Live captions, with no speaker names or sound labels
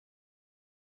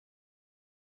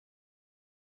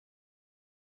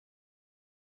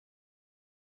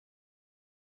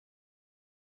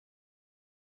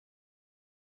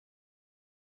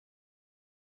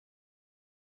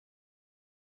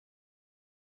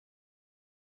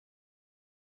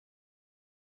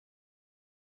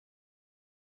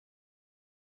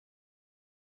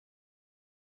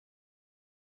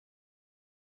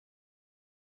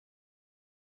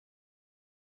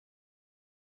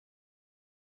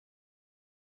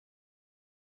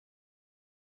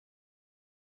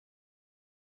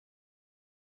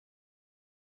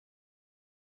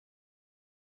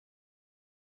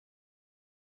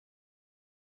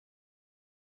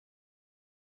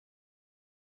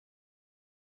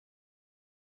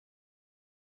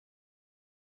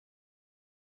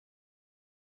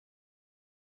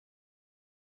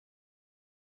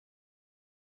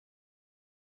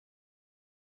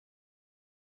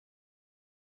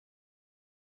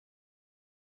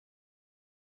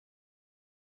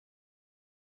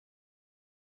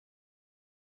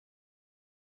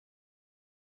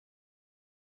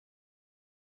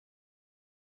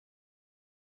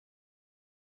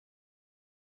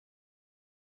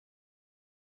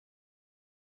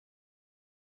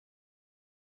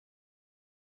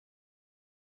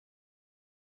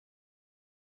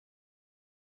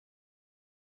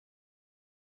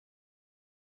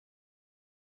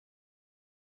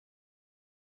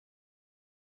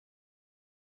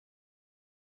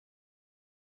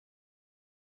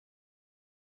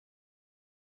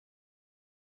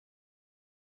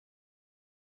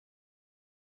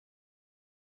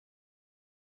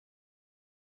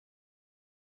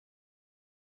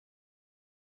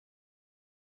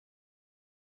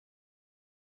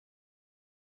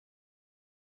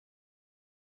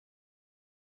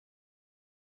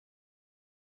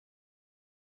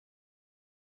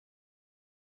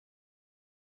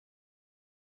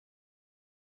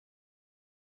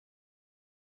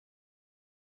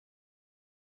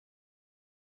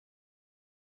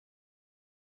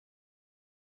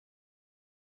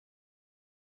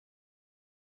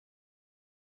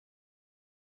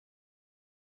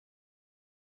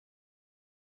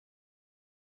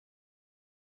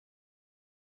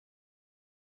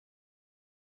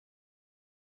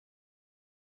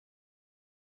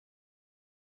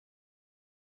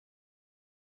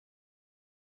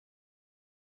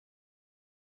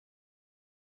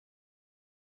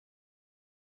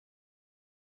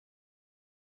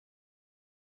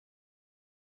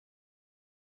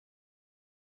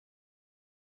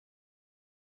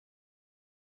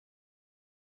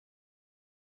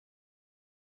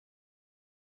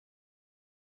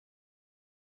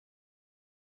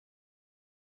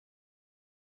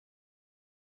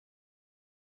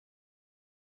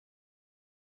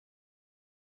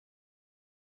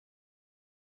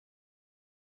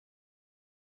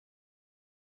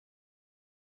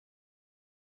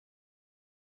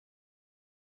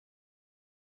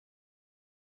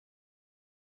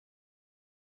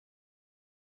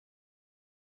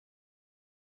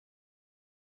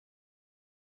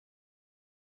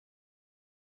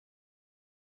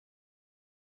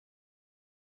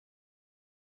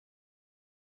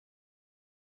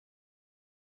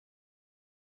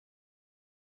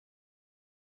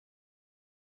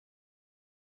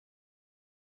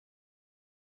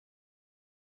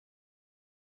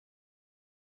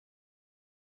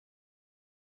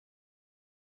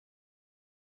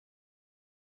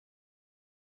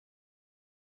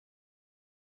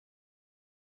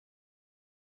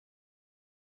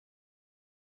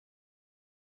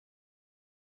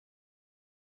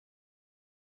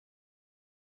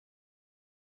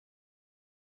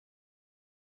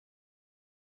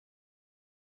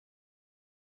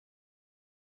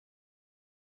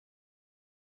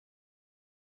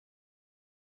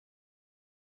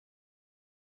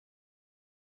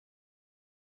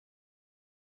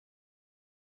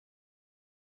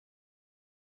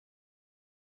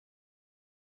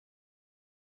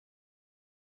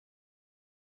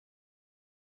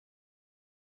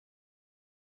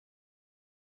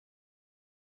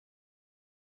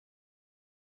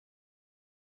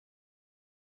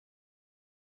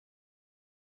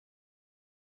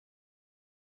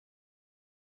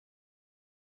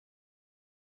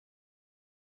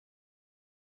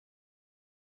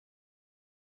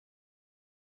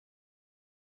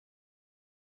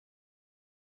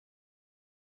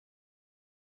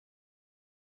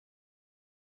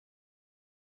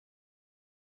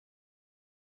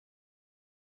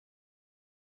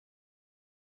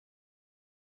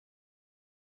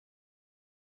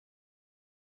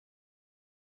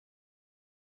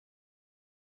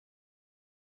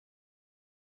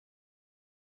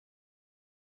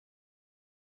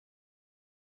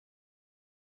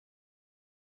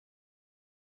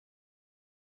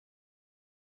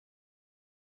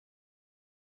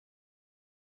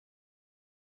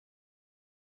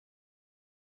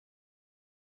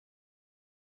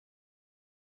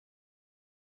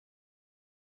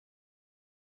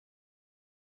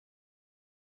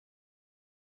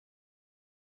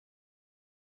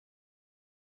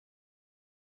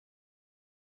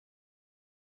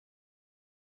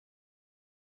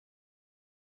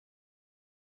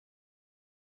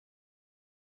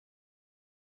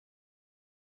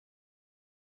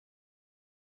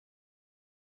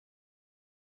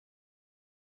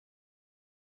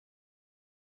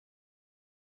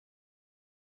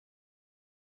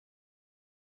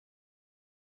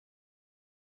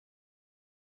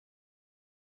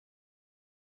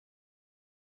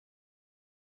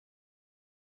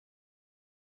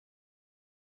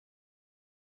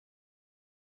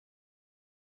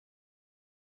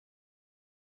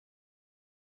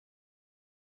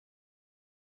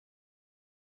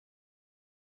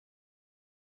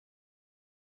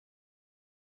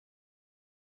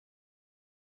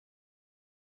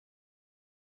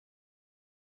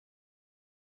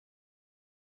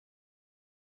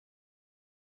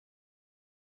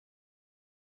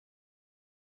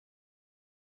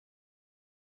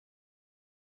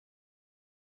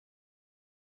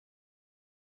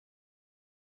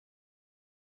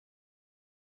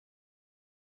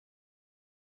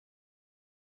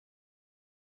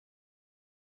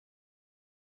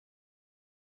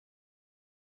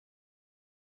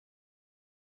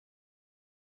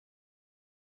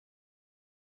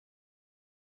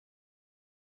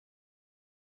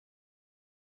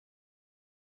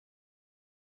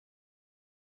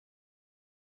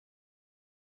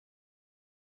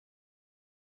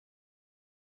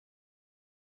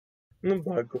Anong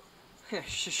bago?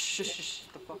 Shh,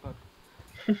 the fuck up.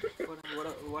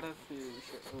 What if you...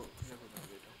 Oh, never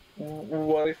mind.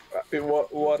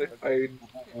 What if I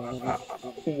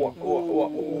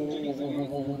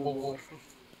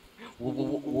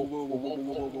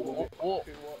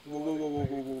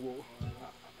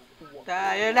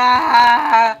Tayo na!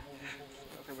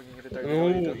 Okay, maging retarded ako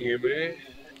dito. ibe.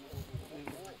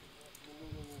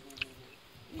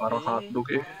 Parang hotdog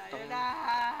eh. Tayo na!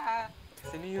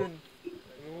 Sino yun?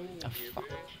 Ah, fuck.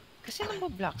 Kasi nang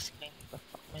black screen. The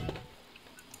fuck, man.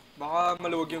 Baka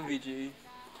maluwag yung VGA.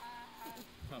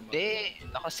 Hindi,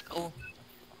 nakascroll.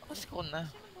 Nakascroll na.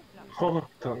 Oh,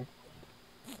 tang.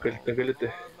 Galit na galit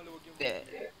eh.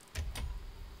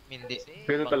 Hindi.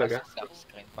 Ganun talaga? Black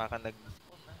screen. Baka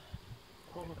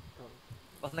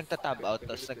pag nagta-tab out,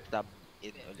 tapos nag-tab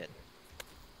in ulit.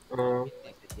 Ganun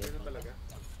talaga?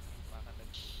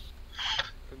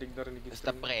 Rinig na rinig yung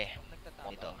Basta stream. pre.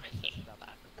 Ito.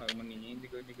 Ay, mangingi, hindi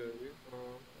ko. Hindi,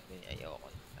 ayoko.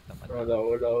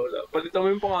 Wala. Palitan mo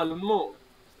yung pangalan mo.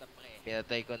 Basta pre.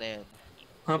 Pinatay ko na yun.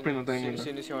 Pinatay mo na.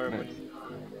 Sino si Harmony?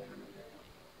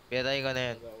 Pinatay ko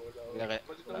na yun.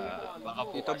 Baka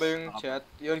Kita ba yung chat?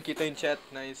 Yun, kita yung chat.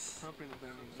 Nice.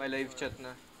 May live chat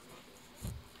na.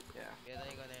 Yeah.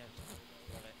 Pinatay ko na yun.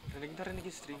 Rinig na rinig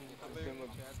yung stream. Yun,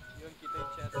 kita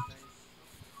yung chat. Nice.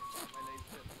 May live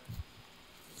chat na.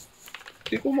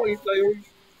 Hindi ko makita yung...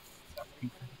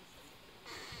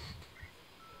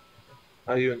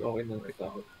 Ayun, okay na nakita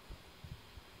ko.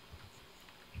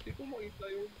 Hindi ko makita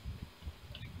yung...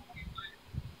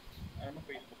 Ano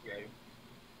Facebook live?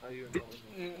 Ayun, okay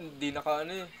na. Hindi naka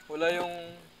eh. Wala yung...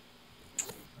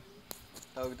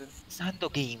 Tawag dun. Sando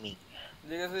Gaming.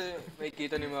 Hindi kasi may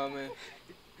kita ni mama eh.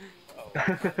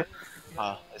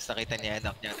 Tapos nakita niya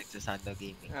anak niya nagsasando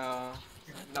Gaming.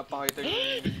 Napakita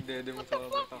yung dede mo sa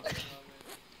mata.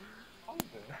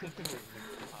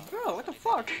 Bro, what the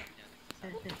fuck?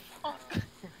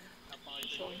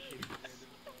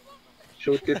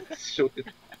 Shoot it.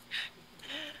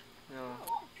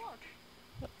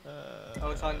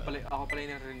 Saan pala? Ako pala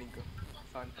yung narinig ko.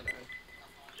 Saan pala?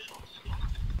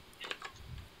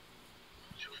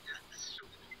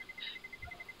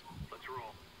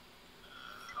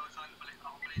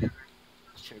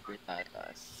 Sugar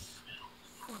tatas.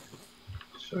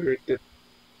 Shoot it.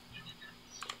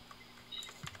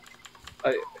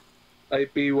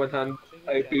 IP 100,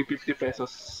 IP 50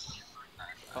 pesos.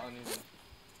 Paano yun?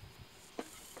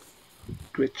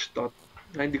 Twitch tot.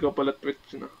 Hindi ko pala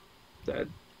Twitch na. Sad.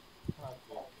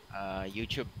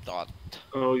 YouTube tot.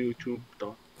 Oh, YouTube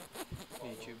tot.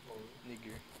 YouTube.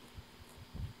 Nigger.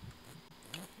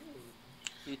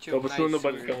 Tapos nung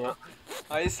naban ka nga.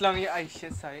 Ayos lang yung... Ay,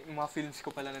 shit, sayang. Yung mga films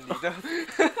ko pala nandito.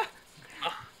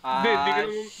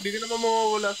 Hindi ka naman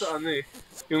mawawala sa ano eh.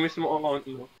 Yung mismo account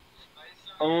mo.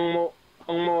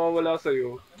 Ang mawawala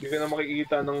sa'yo, hindi ka na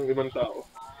makikita ng ibang tao.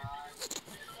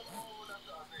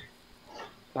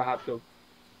 Sa hotdog.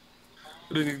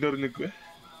 Rinig ko eh.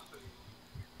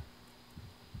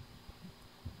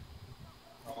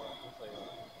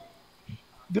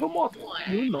 Di ba mo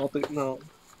yun, nakatake na ako.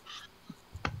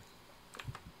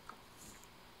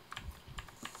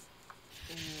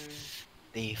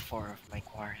 Day 4 of my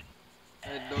quarantine.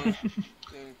 I don't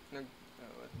think...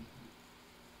 what?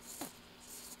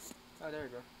 There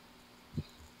you go.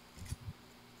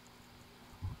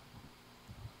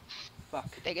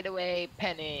 Fuck. Take it away,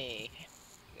 Penny!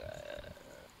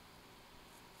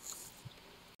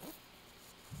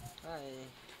 Hi.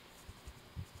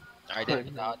 Arden,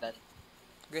 kita ako dan.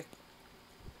 Okay.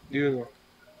 Yun o.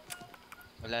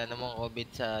 Wala namang COVID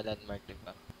sa landmark,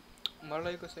 diba?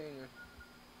 Malay ko sa inyo.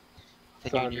 Sa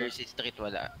Sana. New Jersey Street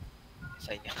wala.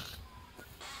 Sa inyo.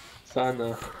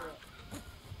 Sana.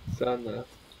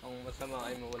 Ang masama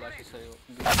ay mawala siya sa'yo.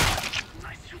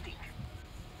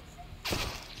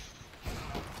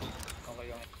 Okay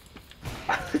yung...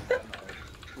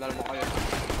 Lalo mo kayo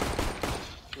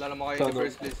in the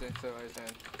first place eh. So, ayos na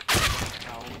yan.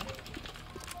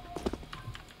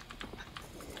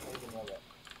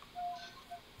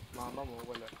 Mama mo,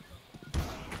 wala.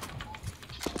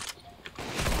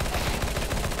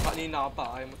 Kanina ka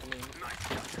pa, ayaw mo tumingin.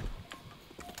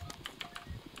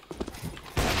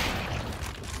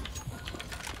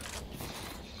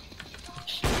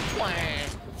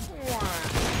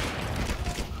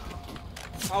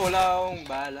 Wala akong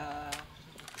bala.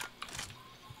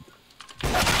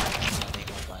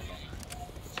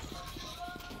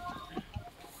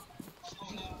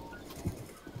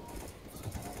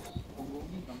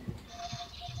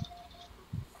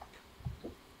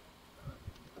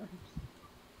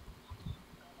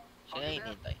 Siya na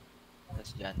hinintay.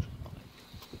 Tapos Johnny. Okay.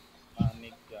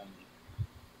 Manik, Johnny.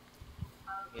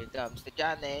 Here comes the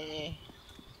Johnny.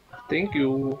 Thank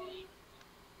you.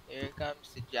 Here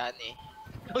comes the Johnny.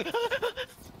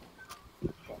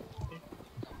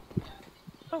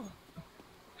 Oh.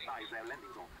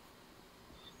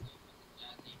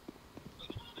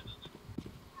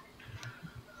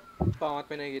 Pangat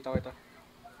may nakikita ko ito.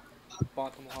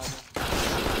 Pangat ang mukha mo.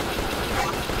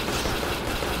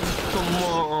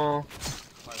 Tama.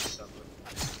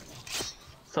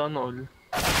 Sana all.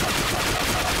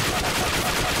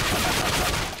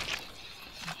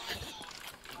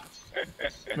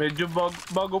 Medyo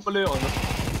bago pala yung ano.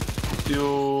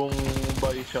 Yung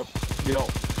buy shop. Hindi ako.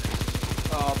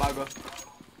 Bago.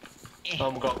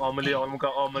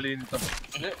 Magkakamali nito.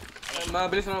 Hindi.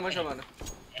 Mabilis na naman siya ano.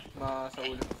 Sa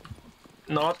ulo.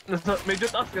 Medyo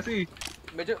taas kasi.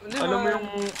 Medyo, hindi Alam mo yung...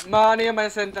 ano yan,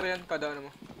 may center yan, kada ano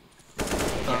mo.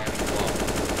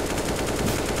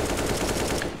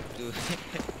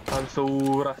 I'm so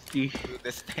rusty. Do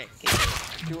the stank.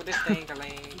 Do the stank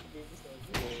leg.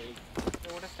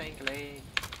 Do the stank leg.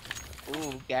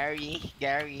 Ooh, Gary.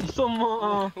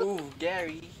 Sama. Ooh,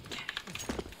 Gary.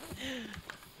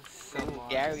 Ooh,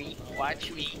 Gary, watch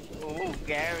me. Ooh,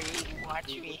 Gary,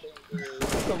 watch me.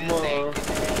 Sama.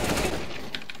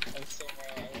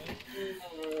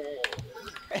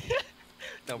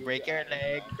 No, break your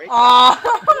leg.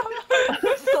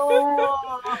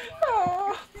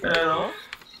 Ano?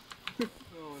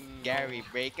 Gary,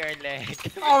 break your leg.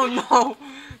 Oh no!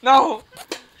 No!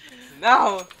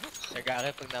 No! Sir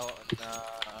Gary, pag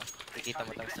nakikita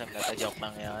mo tang stream na joke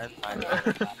lang yan.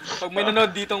 Pag may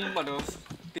nanood ditong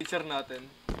teacher natin.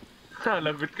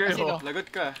 Lagot kayo. Lagot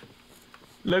ka.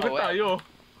 Lagot tayo.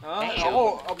 Ha? Hey,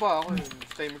 Ako yun.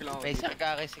 Tahimik lang ako. May Sir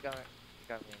Gary si kami.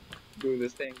 Do the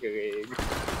stank leg.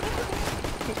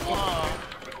 Wow,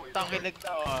 tangkilig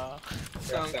daw ah.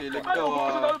 Isang kilig Ay, daw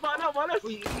malas.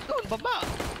 Uy, ikaw, baba.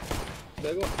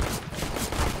 Dago.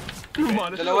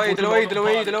 Malas. Dalawa.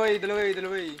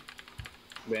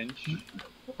 Bench.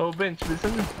 Oh, bench.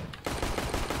 Bilisan yun.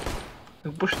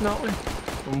 Nag-push na ako eh.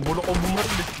 Ang bulok ko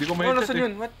bumaril eh. Di ko may nasan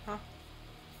yun? What? Ha?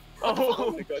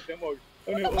 Oh my god, Demog.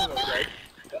 Oh my god.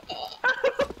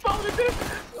 Bakit eh?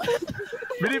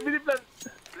 Bilip lang.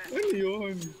 Ano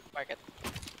yun? Market.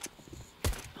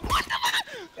 What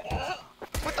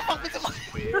the fuck?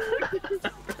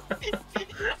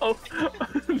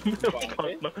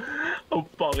 Oh,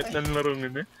 bakit na larong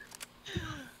yun eh?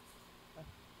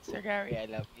 Sir Gary, I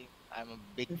love you. I'm a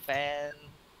big fan.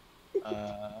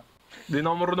 Di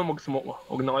na ako marunong mag-smoke.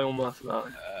 Huwag na kayong umas na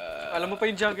akin. Alam mo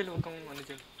pa yung jungle, huwag kang ano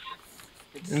dyan.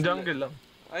 Yung jungle lang.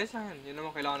 Ay, saan? Yun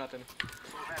naman kailangan natin.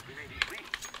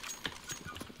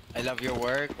 I love your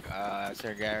work,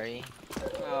 Sir Gary.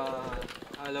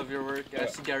 I love your work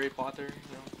as Gary Potter,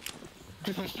 you know.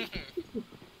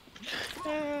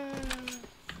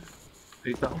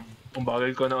 Wait lang. Kung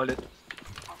bagay ko na ulit.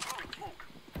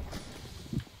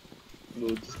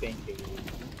 Do the stank leg.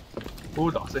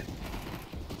 Lakas eh.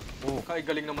 Kay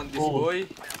galing naman this Oh. boy.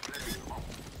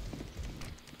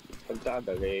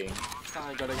 Pagkagaling.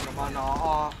 Kay galing naman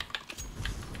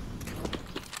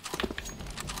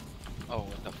Oh,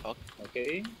 what the fuck?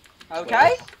 Okay.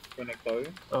 Okay?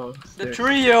 Connector. Oh, The sick.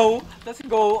 trio! Let's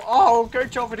go! Oh,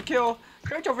 Kirchhoff with a kill!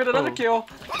 Kirchhoff with another Oh. kill!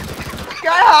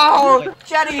 Go!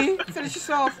 Jenny! Finish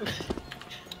yourself!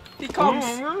 He comes!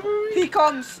 He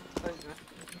comes!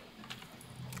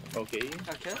 Okay.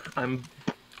 Okay. I'm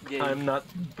Gay. not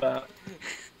back.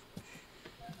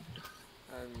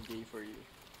 I'm gay for you.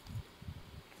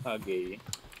 Okay.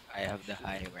 I have the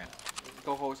high ground.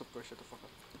 Kakausap ko, shut the fuck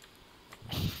up.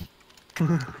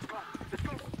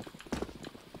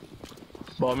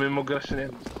 Baka may mag-rush na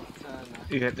yan. Sana.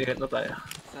 Ingat na tayo.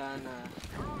 Sana.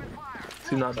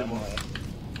 Sinabi mo.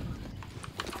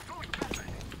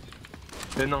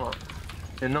 Yan na nga.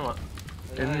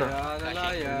 Yan na.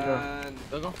 Alayan.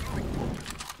 Gago.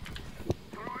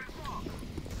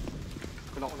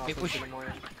 Kulang ko May push. sila mo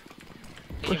yan.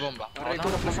 Hindi bomba. Aray ko,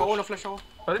 na-flash ako.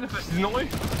 Ay, na-flash din ako eh.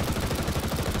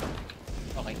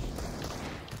 Okay.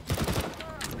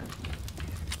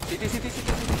 City.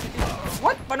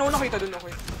 What? Paano ko nakita dun ako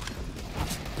eh?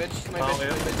 Bench,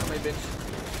 may bench.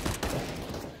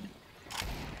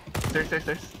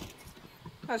 Stairs.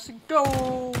 Let's go!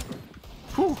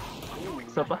 Whew!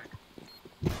 Isa pa.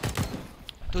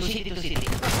 2 city.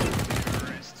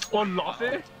 Oh, lakas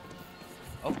eh!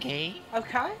 Okay.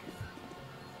 Okay?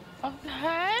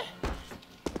 Okay.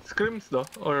 Scrims though?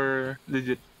 Or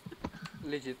legit?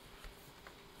 Legit.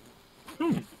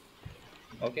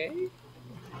 Okay.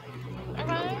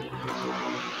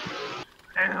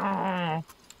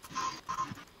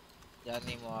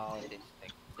 Johnny mo ako this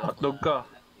thing. Hotdog ka.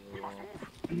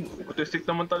 Autistic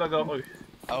naman talaga ako eh.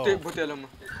 Oh. Buti alam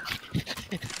mo.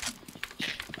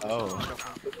 Oh.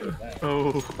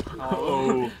 Oh.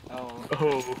 Oh. Oo.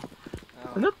 Oh.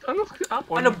 Ano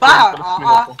ako? Ano ba?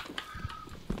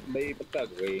 May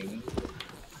pagkagawin.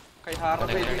 Kay Haro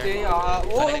baby.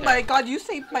 Oh my god, you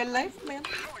saved my life, man.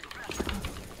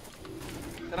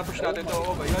 Tara, push natin to.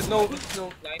 Oh my god, no.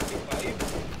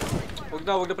 95. Wag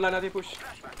na pala natin push.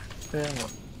 Kaya nga.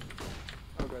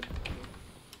 Oh god.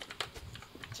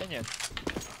 Saan yun?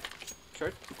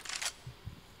 Short?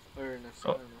 Or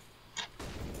nasa, Oh.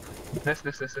 Yes.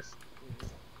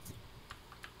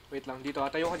 Wait lang, dito.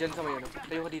 Tayo ka dyan sa may ano.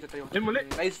 Tayo ka dito, tayo ka. Muli.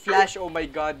 Nice flash, oh my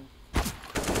god.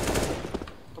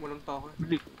 Tumalong ako.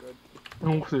 Hindi. God.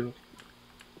 Anong gusto yun?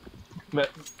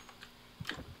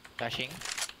 Flashing.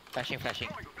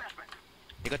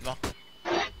 Ikot mo.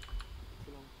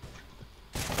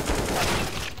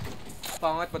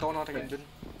 Pangat, ba't ako nakatingin dun?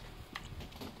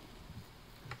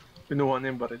 Pinuha na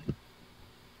yung baril.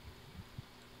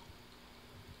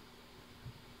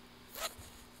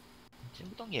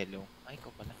 Sino tong yellow? Ay,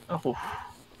 ikaw pala. Ako.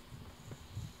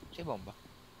 Si Bomba.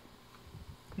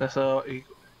 Nasa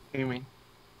A main.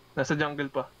 Nasa jungle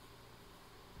pa.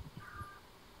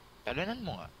 Talunan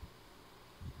mo nga.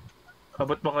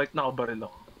 Abot ba kahit nakabaril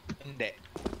ako? Hindi.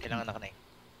 Kailangan naka-9.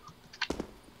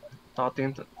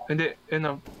 Nakatingin sa... Hindi, yun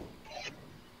na.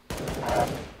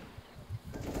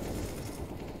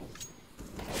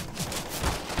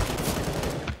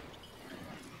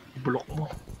 Bulok mo.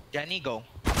 Johnny, go.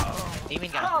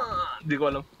 Aiming ka. Di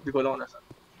ko alam kung nasa.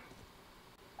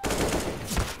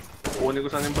 Kukunin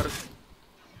ko saan yung baril.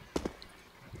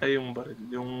 Ay, yung baril.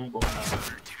 Yung bomb.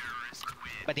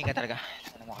 Pating ka talaga.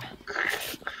 Ano mo ka?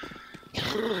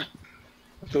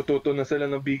 Tututo na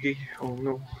sila ng bigay. Oh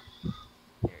no.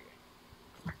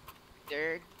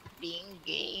 They're being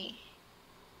gay.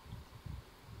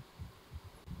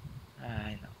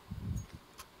 Ay, no.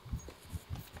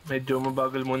 Medyo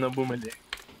mabagal muna bumili.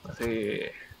 Kasi...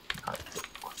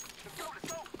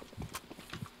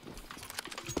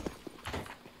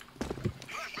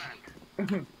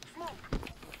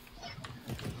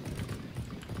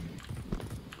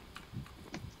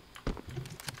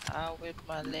 With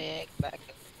my leg, back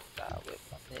and with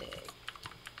my leg.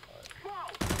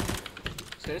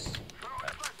 Sis?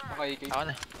 Okay, okay. Ako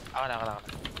na.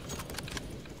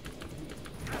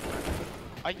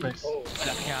 Ay, Nice.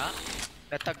 wala niya.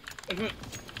 Natag...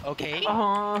 Okay.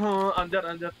 Under.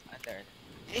 Under.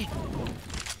 Eh!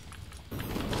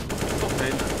 Okay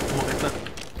na. Umakit na.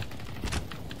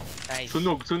 Nice.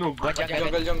 Sunog.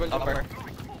 One Jungle. Upper.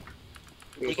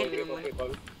 Hindi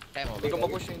ko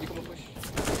ma-push.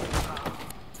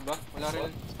 Diba? Wala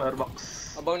rin.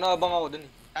 Firebox. Abang ako dun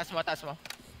eh. Taas mo.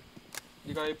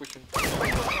 Hindi kaya i-push yun.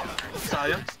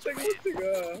 Sayang.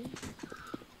 Siga.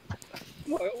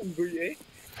 Mga unggoy eh.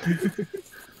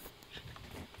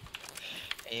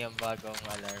 Eh, yung bagong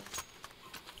alarm.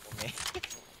 Okay.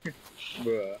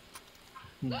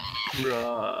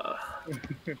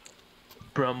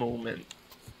 Bruh moment.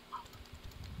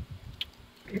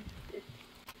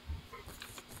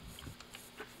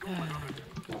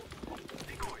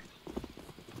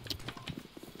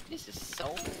 This is so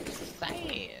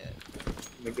sad.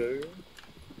 Nigga.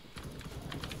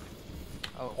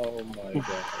 Oh my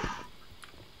god.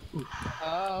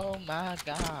 Oh my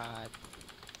god.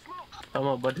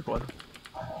 Tama ba? Di ko alam.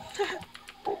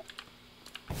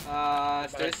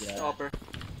 Stairs, upper.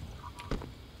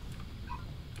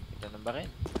 Ito na ba rin?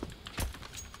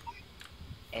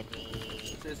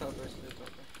 Stairs, upper.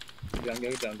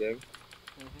 Jungle.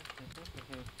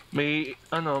 May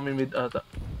mid ata.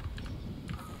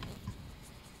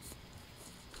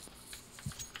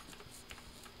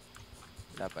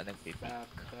 Dapat nag-pipi. Back.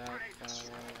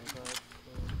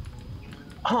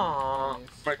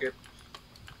 Market.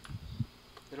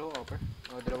 Dalawa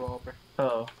upper.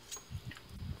 Oo.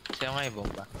 Sa'yo nga yung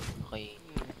bomba. Okay.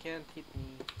 Can't hit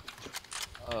me.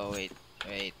 Oh, wait.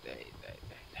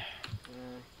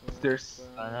 Stairs.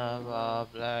 Gonna pop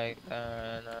like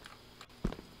that.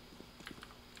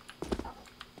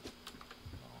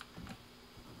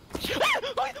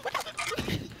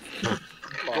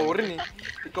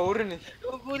 Ikaw rin eh.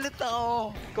 Gugulat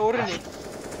ako. Ikaw rin eh.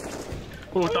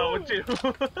 Takot siya.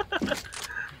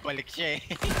 Balik siya eh.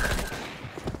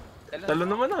 Talo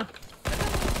naman ah.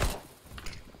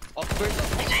 Upward.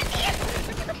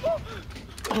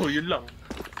 Oh, yun lang.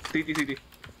 City.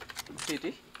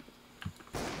 City?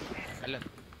 Alam.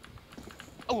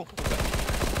 Oh!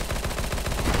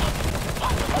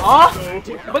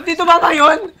 Ba't dito ba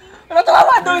ngayon? Ano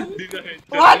tumama dun?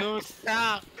 What? You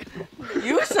suck!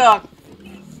 You suck!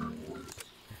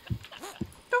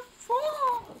 The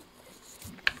fuck?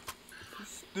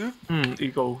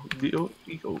 Ikaw.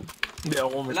 Ikaw. Hindi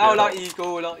ako may Wala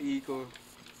eco.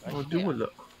 Oh, di wala.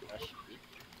 Rush B.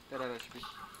 Tara, rush B.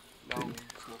 Wala akong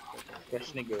smoke pa to.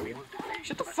 Crush nigga yun.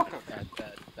 Shut the fuck up!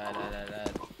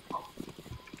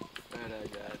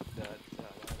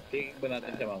 Tingin ba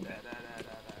natin siya mamaya?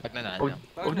 Pag nanalo.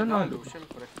 Pag nanalo,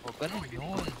 syempre. O, ganun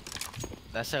yun.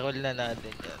 Nasa roll na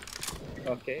natin yan.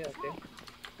 Okay.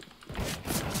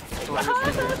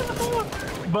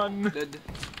 Ban! Dead.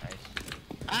 Nice.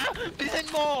 Ah! Bilisan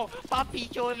mo! Papi,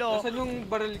 cholo! Nasaan yung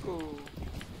barrel ko?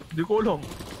 Di ko alam.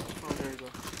 Oh, there you go.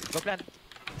 Go plant.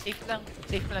 Safe lang.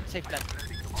 Safe plant. Sana.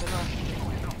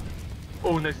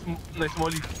 Oh, nice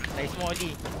molly. Nice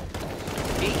molly.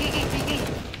 Gay.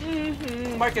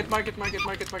 Market. Wala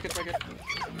kayong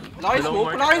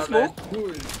smoke?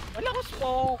 Wala ko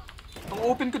smoke. Ang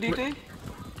open ko dito eh.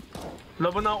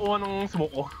 Wala ba nakakuha ng smoke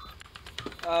ko?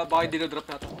 Baka hindi na-drop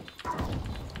natin.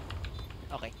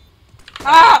 Okay.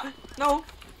 Ah! No!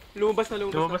 Lumabas na.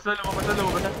 Lumabas na.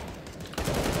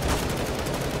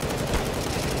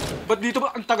 Ba't dito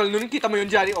ba? Ang tagal nun. Kita mo yun,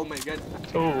 Johnny? Oh my god.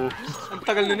 Oo. Ang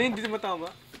tagal nun hindi matama.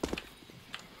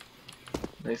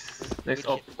 Nice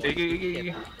off.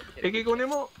 AK kunin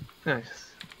mo.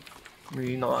 Nice.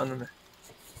 May nakaano na.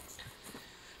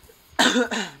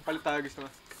 Palit tayo gusto mo.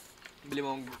 Bili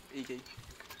mo ang AK.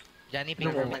 Johnny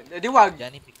pick. No. Di wag!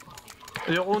 Johnny pick.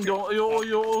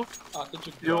 Ayoko.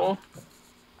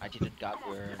 Attitude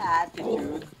cover.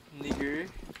 Attitude, nigger.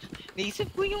 Naisip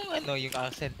ko yung yung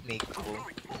accent nick ko.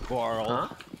 Girl.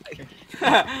 Ha?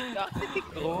 Yung accent nick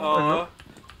ko. Oo.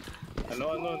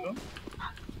 Ano?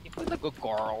 Hindi ko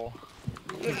nag-girl.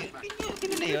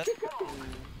 Ganun na yun?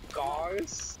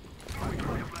 Cars?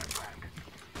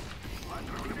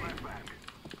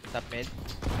 Top mid.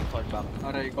 Fall back.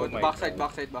 Aray, go. Oh my Backside.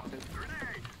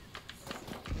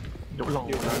 Joke lang.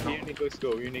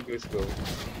 Unicorns go.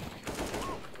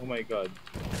 Oh my god.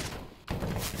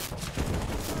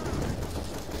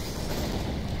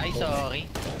 Ay, sorry.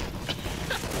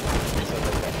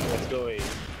 Let's go eh.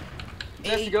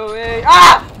 Let's go, eh!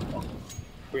 Ah!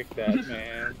 Quick that,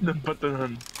 man.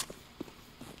 Nabatanan.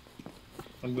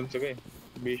 Andun siya eh.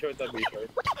 Be short. Be short.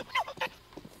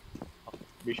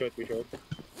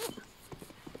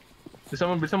 Bisa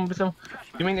mo.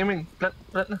 Iming. Plat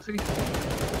na, sige.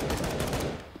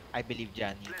 I believe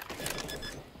Johnny.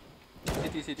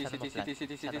 City.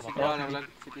 Wala.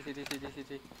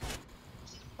 City.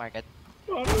 Market.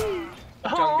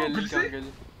 Jungle.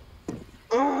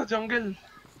 Jungle.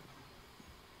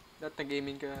 Lahat na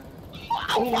gaming ka.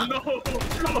 Oh no!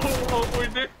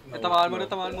 Pwede. Natamaan mo.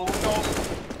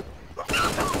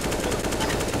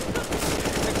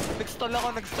 Nag-stall ako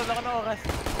ng oras.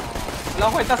 Wala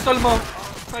ko kwenta stall mo.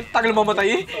 Tagal mo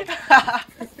matay.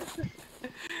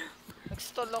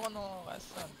 Nag-stall ako ng oras.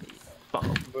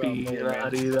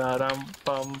 Pam-pira-riraram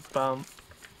pam-pam.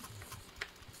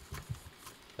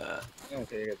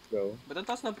 Okay, let's go. Ba't ang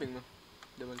taas ng ping mo?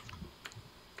 Demal.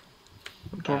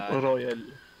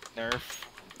 Royal. Nerf.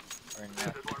 Or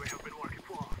not.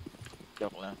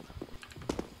 Joke lang.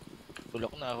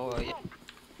 Tulok na ako.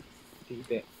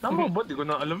 Tite. Tama ba? Di ko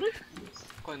na alam eh.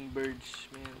 Converge,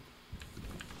 man.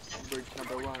 Converge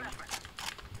number 1.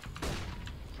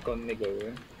 Con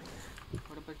nigga.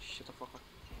 What about shut the fuck up?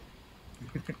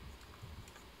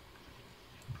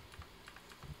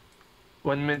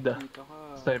 One mid Kita ka.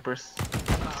 Snipers.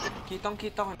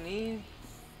 Kitang-kita ko ni.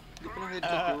 Hindi pa na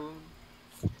headshot ko.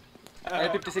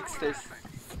 Ay, 56 stairs.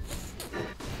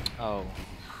 Oh.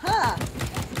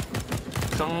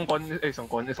 Isang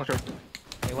short.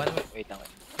 May one more. Wait lang.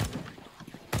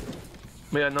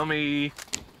 May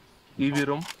EV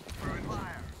room.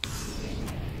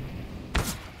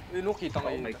 Yun, kita Oh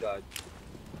ngayon. my god.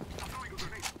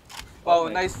 Wow, Oh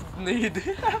my nice need.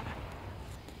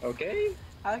 Okay.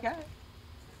 Okay.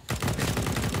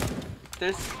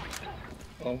 There's...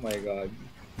 Oh my god.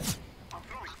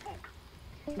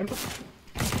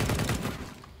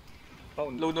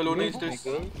 Oh, Low na yung stairs.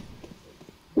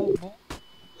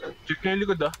 Check niya yung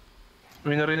likod ah.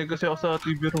 May narinig kasi ako sa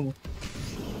TV room.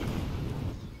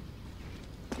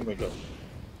 Oh my god.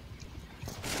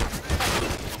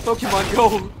 Pokemon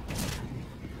Go!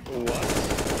 What?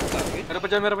 Meron pa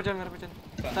dyan.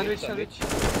 Sandwich.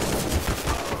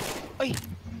 Ay!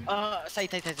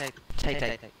 Side.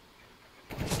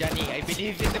 Johnny, I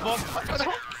believe in the bomb.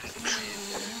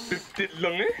 15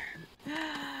 lang eh.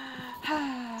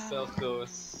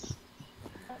 Self-dose.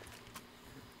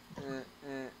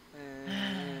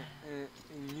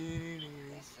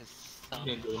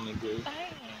 Nigga.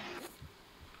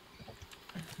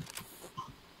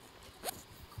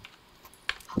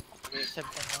 Sab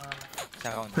ka mga sa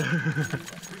round.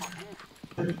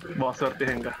 Baka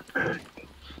sortihin ka.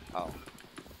 Oh.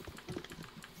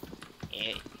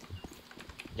 Eh.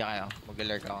 Diyan kayo,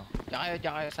 mag-lurk ako. Diyan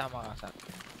kayo, sama ka sa.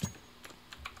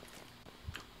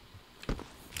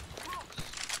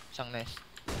 Isang nest.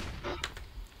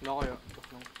 Wala kayo.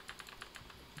 Joke lang.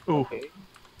 Okay.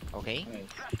 Okay?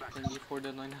 Nice. Only for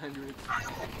the 900.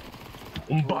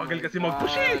 Ang bagal kasi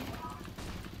mag-push eh!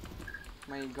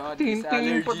 My god, these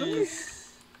Tingin-tingin pa dun eh. allergies.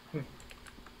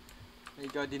 My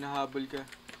god, dinahabol ka.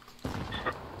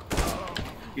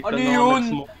 Kita Ano na ako yun?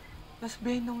 nag-smoke. Nas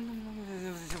benong lang.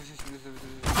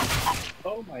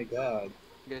 Oh my god.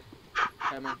 Okay.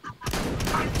 Kaya man.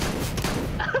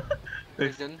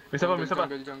 Nice. Dyan. May isa pa, may isa pa.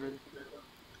 Jungle.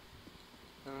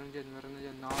 Meron na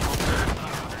dyan.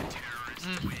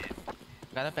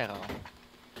 Gano'n pera ko?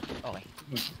 Okay.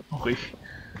 Okay.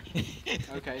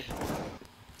 Okay.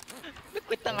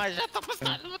 Nag-quit na nga siya, tapos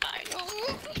talo mo tayo!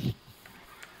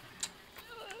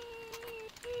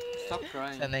 Stop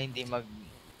crying. Sana hindi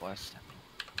mag-bois.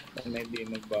 Sana hindi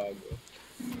magbago.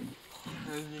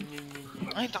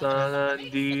 Ay, Sana di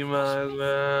Hindi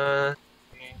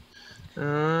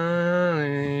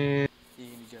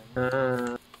dyan.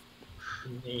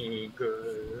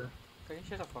 Nigger. Can you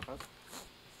shut the fuck up?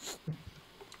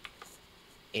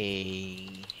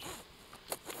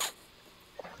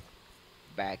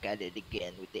 Back at it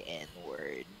again with the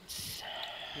N-words.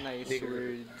 Nice Nigger.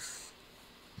 words.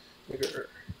 Nigger.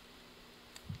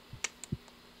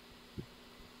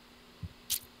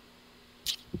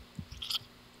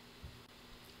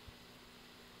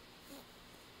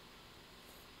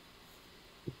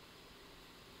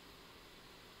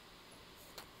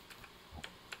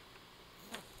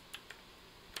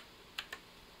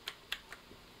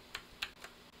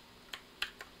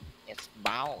 It's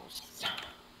bounce.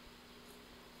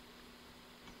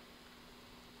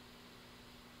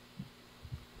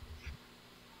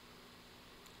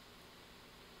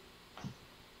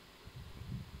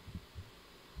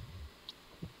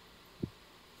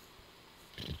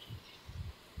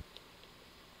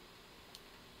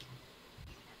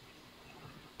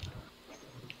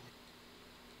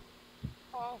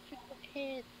 Oh,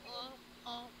 hit.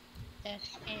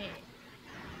 That's it.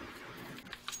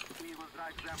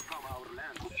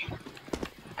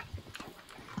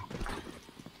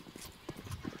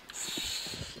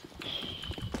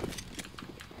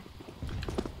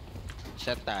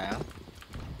 Shot tayo.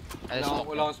 Ay, smoke.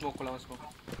 Wala akong smoke.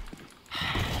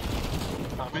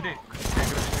 Sabi din.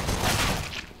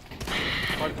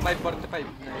 45.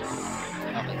 Nice.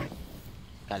 Okay.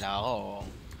 Kala ko,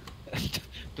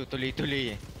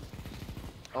 tutuloy-tuloy eh.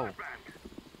 Oh.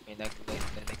 May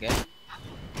nag-get.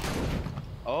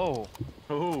 Oh.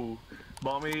 Oh.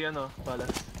 Baka may ano, palas.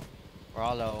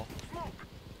 Rollo.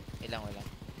 Ilang.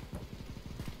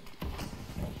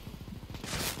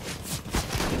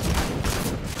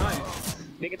 Nice.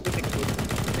 Take it.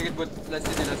 Take it, but last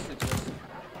city.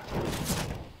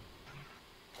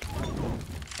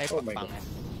 Ay, Oh my pangit.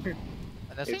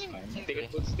 Ano, It's sige. fine. Take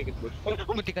it, boots.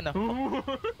 Umuti ka na.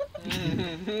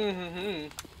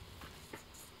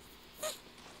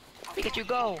 Pikachu,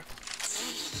 go!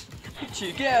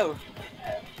 Chico!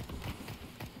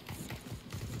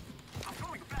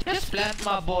 Just plant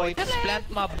my boy. Just plant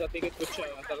my boy. Take it, boots siya.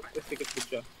 Sarap ko, take it, boots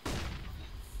siya.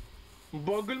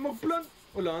 Bagal mag-plant.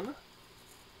 Wala na.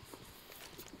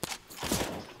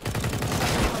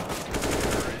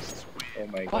 Oh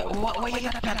my god. Why you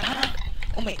gonna plant, huh?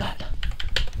 Oh my god.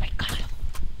 My god.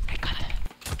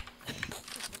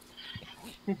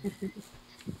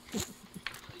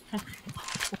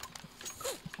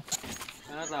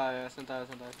 Ano tayo? Saan tayo?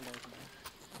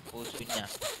 Puso niya.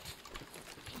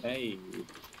 Ay.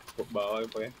 Bawal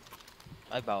pa eh.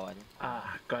 Ay, bawal.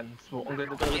 Ah, guns mo. Ang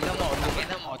ganda talaga.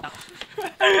 Tingnan mo.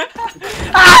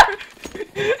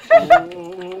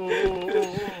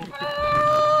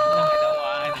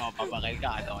 Nakinawahan mo, papakil ka,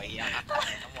 ano, iyak ka.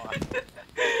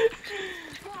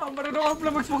 Marunong ako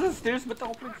pala mag-smoke sa stairs, ba't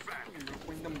ako pala?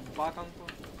 Point ng batang to.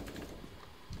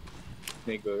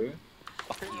 Nigger.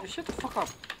 Shut the fuck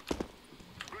up.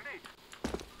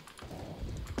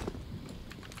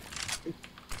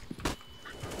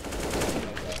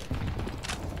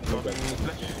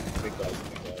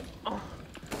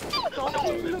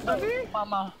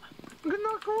 Mama.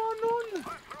 Ginagawa nun.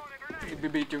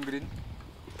 Ibibait yung green.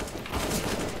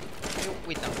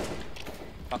 Wait lang.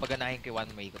 Papaganahin ko yung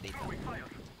one way ko dito.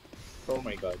 Oh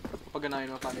my god.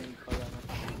 Paganahin mo, paano yung pagana?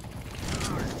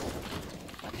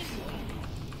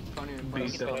 Paano yun?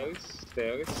 Base.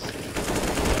 Stairs.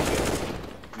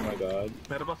 Oh my god.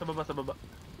 Meron pa sa baba.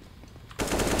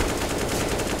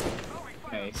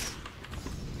 Nice.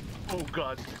 Oh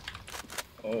god.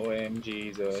 OMG,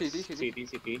 Jesus. City.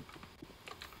 City.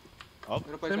 Op.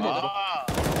 Meron pa Saan isa ba? dito.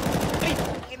 Ay!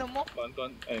 Ino mo! Con.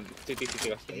 And City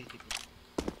kasi.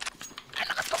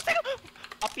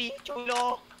 Api!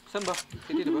 Chulo! Saan ba?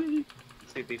 City, diba?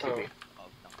 City.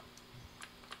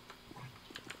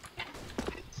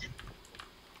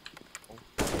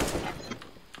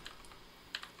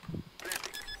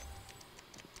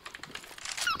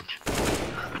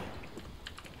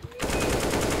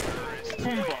 Oh,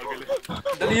 Bagal.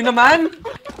 Dali naman!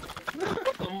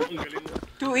 Ang galing na.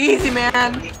 Too easy,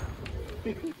 man!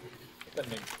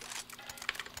 Tanay.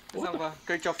 Saan ba?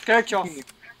 Kirchhoff.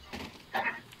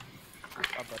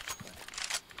 Abot.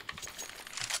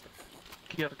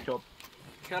 Kirchhoff.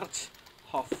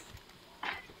 Kirchhoff.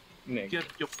 Next.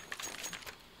 Kirchhoff.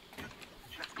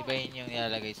 Iba yun yung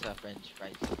nilalagay sa french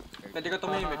fries. Pwede ka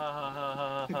tumimik.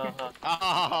 Under.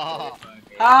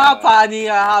 Funny,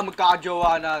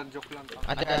 magkakajowa na. Joke lang.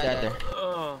 Under.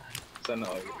 Sana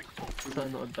all.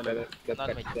 Sanood talaga.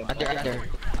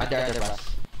 Under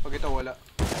boss. Pag ito wala.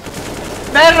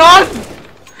 Meron!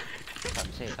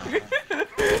 Sabi sa'yo, tama.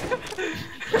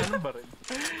 Ano ba rin?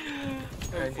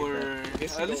 For...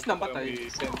 Alis na patay.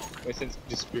 My sense of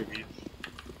the spirit.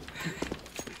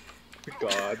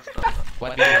 God.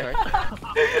 What did you hurt?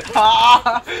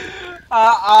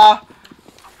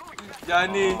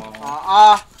 Johnny.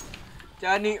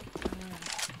 Johnny.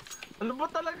 Ano ba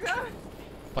talaga?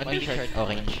 One big shirt,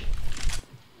 orange.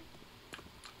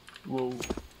 Wow.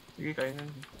 Sige, kaya na.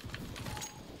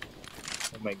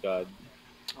 Oh my God.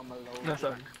 Amalaw.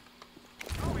 Nasaan?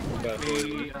 God.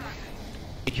 May,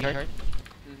 Big shirt?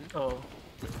 Oo.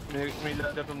 May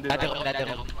ladder room din.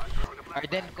 Ladder room.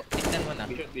 Arden, tignan mo na.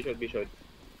 Be short.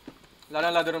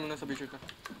 Ladder mo na sa bishop ka.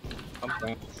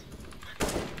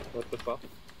 What the fuck?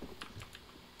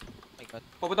 Oh my god.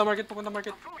 Papunta market. Papunta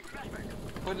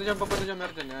dyan,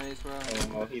 meron dyan. Nice,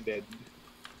 Oh, he dead.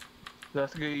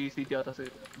 Last guy, city ata sa'yo.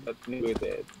 That nigga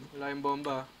dead. wala yung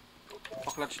bomba.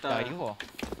 Pa-clutch tayo. Tayo oh.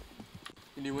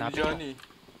 Iniwan ni Napi Johnny.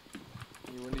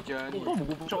 Iniwan ni Johnny. Oo,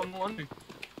 magpupunta ako ng ano eh.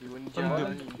 Iniwan ni Ano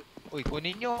Johnny. Uy,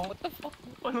 kunin nyo. What the fuck?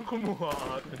 Paano kumuha?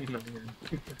 Ano lang yan?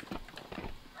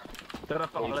 Tara,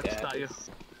 pakalats tayo.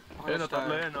 Ayun,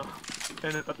 tatlo yan oh.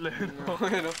 Tatlo yan oh.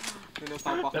 Ano,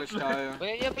 pa-clutch tayo.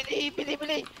 Uy, yan, pili.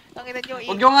 Ang ina nyo.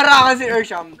 Huwag yung harakan si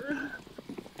Ursham.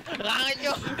 Rangan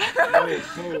nyo.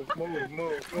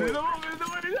 Move. Bila mo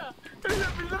nila!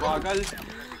 Bagal.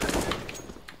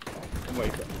 Oh my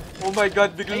God. Oh my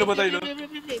god, biglang namatay no? Nice.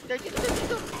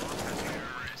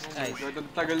 Oh my god, ang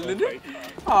tagal nun eh.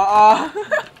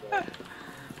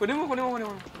 Kunin mo.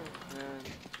 Ayan.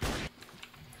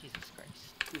 Jesus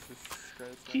Christ. Jesus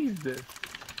Christ.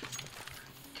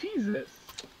 Jesus!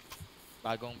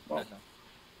 Bagong,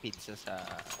 pizza sa...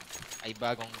 Ay,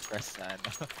 bagong crust sa ano.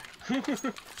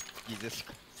 Jesus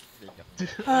Christ.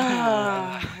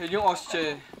 Yun yung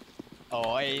osche.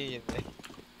 Oo, ay, yun eh.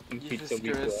 Pizza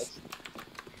with Christ.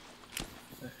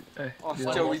 us.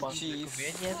 Osche with cheese.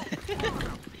 Yan.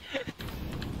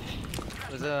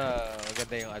 Basta,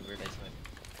 maganda yung advertisement.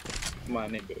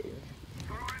 Money, bro.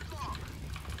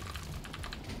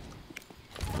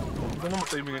 Huwag na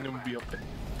matimingan yung biop eh.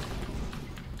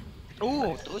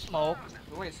 Ooh, true smoke.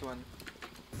 Nice one.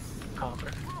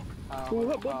 Cover.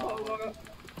 Bawa.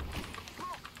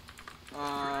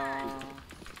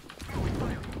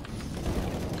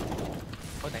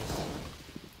 Oh, nice.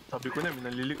 Sabi ko na, may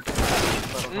nalilig.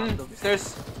 Parang random.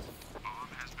 Stairs.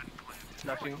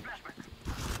 Slashing.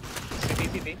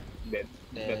 City. Dead.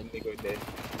 Nigga dead.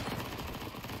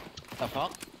 The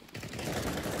fuck?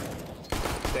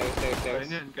 Stairs.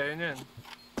 Kaya niyan.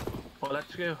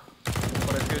 Pakalats kayo.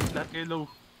 Lahat kayo low.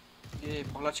 Sige,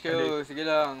 pa-clutch kayo. Sige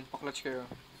lang, pa-clutch kayo.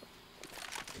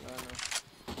 Ano?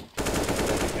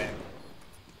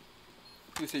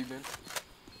 You save man.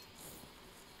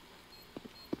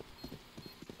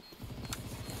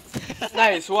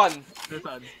 Nice, one.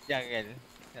 Nasaan? Jungle.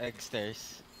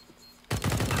 Stairs.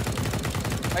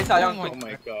 Ay, sayang. Oh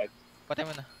my God. Patay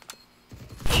mo na.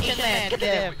 Kill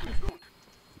them!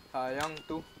 Sayang,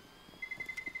 two.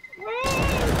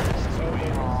 Sorry.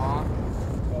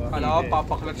 Kala ko,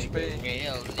 papa-clutch pa eh.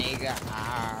 Real nigga.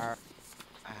 R.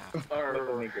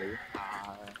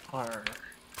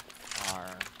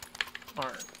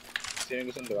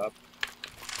 Sino gustong drop?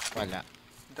 Wala.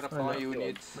 Drop mga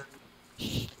units.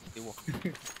 Iwo.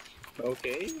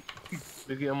 Okay.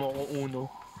 Bigyan mo akong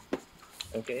uno.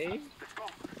 Okay.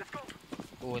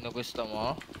 Uno gusto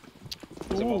mo?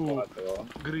 Gusto mo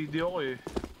 4? Greedy ako eh.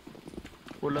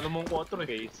 Wala namang 4 eh.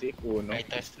 Basic 1. May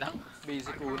test lang.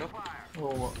 Basic uno.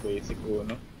 Oo nga. Basic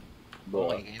 1.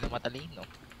 Okay, kayo na matalino.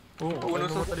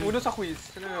 Uno sa quiz.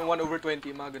 Ano yun, 1/20,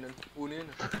 mga ganun. Uno yun.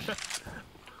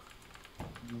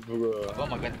 Bro. Aba,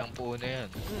 magandang puno yun.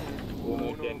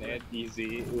 Uno Gen Ed,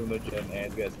 easy. Uno Gen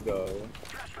Ed, let's go.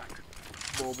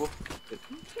 Bobo.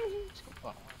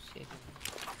 Oh, shit.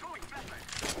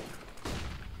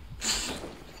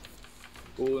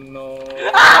 Uno.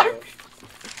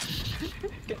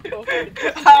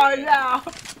 Oh no!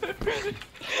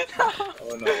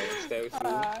 Oh no, stairs 2.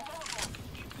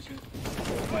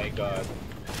 Oh my god.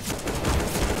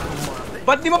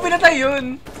 Ba't di mo pinatay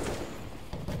yun?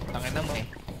 Tangin na mo eh.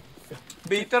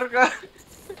 Baiter ka.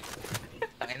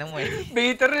 Tangin na mo eh.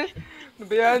 Baiter eh. Ano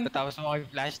ba yan? Tapos mo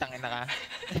flash, tangin na ka.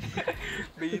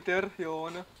 Baiter,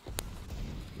 yun na.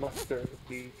 Master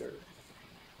Peter.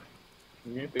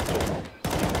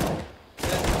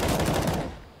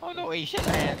 Oh no, Asian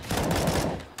man.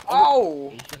 Ow!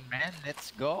 Asian man,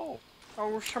 let's go.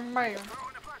 Oh, siya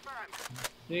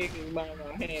Nigga man.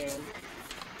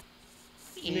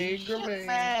 Asian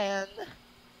man.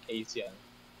 Asian.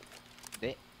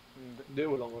 Hindi. Hindi,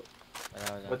 walang.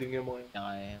 Wala. Mading yung mga.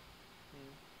 Kaya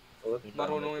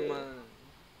Marunong yung mga...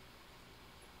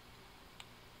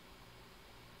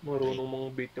 Marunong mga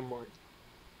bait yung mga.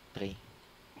 3,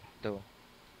 2.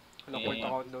 Alam point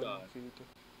ako doon.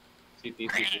 City.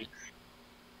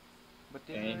 Ba't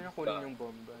yun na kunin yung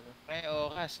bomba? Ay,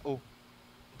 oras. Oh.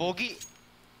 Bogi.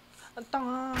 Ang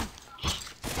tanga!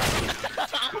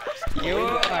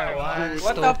 You are one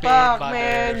What stupid the fuck,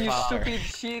 man? You motherfucker. stupid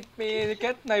shit, man. You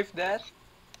can't knife that.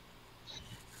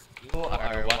 You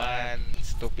are one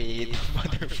stupid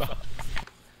motherfucker.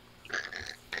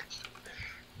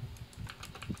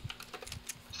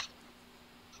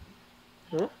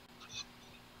 Huh?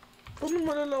 Paano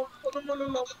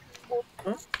malalaman?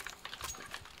 Huh?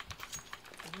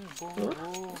 Ang bobo.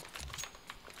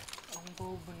 Ang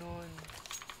bobo nun.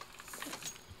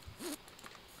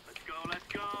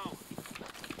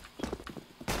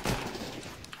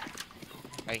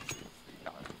 Ay.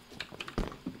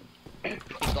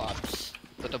 Stops.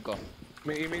 Tutob ko.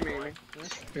 May aiming. May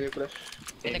flash.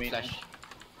 Pinik flash.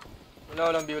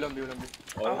 Walang view.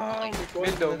 Ah,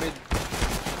 Mid daw, mid.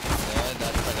 Ayan,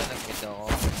 dati pala nag-mid ako.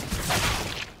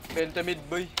 Penta mid,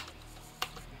 boy.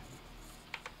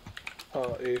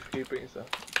 AFK pa yung isa.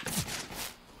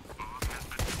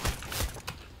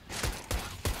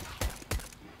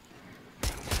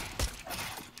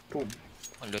 Boom.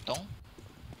 Ang lutong?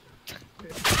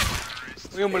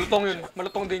 Uy, malutong yun.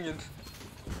 Malutong din yun.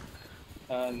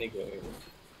 Nigga.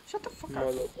 Shut the fuck up.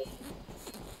 Malutong.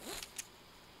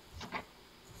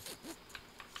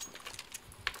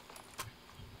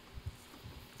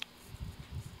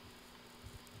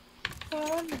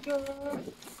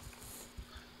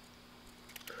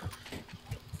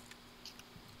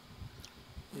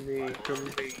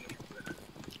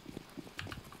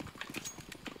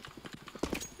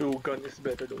 Your gun is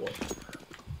better than one.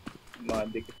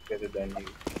 Madik is better than you.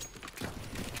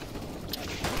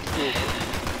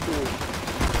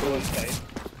 One side.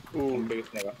 Ang bilis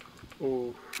na ka.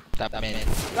 Top minute.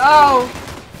 No!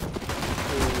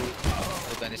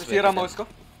 Nasira Nasira mouse ko.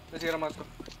 Nasira mouse ko.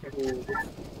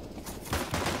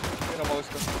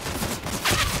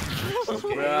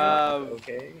 Bravo.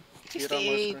 Okay. Nasira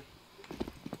mouse ko.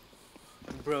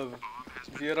 Bro.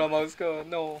 Nasira mouse ko.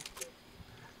 No.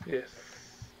 Yes.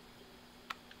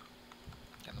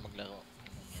 Kaya na maglaro.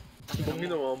 Ibang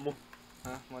ginawa mo.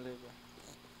 Ha? Mali ba?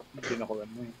 Hindi na ko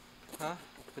ano eh. Ha?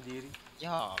 Padiri.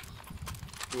 Yuck.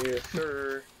 Yes,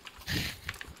 sir.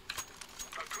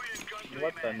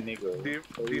 What a nigga.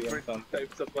 Different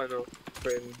types of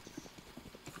friends.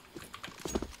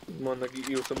 Mga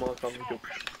nag-iiw sa mga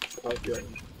camjokes. Out yan.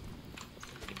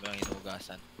 Hindi ba yung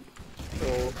inugasan?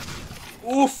 So,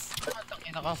 Oof!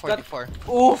 Tangina ka, 44.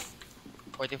 Oof!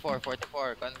 44.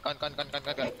 Con.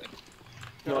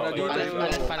 Meron na dito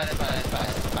yung... Palas.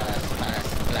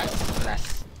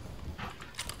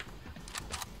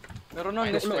 Meron na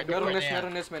nest.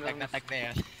 Meron nest. Tag na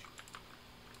yan.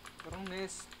 Meron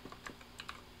nest.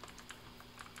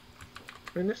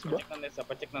 may nest ba?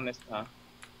 Pacheck ng nest ha.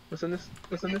 Nasa nest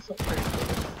ako tayo.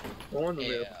 Oo, ano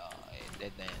meron?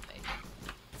 Dead na yan.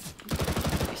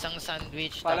 Isang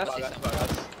sandwich, Palas. tapos isang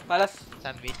Palas.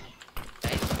 sandwich.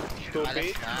 Nice.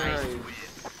 Stupid? Nice.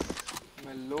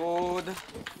 My load.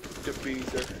 The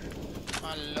Peter.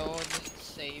 My Lord and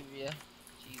Savior,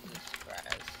 Jesus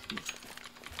Christ.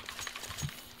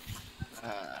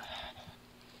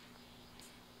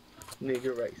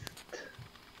 Niggerized.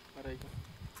 Aray ko.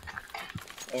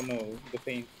 Oh no, the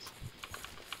paint.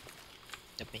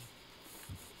 The pain.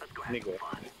 Nigga.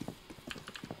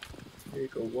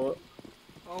 Ikaw, what?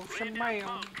 Oh, siya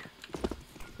mayo.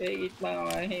 Take it my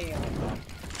hand.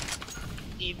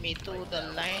 lead me to the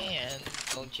land.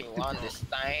 Don't you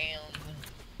understand?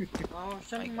 Oh,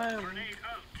 siya man.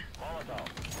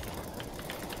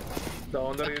 Hindi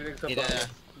ako narinig sa Dito na. palas.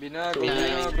 Binago.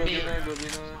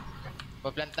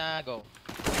 Paplant na, go.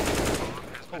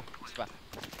 Oh, ispa.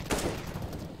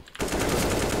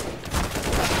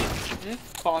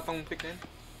 Pakatong pick na yun.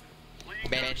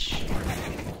 Bench.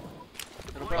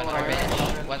 Ano pa, One more bench.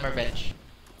 One more bench.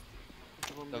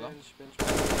 Bench.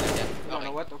 Ayan. Ano, Okay.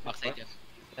 what? Okay. Backside yun.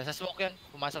 Nasa smoke yun.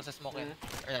 Pumasok sa smoke yun.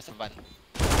 Or nasa van.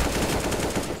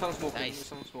 Isang smoking. Nice.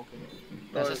 Isang smoking.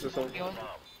 Nasa nasa smoke yun.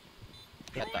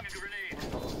 Yata.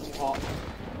 Mukha.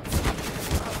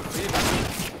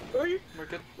 Ay!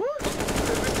 Market. What?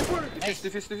 74! Nice.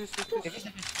 Defuse.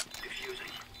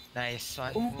 Nice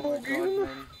one. Ang Oh my pogi god, yun.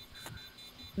 man.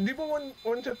 Hindi ba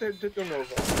one shot headshot yung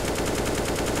Nova?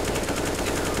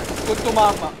 Kung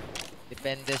tumama.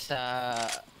 Depende sa...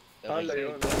 Hala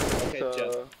yun.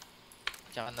 Headshot.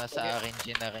 Tsaka nasa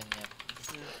RNG na rin yan.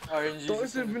 RNG. Ito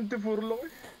 74 lang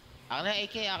eh. Akin na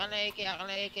AK, akin na AK, akin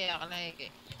na AK, akin na AK.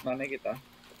 Nanay kita.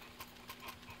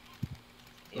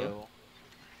 Yo.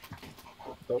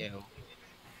 Ito. Yo.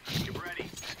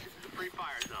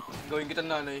 Gawin kita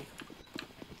nanay.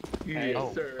 Yes Oh,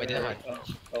 sir. pwede naman.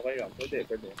 Okay lang, pwede.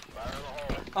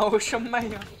 Oh, siya may.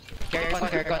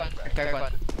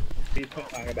 Carcon. Dito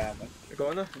ang kadaman. Ikaw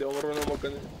na, hindi ako marunong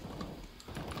magkano.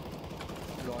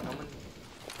 Wala ka naman.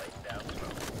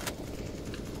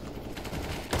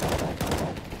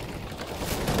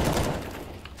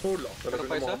 Hula. Talaga Meron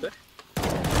pa isa? naman kasi.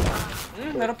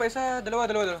 Meron pa isa. Dalawa.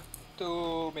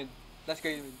 Two mid. Last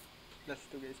guy mid. Last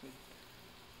two guys mid.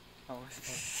 Oh.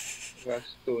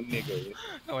 Last 2 niggas.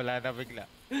 Wala na bigla.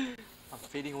 I'm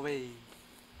fading away.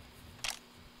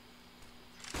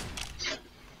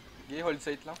 Okay, hold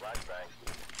sight lang.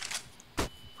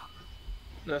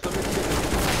 Nasa mid ka.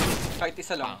 Kahit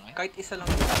isa lang. Pangit. Kahit isa lang.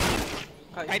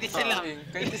 Kahit isa lang.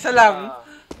 Kahit isa lang.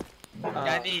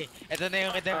 Johnny, ito na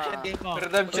yung redemption game mo.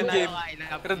 Redemption Wala game. akong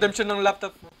kailangan. Redemption ng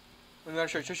laptop.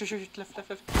 Shoot. Left.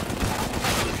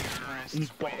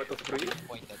 Bakit ito free?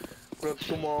 Pointed. Prep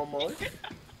tumama eh.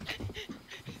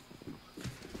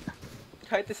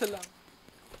 Kahit isa lang.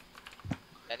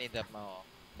 Johnny, drop mo ako.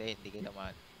 Hindi kita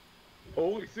man.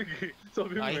 Okay, sige.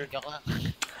 Sabi mo Ay, eh. joke lang.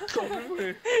 Sabi mo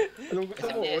eh. Anong gusto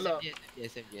mo? Wala.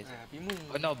 SMG. Sabi mo.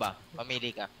 Ano ba?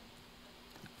 Pamili ka.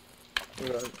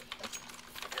 Wala.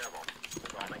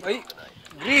 Ay!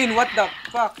 Green! What the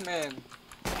fuck, man?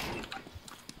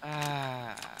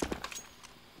 Ah.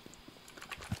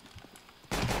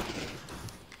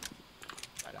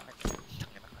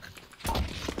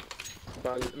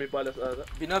 May palas ata.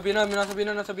 Bina. Nasa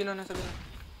bina.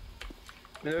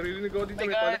 May naririnig ako dito. Oh my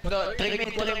May god, palas. no, 3 mid,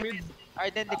 3 mid.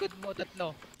 Arden, likod mo, tatlo.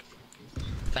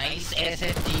 Nice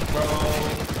SMG, bro.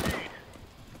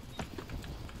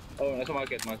 Oh, nasa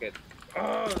market.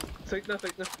 Ah! Sight na.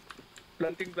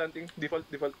 Planting. Default.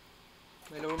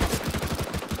 May low.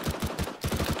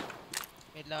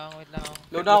 Wait lang.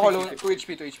 Low na ako. 2 HP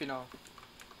na ako.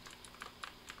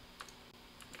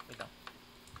 Wait lang.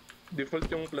 Default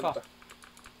yung planta.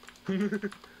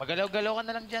 Magalaw-galaw ka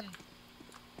na lang dyan.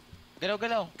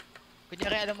 Galaw-galaw.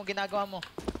 Kunyari, alam mo ginagawa mo.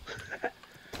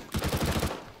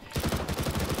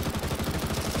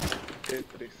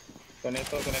 Tetris.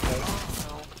 Connector.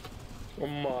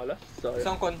 Ang malas. Sayang.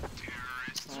 Isang con.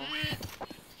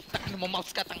 Tangin mo,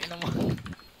 mouse ka, tangin mo.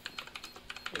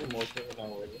 Emotion na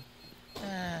wala.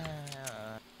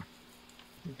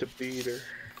 The beater.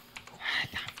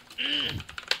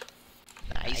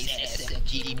 Nice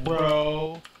SMG,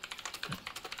 bro.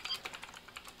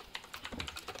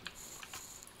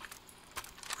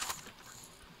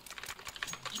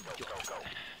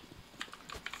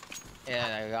 Ayan,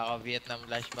 nagkaka-Vietnam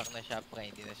flashback na siya, pre.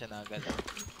 Hindi na siya nagalaw.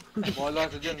 Wala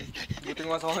ka dyan. Buting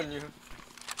nga sa kanya.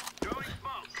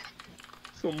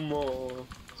 Sumo.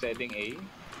 Setting A.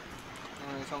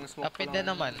 Isang smoke Tapid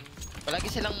na naman. Palagi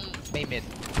silang may mid.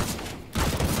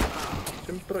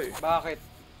 Siyempre. Bakit?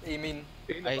 Amin.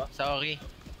 Ay, sorry.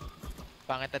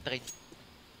 Pangit na trade.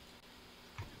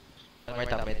 One more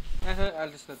tapid.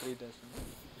 Alis na 3 days.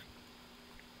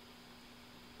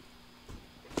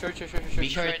 Short. Be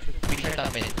short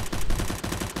tapid.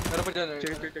 Meron pa dyan.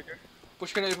 Check.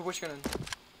 Push ka na, ipupush ka na.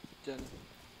 Dyan.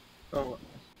 Oo.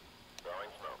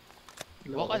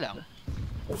 Huwag ka lang.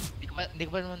 Hindi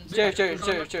ko ba naman... Chair.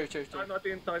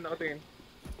 Nakatingin.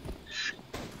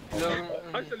 Long.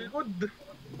 Ay, sa likod!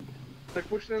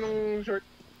 Nag-push na nung short.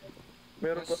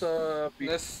 Meron pa sa peak.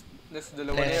 Nest,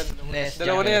 dalawa na yan. Nest,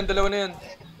 Dalawa na yan.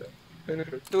 Ayun na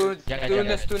short.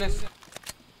 Two nest.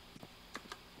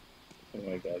 Oh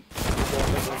my god.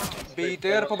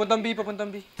 Baiter, papuntang B.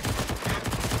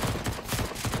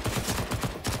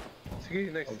 Sige,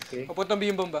 nice. Okay. Papuntang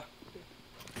B yung bomba.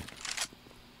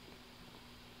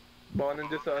 Baka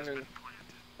nandiyan sa ano yun.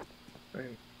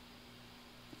 Ayun.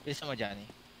 Bisa mo, Johnny.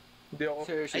 Hindi ako.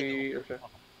 Sir, Si... Ay, siya.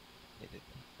 Dito.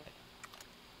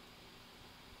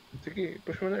 Sige,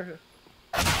 push mo na siya.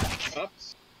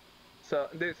 Ups.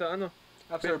 Hindi, sa ano.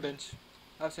 Upstairs bench.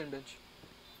 Upstairs bench.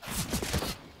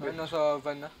 Ayun, nasa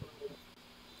van na.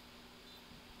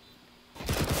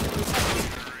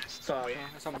 Sa...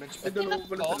 Isang bench pa. Ay, dalawa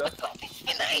pala sila.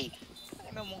 Pinay!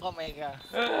 Ano mong kamay ka?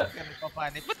 Ba't ka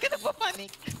nagpapanik? Ba't ka nagpapanik?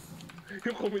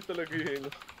 Yung comment talaga yun.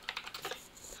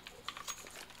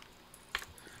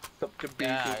 Stop the beat.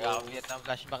 Yeah, Vietnam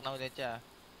flashback na ulit siya.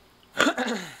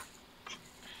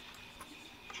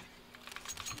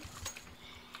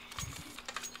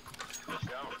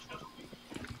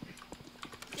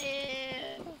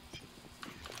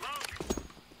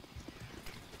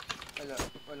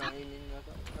 Walang aiming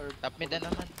nata. Or Top mid na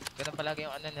naman. Ganun palagi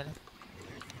yung ano nila.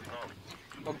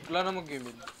 wala na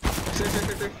mag-gimid.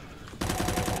 Sige.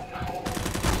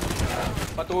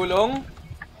 Patulong.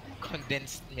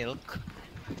 Condensed milk.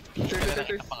 Sige.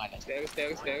 Ang pangalan.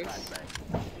 Stairs.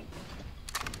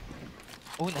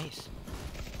 Oh, nice.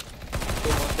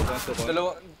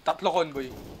 Tuban. Tatlo convoy.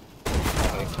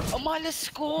 Oh, malas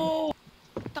ko!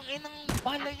 Tangin ng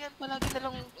bala yan. Palagi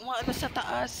na lang umaano sa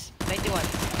taas. 91.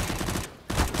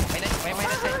 May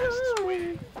minus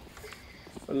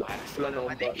Wala na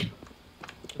akong bag.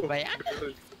 Ba yan?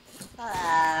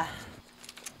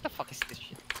 What the fuck is this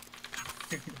shit?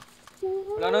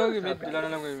 Wala na mag-gimid. Wala na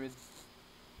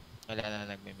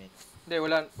nagme-mid. Hindi,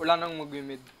 wala nang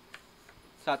mag-gimid.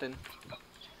 Sa atin.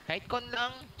 Kahit con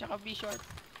lang, tsaka be short.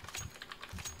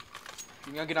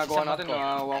 Yung nga ginagawa natin,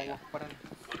 nawawak pa rin.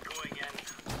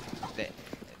 Hindi.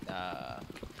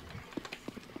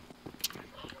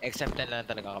 Except na lang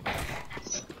talaga kapag.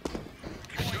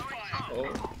 Oh.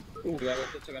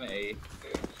 Gagatot siya ka na A.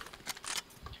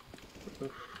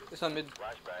 Isang mid.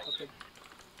 Okay.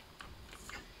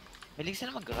 Malig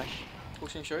sila mag-rush.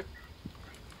 Pushing short.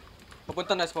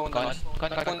 Papunta nest. Papuntang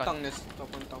nest.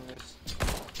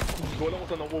 Hindi ko alam kung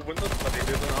saan ako pupunta.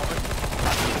 Matitito na ako.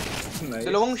 Nice.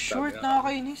 Dalawang short,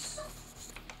 nakakainis.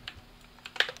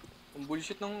 Ang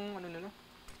bullshit ng ano nila.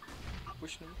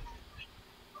 Push nila.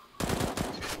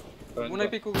 Muna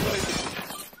i-pick ko.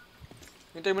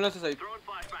 Hintay mo lang sa side.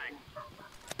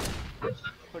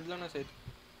 Hold lang na side.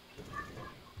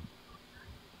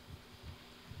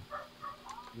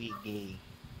 We gay.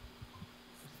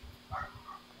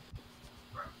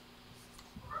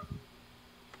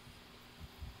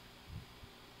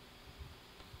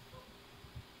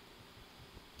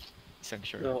 Isang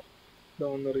short. No. Hindi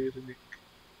ako naririnig.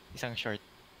 Isang short.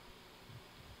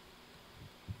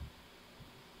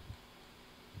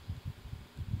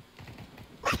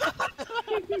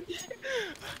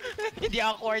 Hindi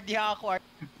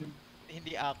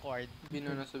awkward.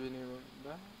 Bino na sabi niyo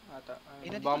ba? Ata.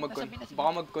 Ina, Baka dito, mag-con. nasabi.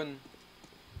 Baka mag-con.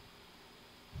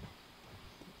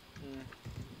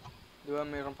 Di ba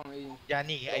mayroon pang A?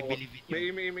 Johnny, I believe in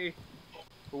you. May.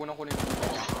 Huwag ko nang kunin.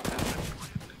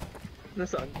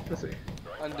 Nasaan? Nasa eh.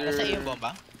 Under... Nasa iyo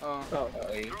bomba? Oo.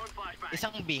 Okay.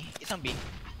 Isang B.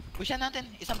 Pushan natin.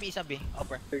 Isang B.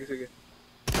 Upper. Sige.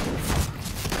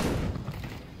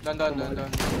 Dandan.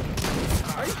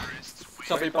 Ay!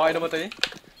 Sabay pa kayo namatay eh.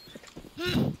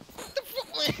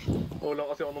 Wala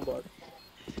kasi ako ng bad.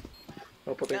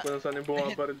 Papatay ko na saan yung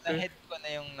bumabaril siya. Na-head ko na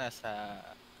yung nasa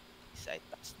side.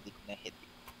 Tapos di ko na-head.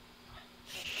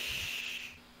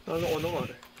 Ano nga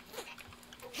eh.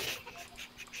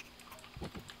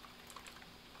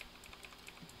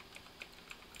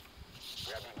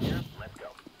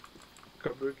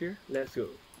 Cover gear, let's go.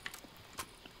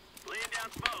 Laying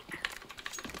down smoke.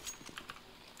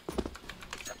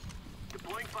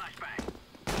 Deploying flashbang.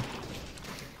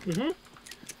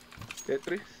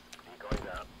 Tetris. Going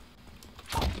down.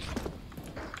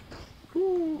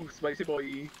 Woo! Spicy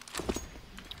boy.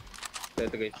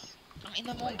 Tetris. Ang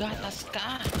ina mo, gatas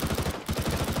ka!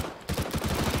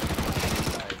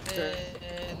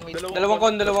 Wait.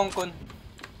 Dalawang con.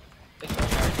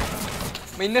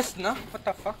 May nest na? What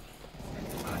the fuck?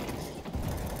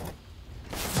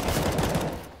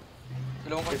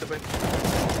 Dalawang con. Ito pa.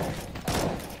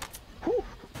 Woo!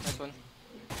 Nice one.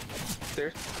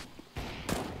 Stairs.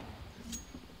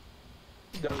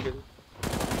 Jungle.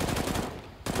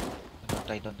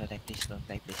 Don't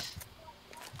die, please.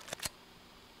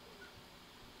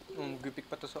 Gipik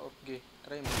pa to sa off. Okay,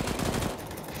 try mo.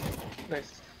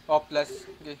 Nice. Off last.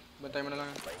 Okay, bantay mo na lang.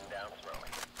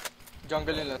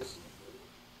 Jungle yung last.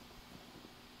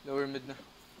 Lower mid na.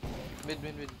 Mid.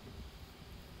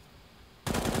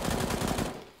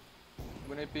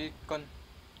 Muna i-pick con.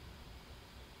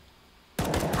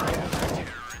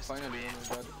 Finally, oh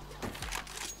my god.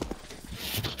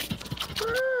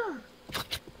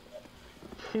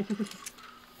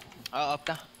 Off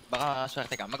na. Baka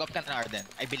swerte ka. Mag-off ka na Arden.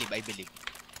 I believe.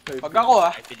 Pag ako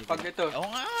I believe. pag ito, Oo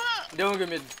nga! hindi ako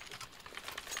mag-mid.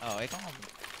 Oo, ikaw nga.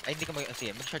 Ay, hindi ka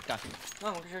sige, mag-short ka.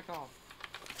 Mag-share ka ako.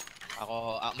 Ako,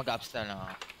 mag-ups na lang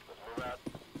ako.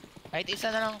 Kahit isa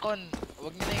na lang kon.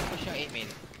 Huwag nyo na yung push yung A-main.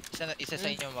 Isa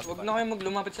sa inyo mag- Huwag na kayo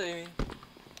maglumapit sa amin.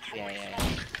 Yeah.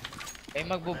 Ay,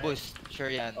 magbo-boost.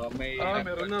 Sure yan. Oh, may...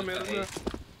 Meron na.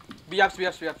 Biaps.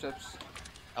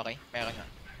 Okay, meron na.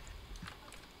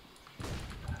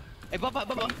 Ay, baba!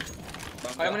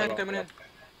 Kaya mo na yan.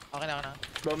 Okay na.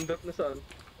 Bomb drop na saan?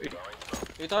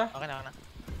 Ito? Okay na.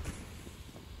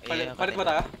 Palit ba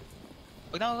tayo?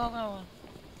 Huwag na.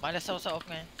 Malas ako sa off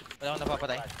ngayon. Wala akong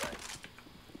napapatay.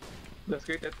 Last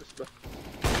gate etos ba?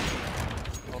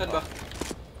 Saan ba?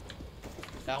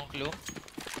 Wala akong clue.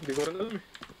 Hindi ko rin alam eh.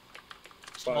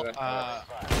 Smoke,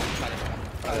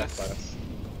 Palas.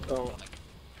 Oo.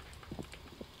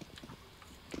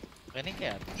 Rinig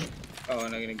kaya? Oo,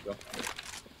 naginig ko.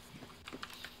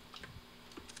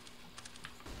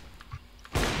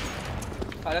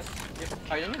 Palas.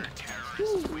 Kaya yun.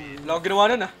 Wala akong ginawa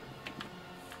nun ah.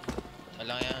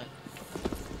 Wala yan.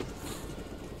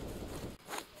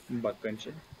 Bot punch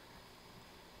eh.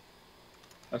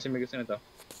 Kasi may gusto na to.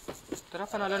 Tara,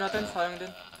 panalo natin. Sayang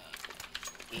din.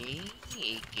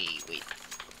 Okay, wait.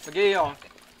 Mag-i ako.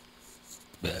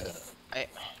 Ay.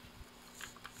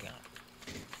 Tingnan.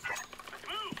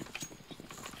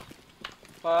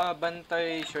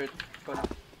 Pabantay shirt ko na.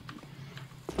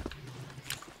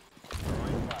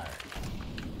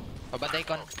 Pabantay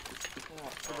kon. Oo,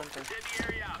 pabantay.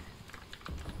 Incendiary out.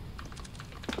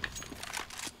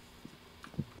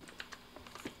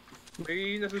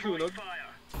 May nasusunog.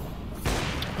 Fire.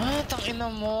 Tangina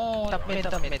mo. Top mid.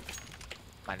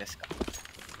 Malas ka.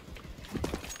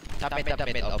 Top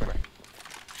mid, over.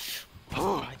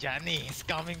 Oh, Johnny is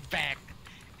coming back.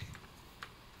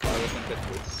 Power ng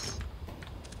Tetris.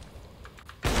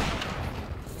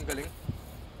 Ang galing.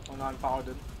 Unahan pa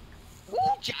ako dun.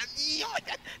 Johnny!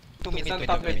 2 minutes, Isang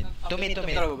top mid. 2 minutes.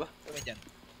 Dalawa ba? 2 minutes yan.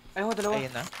 Ay, dalawa.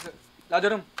 Ayun na. Ladder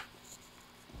room.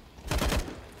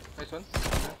 Nice one.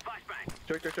 Flashbang.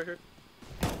 Short.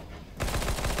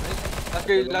 Last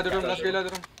guy, ladder room.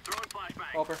 Throwing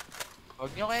flashbang. Offer.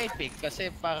 Huwag nyo kayo i-pick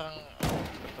kasi parang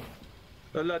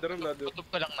Ladder. kutob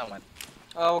ko lang naman.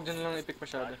 Huwag dyan lang i-pick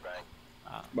masyado.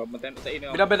 Babatayan sa inyo.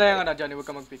 Binabatayan ka na, Johnny. Huwag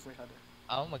ka mag-pick masyado.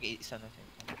 Ako mag-iisa na siya.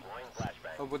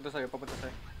 Papunta sa'yo.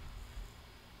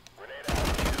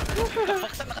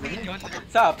 Paksa na katingin yun.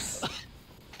 Saps!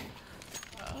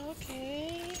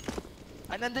 Okay.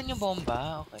 Nandun yung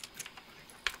bomba. Okay.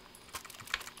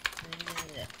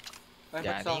 Ay,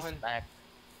 ba't sa akin? Johnny's back.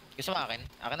 Gusto mo akin?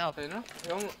 Akin na. Ayun na.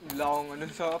 Yung wala akong ano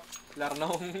sa up. Lara na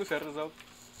akong sir sa up.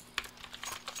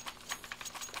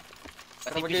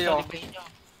 Pati Pero pistol mag-iyo. libre nyo.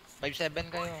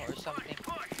 5-7 kayo or something.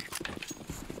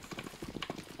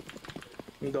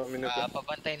 Ang dami na to.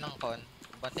 Pabantay ng con.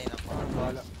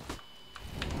 Bahala.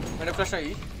 May nag-flash na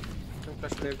E? Yung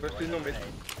flash na. Negros din ng mid.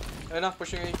 Ayun na,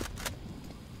 push yung E.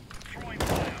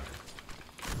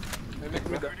 May mid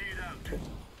ba?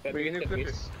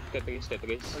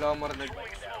 Tetris. Wala akong marinig.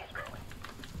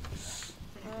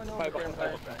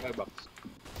 Firebox.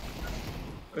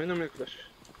 Ayun na may flash.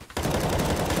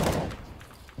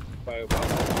 Firebox.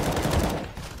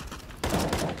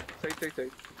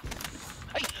 Side.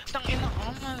 Ay! Tangina!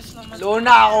 Malas naman. Low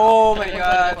na ako! Oh my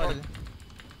god!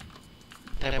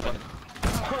 Terrible.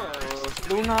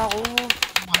 Low na ako!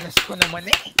 Malas ko naman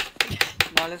eh.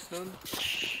 Malas nun.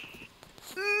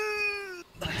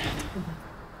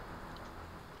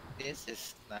 This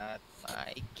is not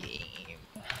my game.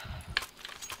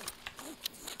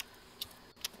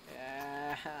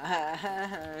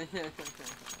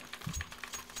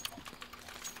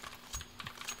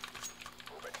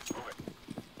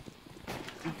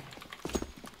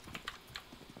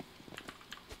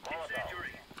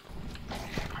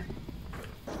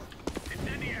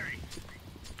 Incendiary.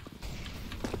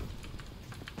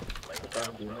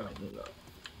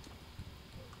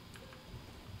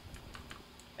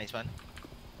 Nice one.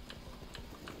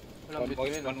 Walang bit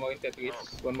ngayon One more in Tetris.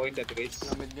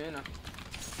 Walang bit ngayon ah.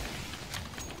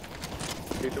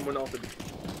 Dito muna ako sa bit.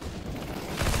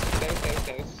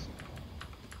 Stairs.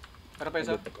 Tara pa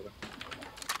isa.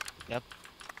 Yup.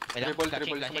 May lang.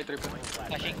 Triple. May triple.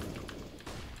 Flashing.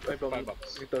 Ay, Firebox.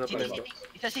 Ito na pala. City.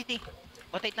 Isa city.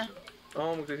 Rotate na.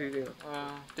 Oo, magsisisi na.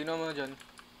 Tingnan mo na dyan.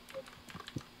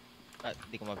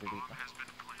 Di ko mabibigyan.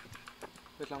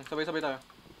 Wait lang, sabay tayo.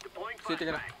 Deploying City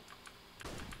ka na. flashbang.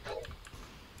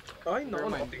 Ay, naku,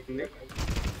 Nevermind. nakatingnik.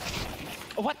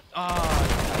 What?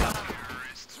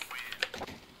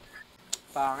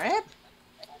 Pangit!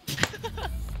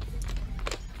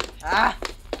 Ah!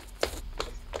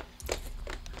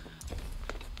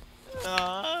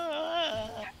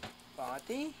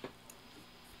 Pangit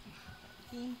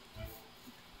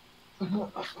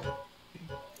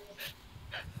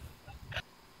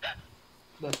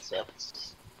That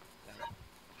sucks.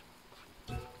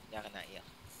 Iyak na, iyak.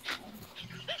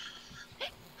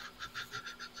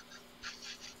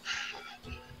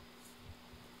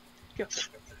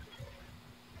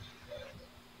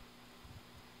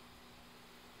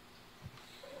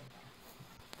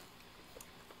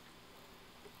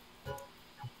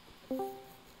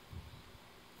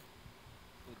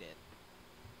 Who dead?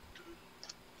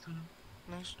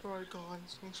 Nice try,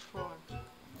 guys. Nice try.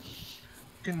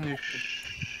 Finish.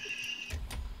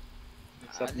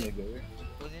 Except nigger.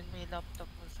 Kunin mo yung laptop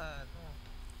mo sa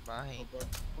bahay.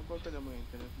 Mabagal naman yung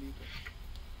internet dito.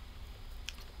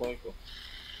 Okay ko.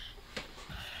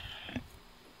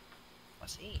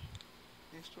 Kasi.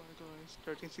 Nice try, guys.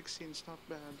 13-16 is not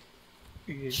bad.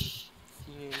 Sige.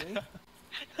 Yeah.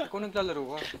 Ikaw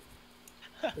naglalaro ka.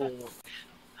 Oo.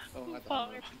 Oo nga,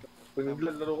 Pangit. Pag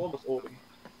naglalaro ko, mas okay.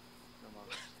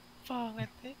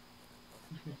 Pangit eh.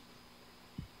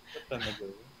 Basta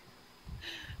nigger.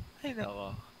 Ay nako.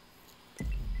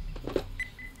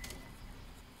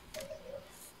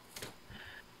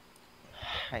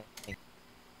 Hi.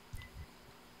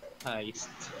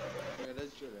 Heist.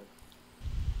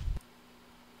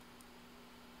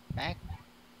 Back.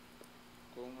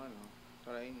 Kung ano,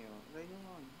 try nyo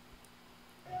nga.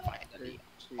 Finally.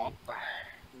 Opa.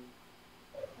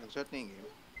 Nag-shot na yung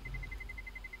game.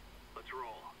 Let's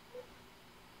roll.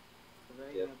 Try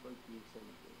Yeah. na pag-pizza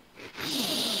nito.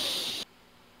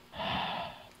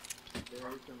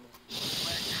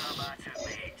 Let's come back to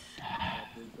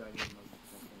base.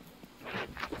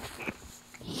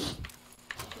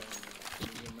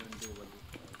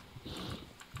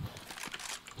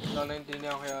 Wala na hindi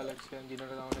niya ako kay Alex kaya hindi na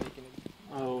rin ako nakikinig.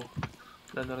 Oo.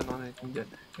 Wala na rin ako naiintindihan.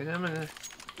 Kaya naman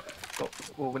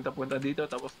pupunta dito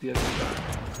tapos diyan dito.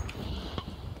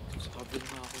 Sabi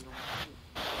na ako nung...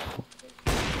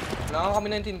 Wala nga kami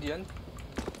naintindihan.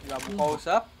 Wala mong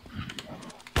kausap.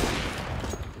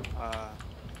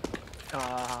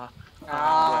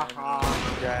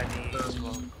 Johnny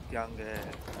is younger.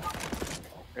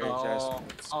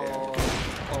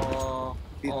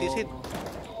 This it.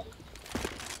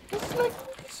 It's like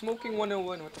smoking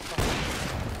 101. What the fuck?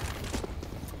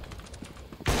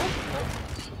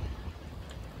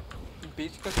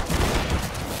 Bitch kasi.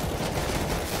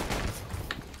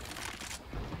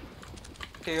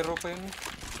 Tero pa yun.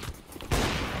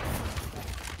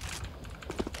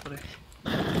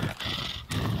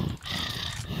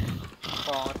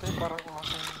 Pangit eh, parang ako.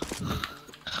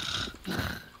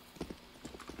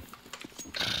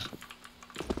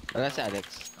 Wala si Alex.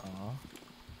 Oo.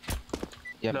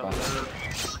 Yan ba?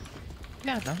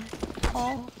 Wala na.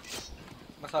 Oo.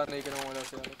 Masanay ka naman wala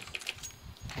si Alex.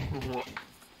 Oo.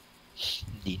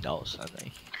 Hindi na ako sanay.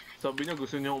 Sabi niya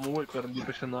gusto niya umuwi pero hindi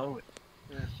pa siya nauwi.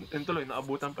 Yan tuloy,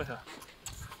 naabutan pa siya.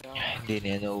 Hindi na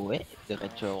yan uuwi.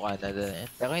 Diretso Canada na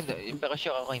yan. Pero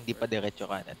sure ako hindi pa diretso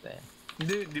Canada yan.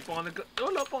 Hindi pa nga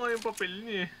wala pa nga yung papel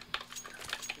niya eh.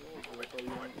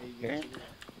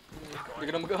 Hindi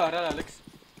ka na mag-aaral, Alex.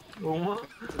 Oo nga.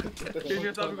 Yun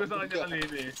yung sabi ko sa kanya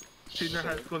kanina eh. Senior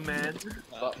high school man.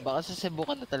 Baka sa Cebu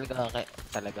ka na talaga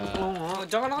Oo nga.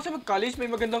 Diyan ka na kasi mag-college, may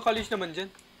magandang college naman dyan.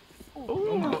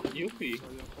 Oo nga. UP.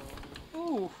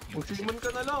 Oo. Magsiman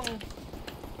ka na lang.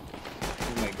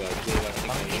 Oh my god. Wala si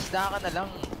Pang Kanye. isda ka na lang.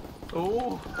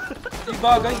 Oo. Di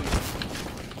bagay.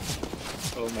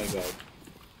 Oh my god.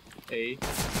 A.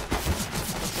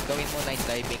 Gawin mo night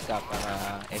diving ka para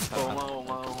extra. Oo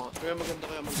nga. Kaya maganda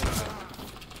maganda.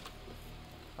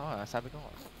 Oo, sabi ko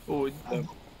nga. Oo.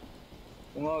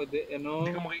 Kung nga,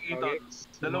 Hindi ka makikita. Alex,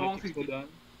 Dalawang lumakit city. ko doon.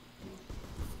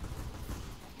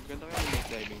 Maganda kaya yung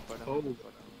diving parang, Oo.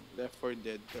 parang Left 4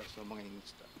 Dead kaso mga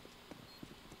Insta.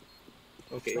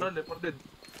 Okay. Tara, Leopard Dead.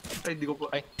 Ay, di ko pa.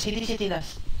 Ay, city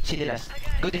last. City last.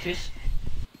 Go defuse.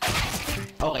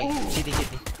 Okay, city.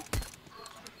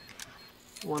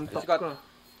 One tap Scott. ka.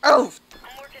 Ow!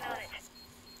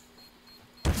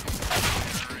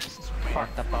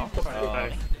 Fucked up ako.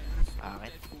 Okay.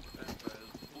 Bakit?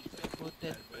 Put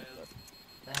it.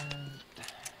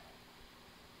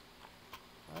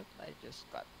 What? I just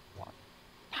got one.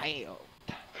 Tayo.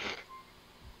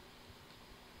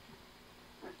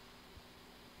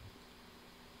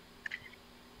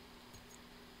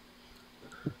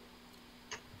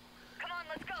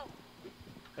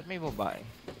 Ba't may babae?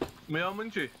 Mayaman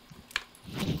siya eh.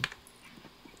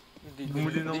 Hindi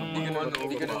Bumili ng Hindi ganun, ano,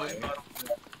 hindi ganun yun.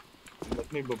 Ba't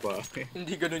may babae?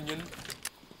 Hindi ganun yun.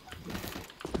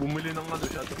 Bumili ng ano,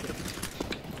 shotgun.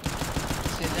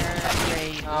 Sinner,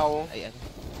 Ray. Ow. Ay, ano?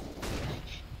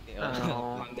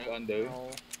 Under.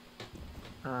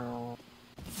 Ow.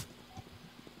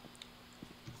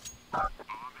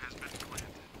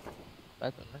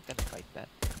 But I'm not gonna fight that.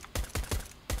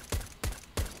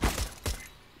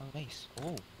 Oh, nice.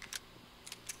 Oh.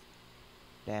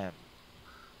 Damn.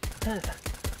 Wala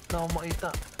akong makita.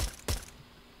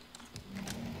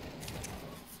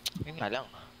 Yun nga lang.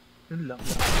 Yun lang.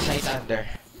 Side under.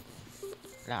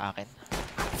 Wala akin.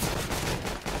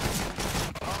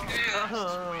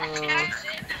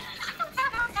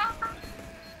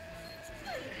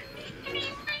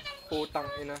 Putang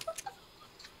ina.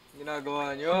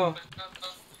 Ginagawa nyo.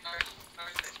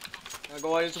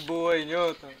 Ginagawa nyo sa buhay nyo.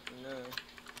 Tangina.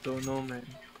 Don't know, man.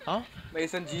 Huh? May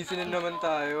isang GC na naman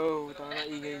tayo. Putang na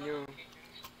ingay nyo.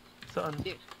 Saan?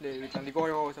 Hindi, wait lang. Hindi ko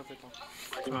kayo kausap ito.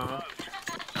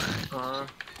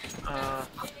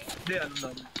 Hindi, ano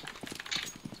lang.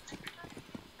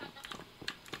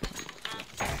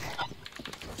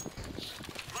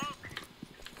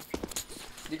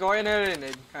 Hindi ko kayo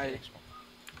narinig. Hi.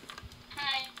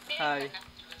 Hi.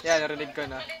 Yan, narinig ko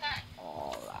na.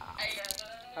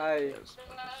 Hi.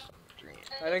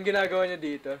 Anong ginagawa niyo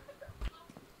dito?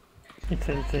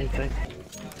 Inside.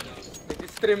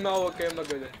 Nag-stream ako, huwag kayo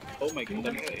magulo. Oh my god,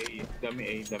 dami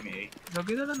A.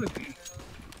 Lagi na lang nag-i.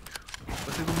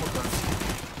 Kasi gumagal.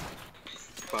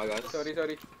 Pagas. Sorry.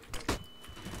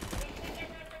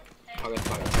 Pagas.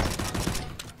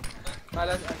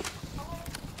 Malas.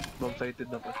 Bomb-sighted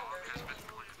na pa.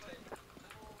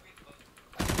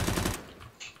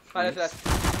 Malas last.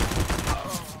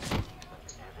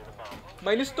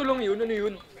 Minus 2 lang yun, ano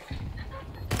yun?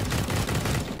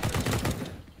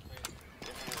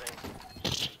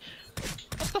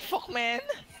 What the fuck, man?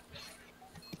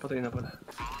 Patay na pala.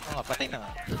 Oo nga, patay na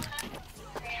nga.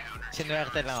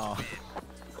 Sinuwerte lang ako.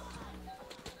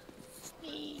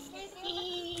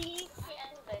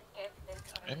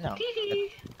 Ayun lang.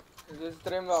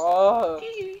 Nag-stream ako.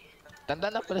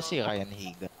 Tanda na pala si Ryan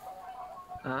Higa.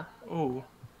 Ha? Oo.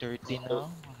 30 na?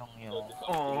 Anong yun?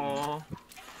 Aww.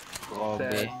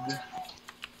 Grabe.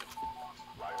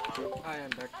 I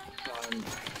am back.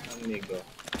 Ang nigo.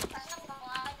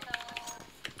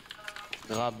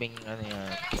 Grabing ano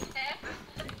yan.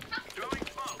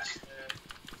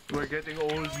 We're getting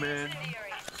old, man.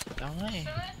 Kaya nga eh.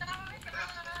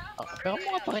 Oh, pero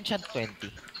mga pa rin siya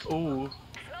 20. Oo.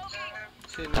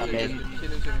 Sino? Tabel.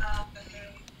 Sino?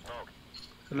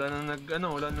 Wala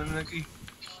na nag-i.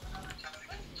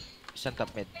 Isang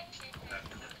top mid.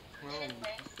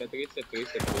 Sa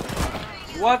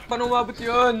 3. What? Paano umabot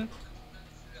yun?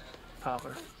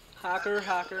 Hacker. Hacker.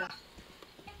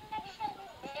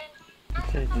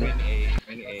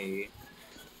 Mini A.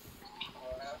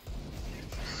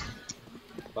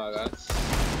 Pagas.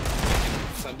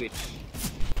 Sandwich.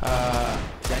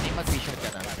 Johnny, mag-vision ka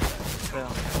na.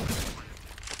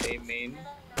 A main.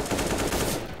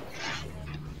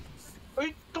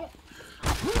 Ay, to!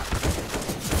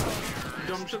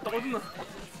 Jump shot ako dun ah.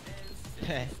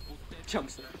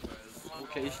 Jumps.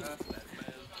 Okay.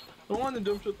 Oo nga,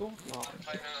 na-jump shot ko.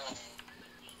 Okay.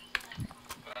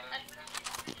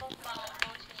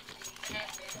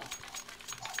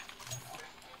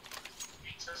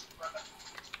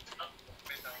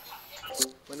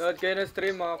 Manood kayo ng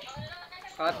stream mga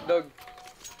hotdog.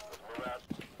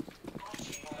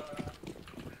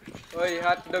 Oy,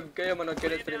 hotdog kayo, manood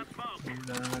kayo ng stream.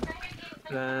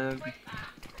 Lag.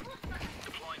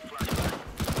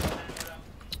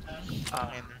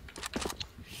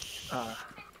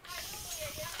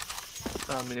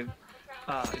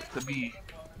 It's the B.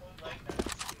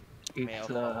 May It's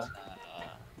ako sa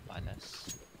palas.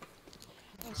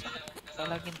 Sa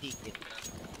laging ticket.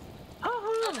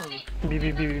 B.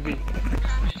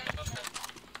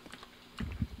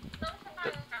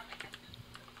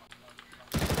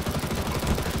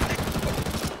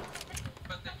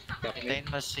 Hintayin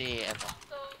mo si ano?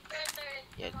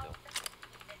 Yellow.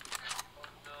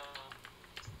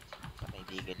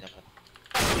 Panaidigan naman.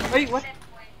 Ay, what?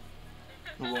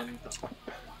 One to.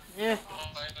 Yeah.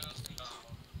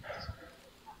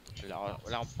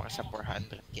 Wala akong paka sa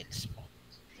 400 kills mo.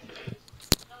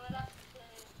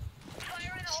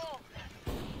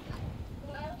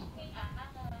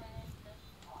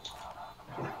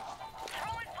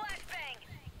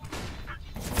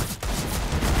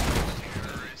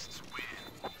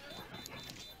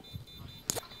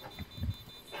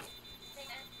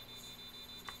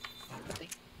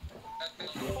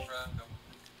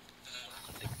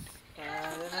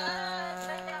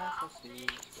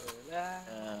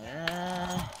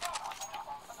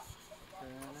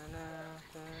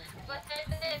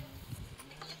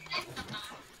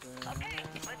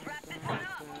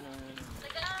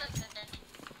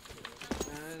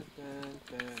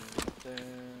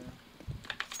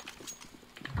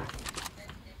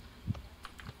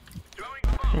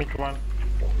 Mid 1. One?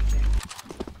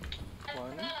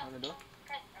 Ano daw?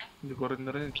 Hindi ko rin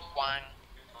narinig. Wang.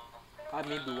 Ah,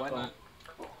 mid 1. Oh.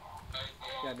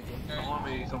 Yeah, mid 1. Ako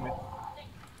may isang mid.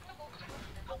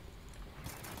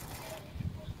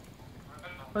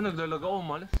 Ah, naglalag ako,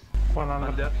 malas.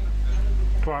 100. Under.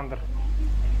 200.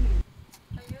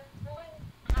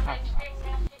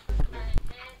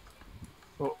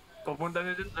 Oh, papunta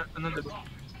na din. Ano diba?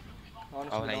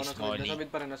 Ako nice, nasa Molly.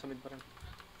 mid pa rin, nasa mid pa rin.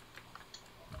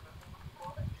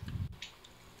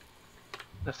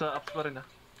 Nasa ups pa rin ah.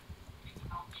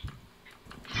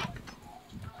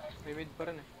 May mid pa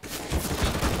rin eh.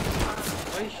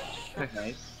 Ay!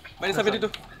 Nice. May sabi dito.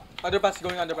 Underpass,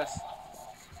 going underpass.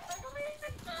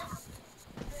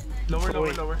 Lower,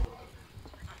 lower, Uy. lower.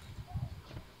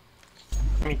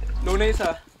 Mid. Low na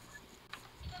isa.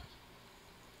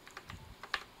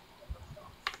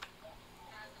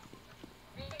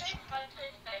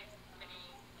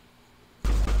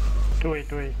 Two-way.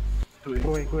 Two-way.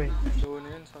 Low na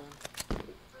yun sa akin.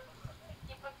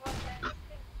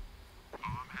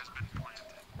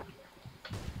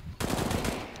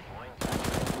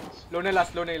 Low na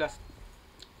last.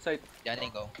 Sight. Johnny,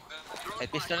 go.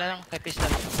 Side pistol na lang, side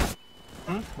pistol.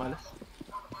 Malas.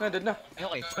 Na, dead na. Ay,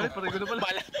 okay. Ay, patay ko na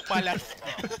pala. Malas.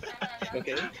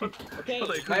 Okay. Okay.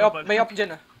 Patay ko na pala. May up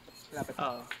dyan ah. Lapit.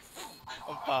 Ah.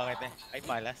 Ang pangit eh. Ay,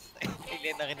 malas. Hindi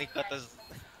nakinig ko, tos...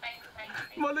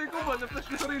 Malay ko ba? Na-flash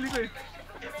ko sarili ko eh.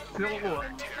 Sino kukuha?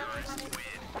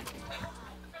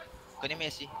 Kunin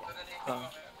Messi. Ah.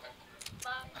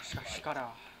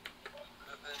 Shikara.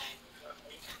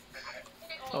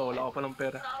 Oh, wala ka pa ng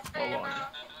pera. Bawa ka na.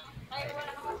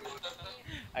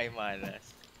 Ay,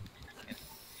 malas.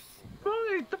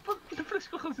 Bakit? Dapat na-flash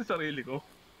ko kasi sarili ko.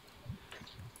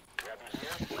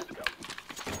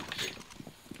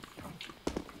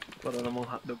 Para namang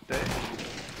hotdog tayo.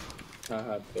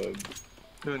 Hotdog.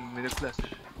 Yun, may nag-flash.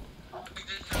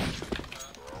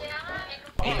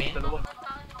 Amen. Dalawa.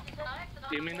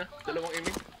 Aiming na. Dalawang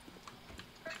aiming.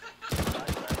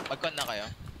 Pagkon na kayo.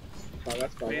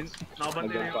 Pagas.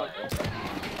 Nakabantay na yun.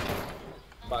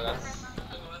 Pagas.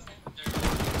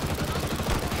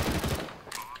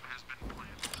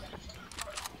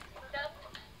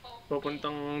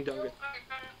 Papuntang jungle.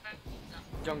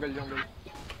 Jungle.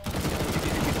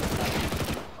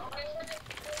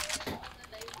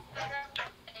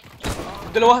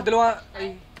 Dalawa.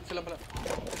 Ay, isa lang pala.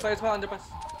 Isa underpass.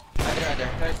 Other.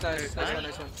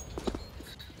 Nice one.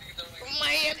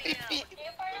 My MVP.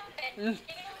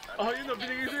 Ah, yun na,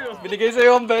 binigay sa'yo. Binigay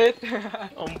sa'yo ang bait.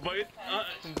 Ang bait. Ah,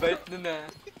 Ang bait nun ah.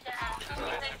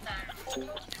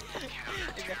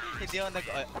 Hindi ako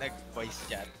nag-voice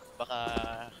chat. Baka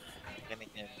ganit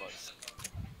niya yung voice.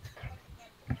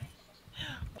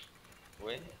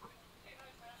 Uy,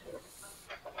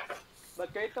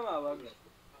 Ba't kayo tumawag?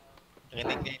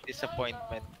 rinig niya yung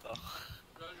disappointment ko.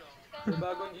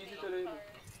 Bagong GC tuloy mo.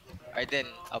 Arden,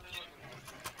 up.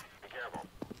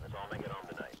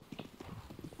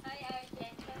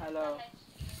 Hello.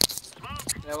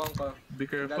 Ewan ko. be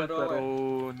careful, Nalaro ako pero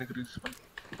nag-respawn.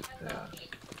 Kaya,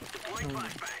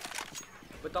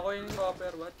 Ba't ako yung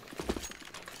copper? What?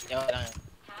 Yaw lang.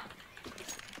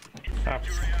 Up.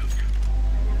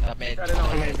 Med. Kaya lang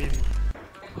ako. Maybe.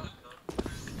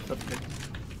 top mid.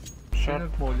 Short.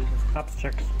 Nag-molly. Ups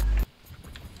checks.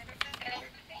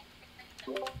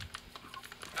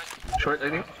 Short, I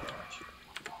think.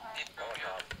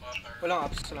 Walang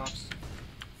ups.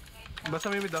 Basta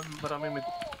may mid ah, marami mid.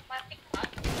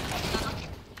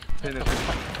 Ayun na.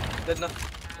 Dead na.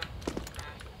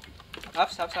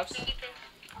 Ups.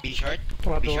 B short.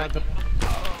 What?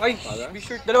 Ay!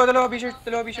 B-shirt. Dalawa B-shirt.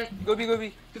 Go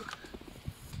B.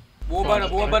 Bumaba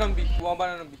na ng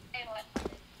B.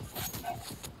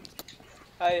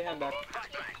 Hi, I'm back.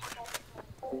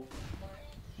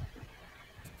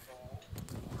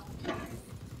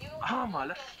 Ah,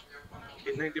 malas.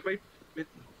 95. Mid.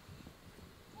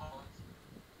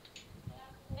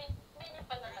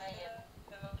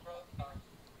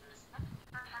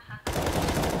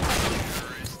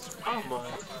 Ah,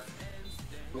 malas.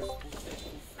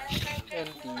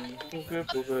 NT.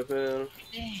 Okay.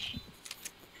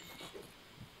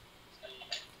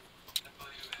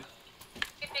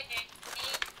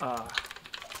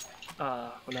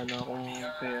 Wala na akong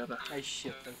pera. Ay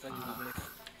shit.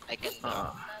 I can go.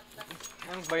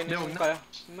 Magbay na yung kaya.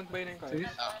 Sige.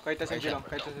 Kahit SMG lang.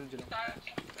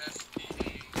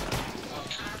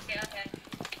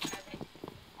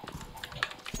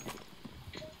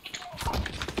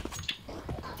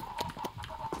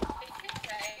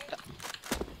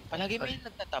 Palagi may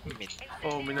nagtatap mid.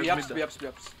 Oh, may B nag-mid ups.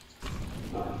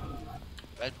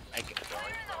 Well, I can go.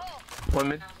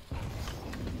 One mid.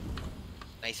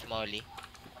 Nice molly.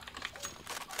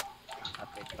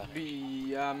 Kapit pa.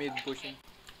 Mid pushing.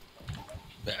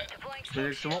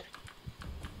 May smoke.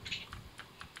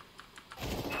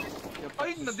 Yep,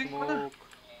 Ay, nading pa na. smoke.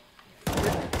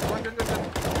 Gan.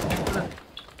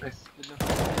 Nice. Good na.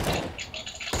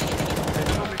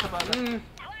 May isa pa na.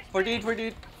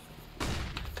 48.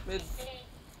 Mid.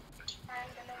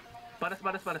 Paras.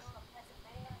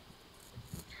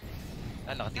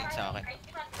 Ah, nakatingin sa akin.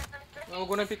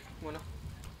 Huwag ko na pick muna.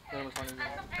 Para mas kanina.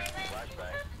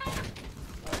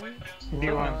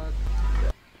 D1.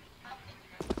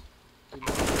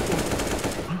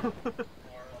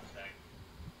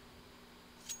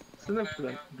 Saan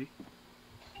nag-plant? B?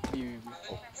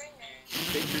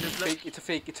 Fake,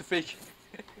 it's a fake.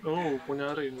 Oo,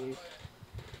 kunyari.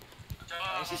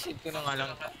 Ay, sisip ko na nga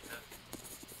lang.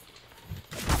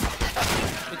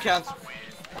 May chance.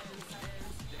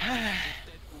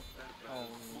 Oh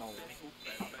no.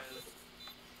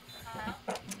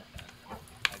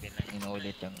 Agad lang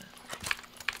inuulit yung...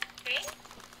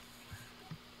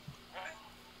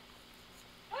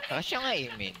 Kasya nga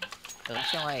aimin.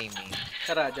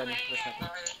 Tara, dyan. Press natin.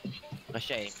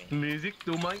 Kasya aimin. Music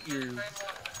to my ears.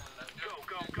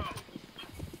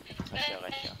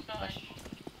 Kasya.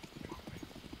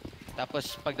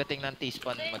 Tapos pagdating ng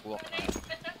T-spawn, mag-walk na.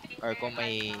 Or kung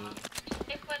may...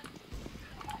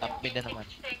 Top mid na naman.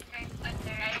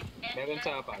 Meron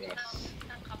sa palas.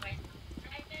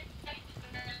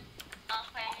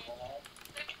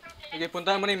 Okay,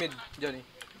 puntahan mo na yung mid, Johnny.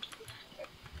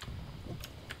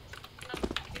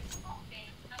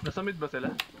 Nasa mid ba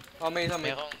sila? Oh, may isa,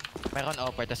 may. Meron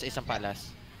offer, tas isang palas.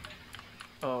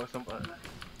 Oo, isang pa.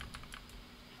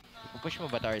 Push mo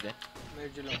ba Tarden?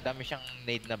 Medyo lang. Ang dami siyang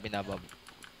nade na binabab.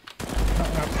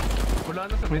 Wala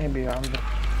na sa mid. Maybe under.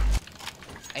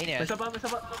 Ayun yan. May isa pa.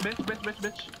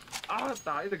 Bench. Ah,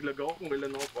 tayo. Naglag ako kung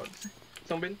ilan ako pods.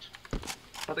 Isang bench.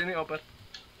 Patay na yung upper.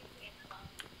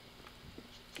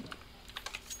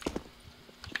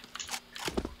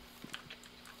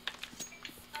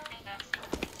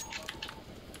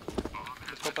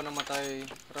 Gusto pa namatay.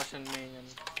 Russian main yan.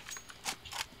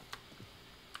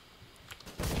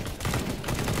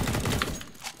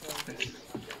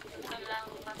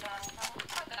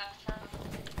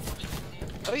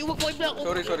 Ay, huwag mo i-block!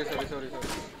 Sorry.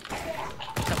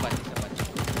 Sabat.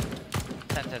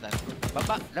 San.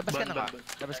 Baba, labas ka na ka.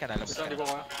 Labas ka na. Gusto hindi ko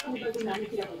kaya.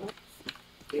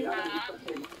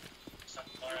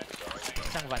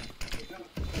 Isang van.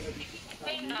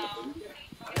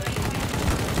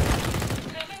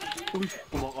 Uy,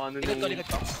 kumakaano na Likod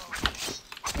ko.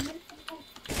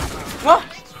 Ah!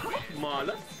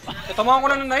 Malas. Tatamaan ko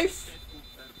na ng knife.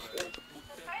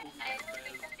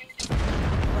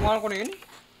 Tatamaan ko na yun.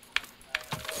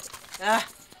 Ah!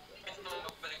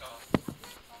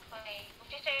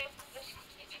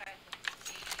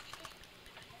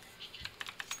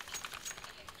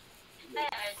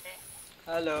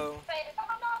 Hello.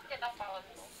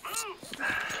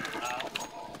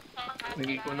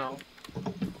 Nag-iko na ako.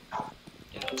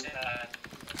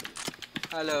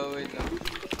 Hello, wait lang.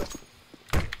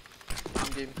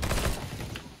 Game.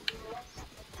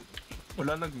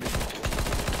 Wala nag-mid.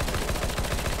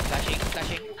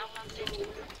 Flashing.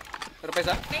 Pero pa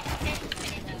isa?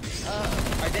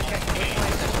 Arden ka.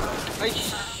 Ay!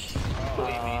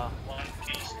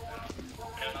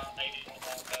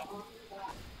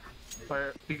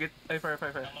 Fire. Ticket. Ay, fire.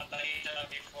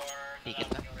 Ticket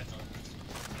na.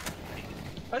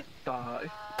 Ay, tayo.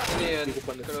 Ano yan?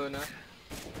 Corona.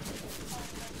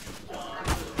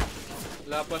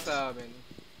 Wala pa sa amin.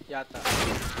 Yata.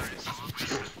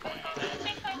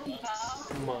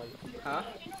 Mal. Ha?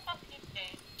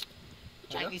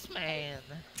 Chinese man.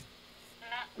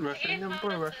 Russian yan po,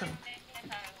 Russian.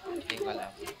 Hindi ko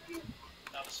alam.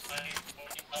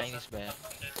 Chinese ba yan?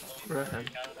 Russian.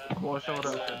 Mukha siyang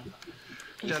Russian.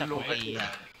 Isa Yan, ko local.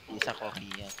 yan. Isa ko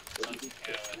yan.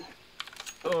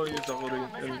 Oo, isa ko rin.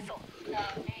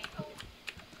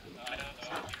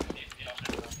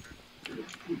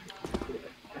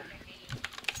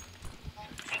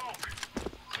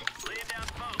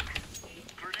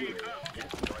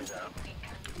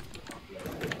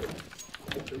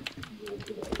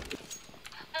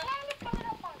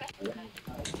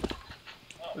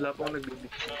 Wala pang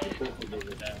nagbibig.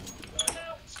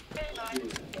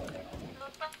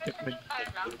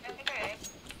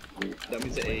 Dami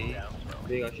sa A.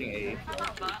 They rushing A.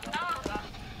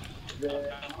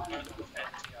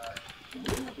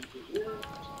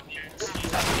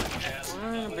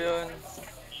 Ano ba yun?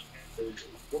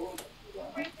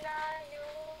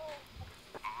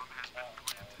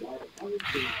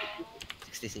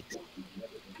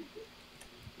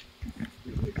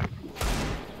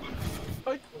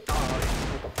 Ay!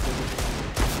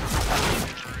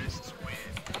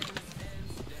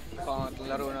 Pangat ang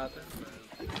laro natin.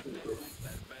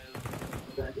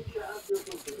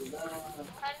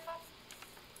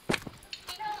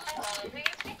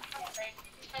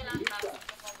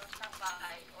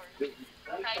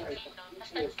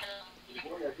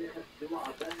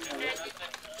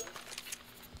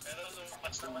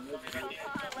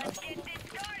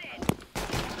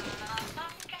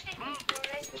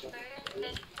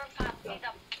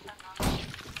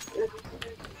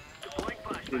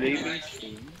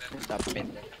 Livestream. Top mid.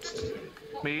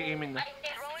 May iimin na.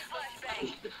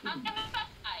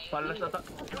 Palas ata.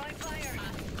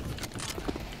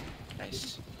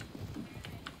 Nice.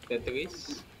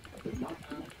 Tetris.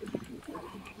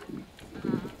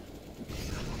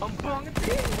 Ang pangit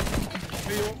eh!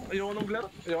 Ayoko nang glare.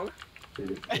 Ayoko na.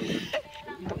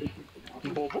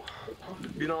 Bobo.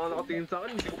 Di na nga nakatingin sa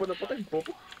akin, hindi ko pa napatay.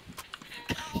 Bobo.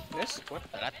 Yes? What?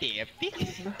 Tara, TFT.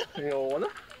 Ayoko na.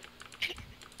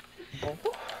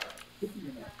 Bobo.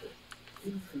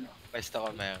 Basta ko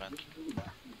meron.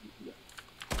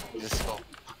 Let's go.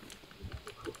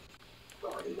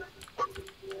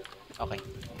 Okay.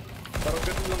 Parang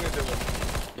ganun lang yun, diba?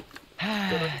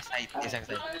 Side, isang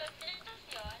side.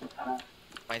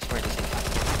 Minus 46.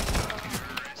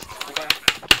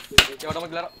 Hindi ako na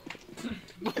maglaro.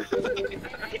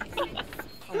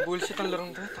 Ang bullshit ang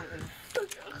larong to.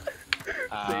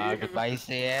 Goodbye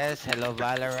CS. Hello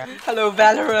Valorant. Hello,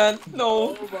 Valorant!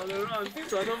 No! Oh, Valorant.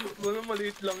 Sana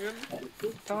maliit lang yun.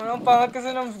 Tama ang pangat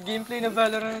kasi ng gameplay na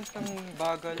Valorant. Ang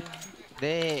bagal.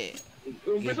 Hindi.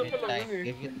 Umpisa Give pa it lang time. yun eh.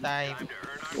 Give it time.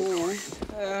 Oo.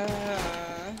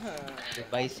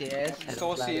 Goodbye CS. Gusto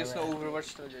Hello ko CS na Valorant.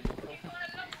 Overwatch talaga.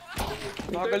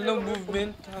 Bagal ng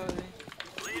movement.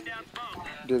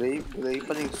 Delay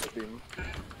pa yung stream.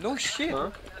 No shit! Ha?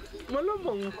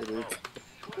 Malamang. Delay.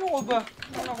 Ano ko ba?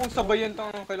 Ano kung sabayan ito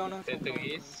ang kailangan ng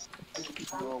Tetris.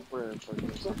 No, pwede.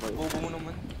 Sabay. bobo mo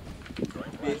naman.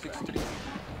 Basic stream.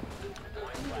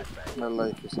 My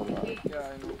life is a lie. Yeah,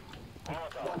 I know.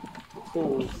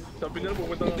 Oo. Sabi nila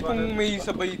pupunta Hindi ka kung kanan. may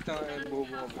sabay na bobo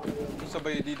ka. Kung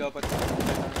sabay di dapat.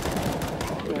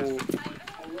 Oo.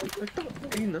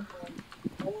 Ay na.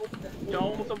 Kaya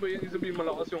ako masabayin, isabihin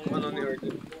malakas yung ano ni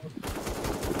Arden.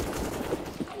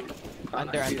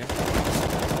 Under.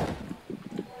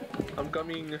 I'm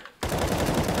coming.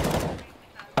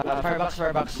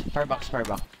 Firebox.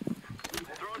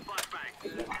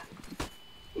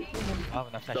 Oh,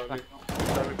 na-flash pa.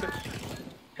 Dami flash.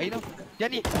 Ayun o.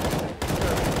 Yan eh.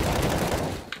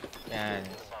 Yan.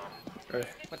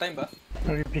 May time ba?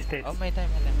 Repeat state. Oh, may time.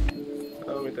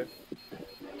 Wait time.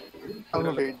 Ang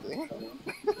weird eh.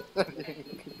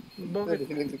 Bakit?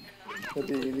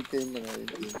 Natihilig kayo mga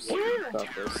games.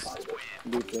 Tapos,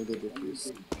 hindi pwede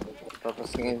defuse.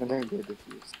 Tapos ngayon na lang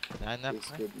defuse. Hanap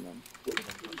It's na. good man.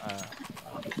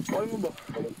 Okay mo ba?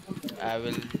 I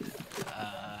will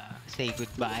say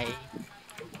goodbye.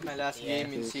 My last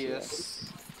game in CS.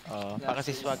 Baka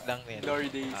si swag lang din. Glory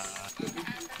days.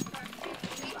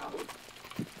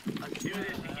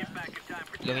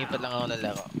 Lumipat lang ako ng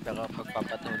laro. Pero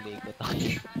pagpapatuloy ko to.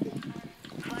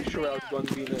 Shroud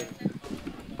 1v9.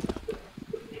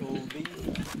 Oh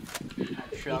baby.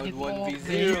 Shroud Init mo,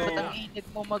 1v0. Ba't ang init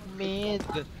mo mag-mid?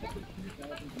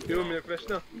 Yo, may refresh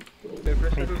na. May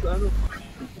refresh na dun sa ano.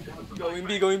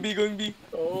 Going B.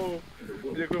 Oo.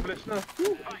 May refresh na.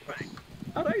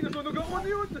 Aray, nasunog ako ano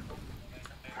yun.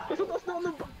 Nasa taas na ako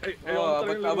ng... Ay,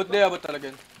 Abot talaga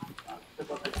yun.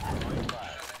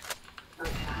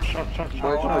 Short.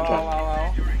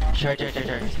 Wow. Short.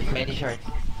 Many short.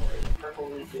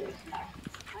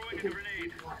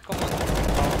 Come on.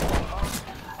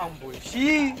 Ang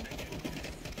bullshit!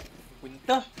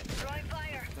 Punta!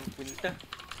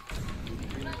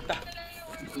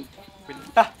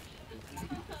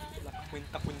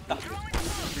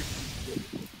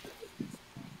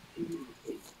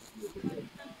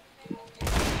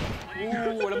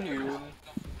 Alam niyo yun.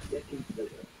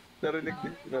 Narinig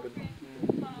din.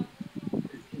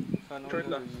 Sana Short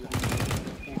lang.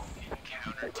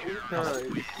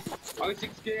 Nice. Pang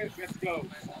 6 kills, let's go.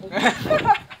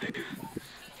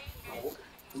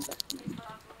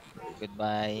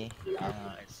 Goodbye.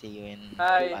 See you in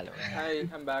Hi, Valorant.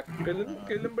 I'm back.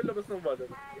 Kailan ba labas ng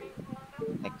Valorant?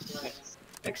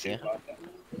 Next year.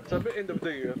 Sabi end of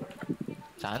the year.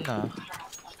 Sana.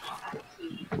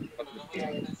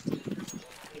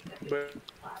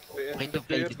 End of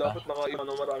the year, dapat nakaipan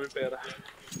ng maraming pera.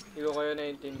 Hindi ko kayo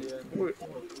naiintindihan. Uy.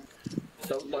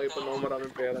 Dapat nakaipan ng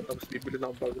maraming pera tapos bibili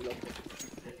ng bago lang.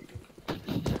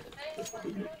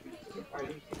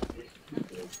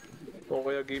 O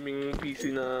kaya gaming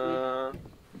PC na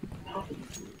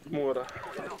mura.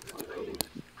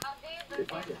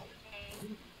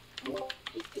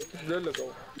 Naglalagaw.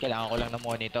 Kailangan ko lang ng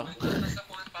monitor.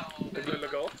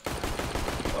 Naglalagaw?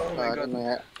 Oh my god. Ano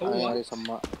nangyari sa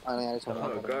Oh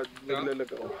mga god,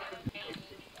 naglalagaw.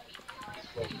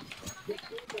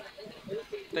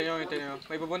 Tingnan nyo.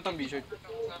 May papuntang B-shirt.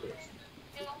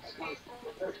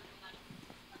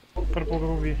 Pero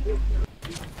po B.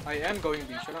 I am going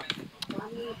B, siya na.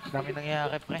 Dami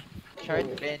nangyayari, pre. Short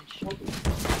bench.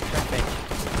 Short bench.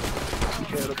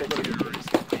 Pero pa pala.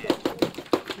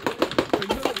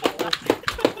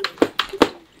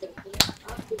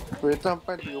 Wait lang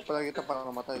pa, hindi ko pala kita parang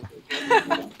namatay.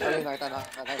 Ay, nakita na.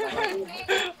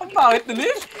 Ang pangit nun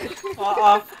eh.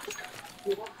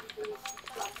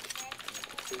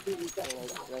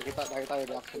 Nakita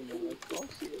yung reaction mo.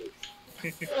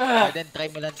 Arden, try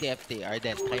mo lang TFT.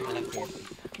 Arden, try mo lang TFT.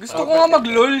 Gusto ko nga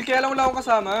mag-lol, kaya lang wala akong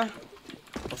kasama.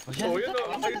 Oh, yun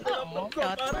o. Ayos na laptop ko.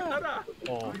 Tara.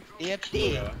 Oh,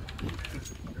 TFT.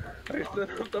 Ayos na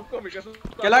laptop ko. May kasama.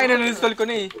 Kailangan in-install ko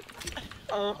na eh.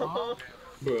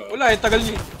 Bruh. Wala, yung tagal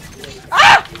niya.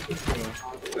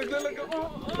 Naglalagaw ko.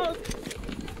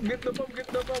 Get the bomb.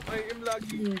 I am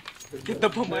lagging. Get the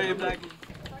bomb, I am lagging.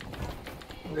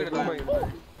 Get the bomb.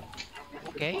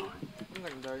 Okay? Ang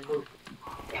ganda yun.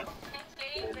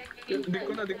 Dig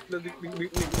ko na. Dig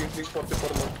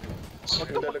 44 lang.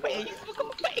 Naglalagaw.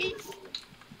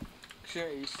 Gusto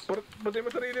yung ace. Patay mo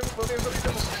sarili mo.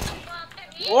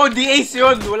 Oh, di ace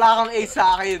yun! Wala kang ace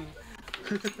sa akin.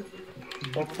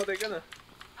 O, papatay ka na.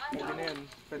 Pwede na yan.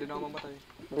 Pwede na ako mamatay.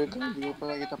 Wait lang, hindi ko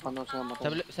pala kita paano siya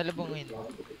namatay. Sa lubungin.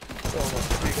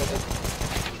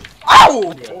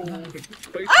 Ow!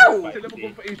 Ow! Sila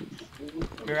magpapait.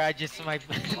 Mirage is my...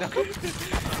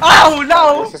 Ow!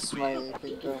 No! This is my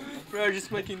kingdom. Mirage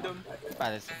is my kingdom.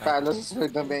 Para sa my... Palace is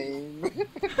my domain.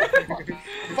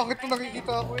 Bakit mo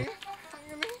nakikita ako eh?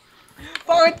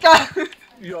 Bakit ka?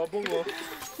 Yabong oh.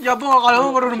 Yabang akala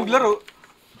mo marunong maglaro.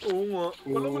 Oo nga.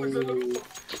 Wala mo naglalaro.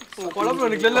 Oh, akala mo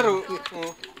naglalaro.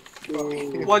 Oh.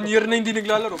 1 year na hindi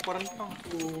naglalaro. Parang pang.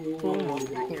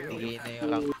 Sige na yung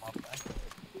rank mo.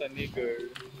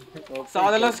 Nigger.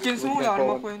 Saka na lang skills mo. Wala ka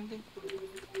naman kwente.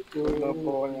 Wala po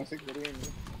ako lang siguro yun.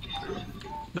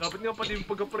 Dapat nga pati yung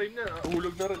pagka-frame niya.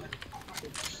 Hulog na rin.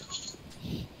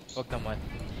 Huwag naman.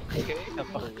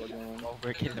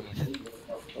 Overkill naman.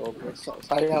 Okay.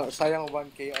 Sayang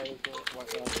 1k hours ko.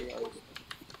 1k hours.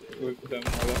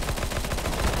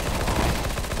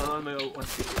 May one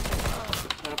kill.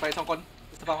 Meron pa isang con.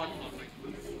 Gusto pa con.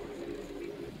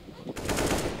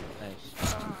 Nice.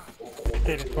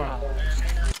 Tennis pa.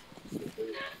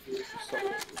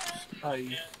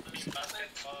 Ay.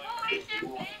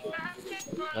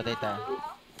 Rotate ah.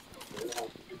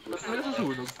 Ano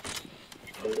nasusunog?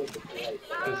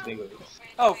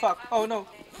 Oh, fuck. Oh, no.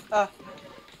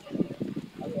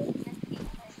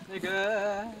 Nigga.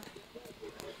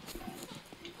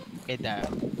 Mid ah.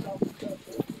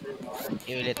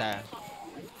 Iulit ah.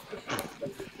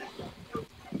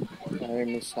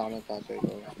 Nami-miss na ako ng tatay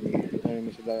ko.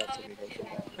 Nami-miss na dahil sa Mika siya.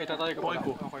 Wait, tatay ko pala.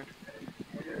 Okay.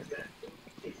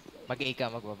 Mag-A ka,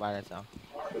 magbabalance ako.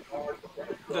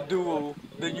 The duo.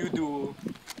 The new duo.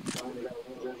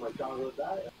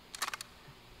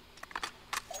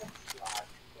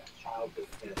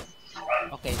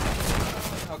 Okay.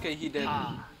 Okay, he dead.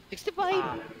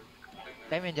 65!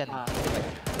 Time yun dyan.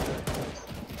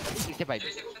 65.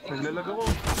 Naglalag ako.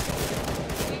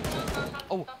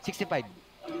 Oh, 65.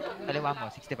 Kaliwa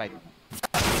mo, 65.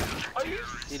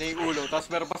 Hindi na yung ulo, tapos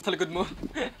meron pa sa likod mo.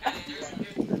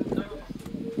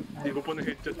 Hindi ko pa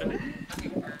na-headshot yan eh.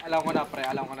 Alam ko na pre,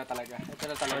 alam ko na talaga. Ito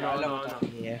na talaga, alam ko na.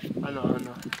 Yeah. Ano?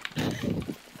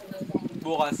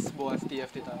 Bukas,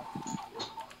 TFT tayo.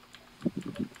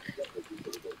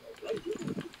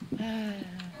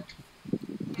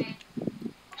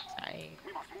 Ay.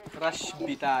 Rush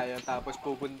B tayo, tapos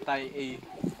pupunta tayo A.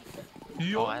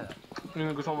 Yo! Oh, ano? Ano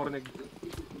yung gusto ko marinig?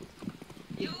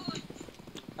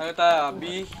 Ano tayo?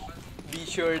 B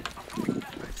short,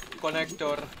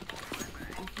 connector,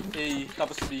 A,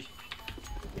 tapos B.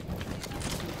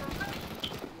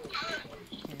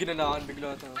 Ginanakan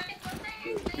bigla ito.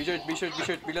 B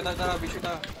short, bigla tara, B short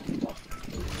na.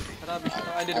 Tara, B short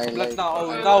na. Ay, hindi, nag-plant na.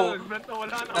 Oh no!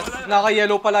 Wala na.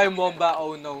 Naka-yellow pala yung bomba,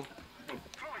 oh no.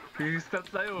 I-start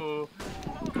tayo.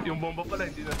 Yung bomba pala,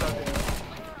 hindi na sabi.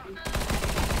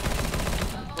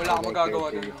 Wala akong magagawa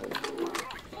dun.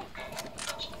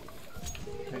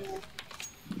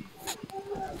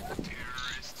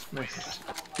 Nice.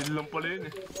 Chill lang pala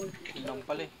yun eh. Yun lang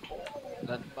pala eh.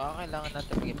 Baka kailangan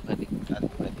natin maging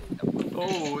predictable.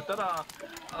 Oh, tara.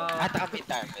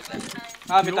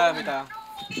 Mita. Mita.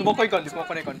 Smoke ko ikon, smoke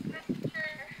ko na ikon.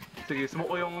 Sige, smoke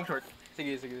ko yung short.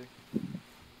 Sige.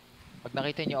 Pag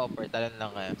nakita niyo offer, talon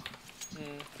lang kayo.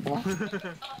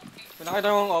 Kung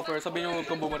nakita mo ang offer, sabihin nyo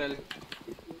kung bumurel.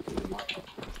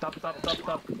 Stop. Tap.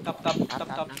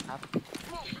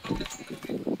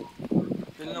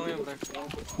 Yun lang yun, pre.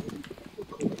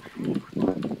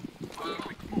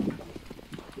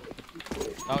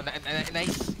 Oh,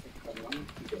 nice.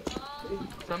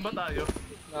 Saan ba tayo?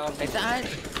 Ay, saan?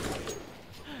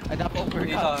 Adapt offer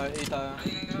ka. Ita.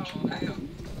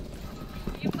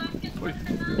 Uy,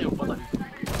 yung patay.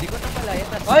 Hindi ko na pala yan.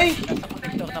 Ay! Nasa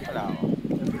connector na pala ako.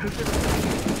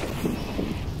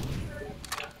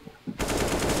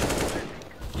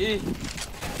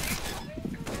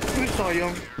 Uy,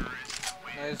 sayang.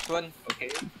 Nice one.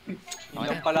 Okay. Yun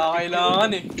lang pala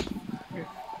kailangan eh.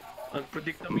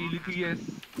 Unpredictability, yes.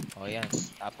 Oh, yan.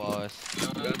 Tapos...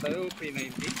 Wala tayo,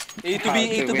 P90. A to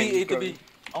B.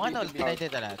 O ano, P90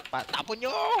 na. Tapon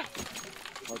nyo!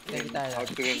 P90 tayo.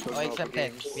 O, exam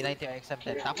 10. P90 o exam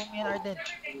 10. Tapon mo yan, Arden.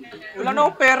 Wala na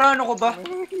akong pera, ano ko ba?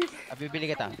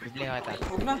 Bibili kita. Huwag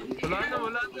na. Wala na.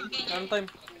 One time.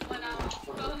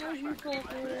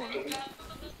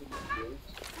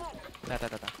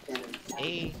 Tata.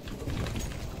 Eh.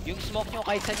 Yung smoke nyo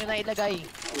kahit saan nyo na ilagay.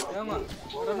 Kaya nga.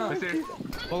 Tara na. Kasi,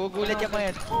 Magugulat yan mo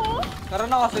yan. Tara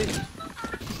na kasi.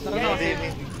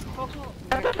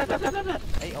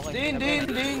 Ay, okay.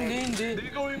 Hindi.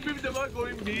 going B, diba?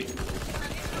 Going B.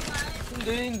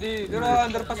 Hindi. Tara,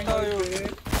 underpass tayo.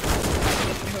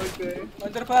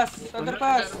 Underpass.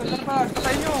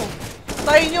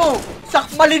 Patayin nyo.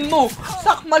 Sakmalin mo.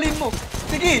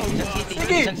 Sige.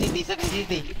 Isang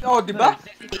city. Oh, di ba?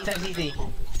 Isang city.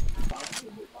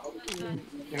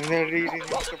 Yung naririnig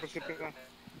ko sa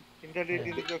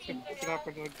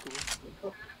pinapanood ko.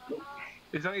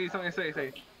 Isa.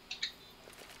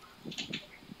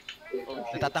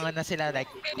 Natatangan na sila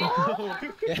like...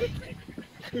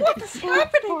 What is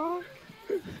happening?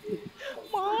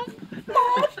 Mom,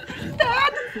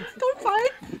 Dad, don't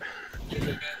fight.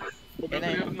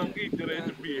 Pag-clear ng A,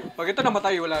 diretso B. Pag ito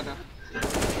namatay, wala na.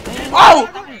 Wow!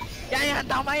 Yan,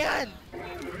 tama yan!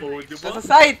 Oh, diba? Nasa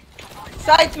site!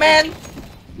 Site, man!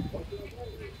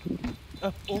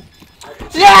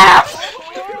 Yeah!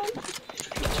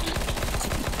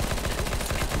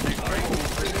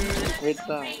 Wait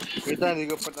lang, hindi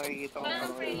ko pa nakikita kung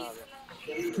ano kaya natin.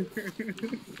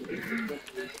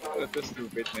 That's so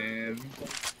stupid, man.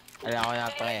 Alam ko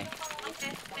na pre.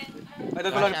 Ay,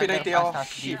 dito lang P90 ako.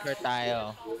 B-shirt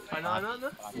tayo. Ano?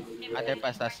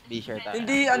 Underpass, tas B-shirt tayo.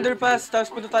 Hindi, underpass,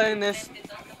 tapos punta tayo ng nest.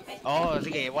 Oo,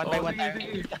 sige. One by one tayo.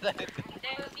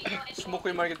 Smoke ko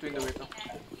yung market window ito.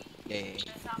 Okay.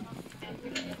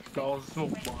 Tapos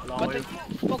smoke. Ba't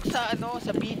smoke sa ano,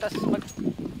 sa B, tas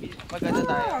mag-ano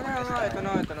tayo? Ito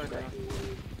na.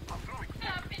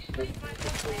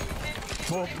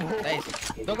 Nice.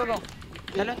 Go. Talo.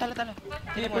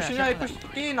 I-push nyo na, i-push.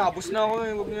 Nakabus na ako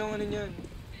eh, huwag nyo yung ano yan.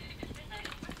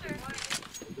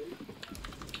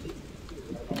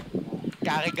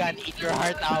 Carry gun, eat your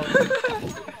heart out.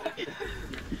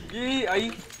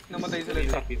 Ay, namatay sila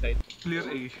dito. Clear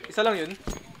A. Isa lang yun?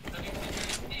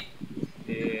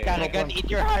 Carry gun, eat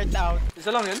your heart out.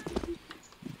 Isa lang yun?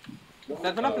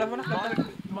 Plant mo na.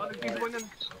 Baka nag-team yan.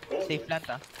 Safe plant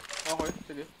ah. Okay,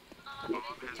 sige.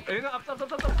 Ayun na, up.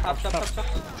 Up.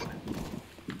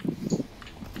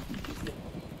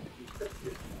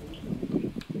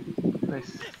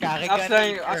 Nice. Carry gun, eat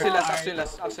your heart.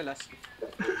 Ups last.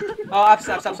 Oh, ups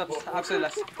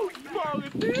last.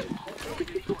 Bakit eh?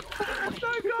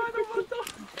 Nagano ba to?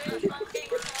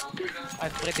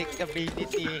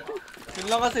 Unpredictability. Yun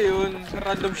lang kasi yun.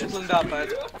 Random shit lang dapat.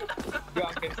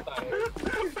 Gangen style.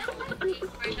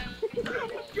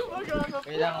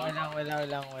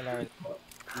 Wala.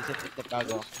 Isip ito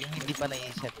bago. Yung hindi pa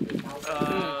naisip.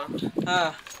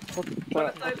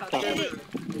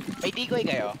 May decoy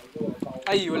kayo?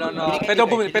 Ay, wala na. Pwede ko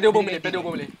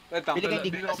bumili. Wait lang. Bili kayo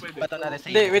decoy. Bato natin sa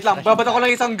Hindi, wait lang. Babato ko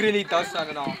lang isang grenade, tapos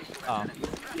ano na ako. Oo.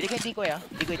 Bili kayo decoy ah.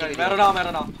 Decoy. Meron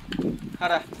ako.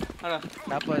 Hara.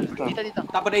 Tapos, dito.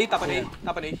 Tapan A.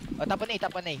 O, tapan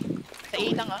A. Sa A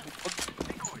lang ah.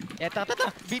 Yan, tata.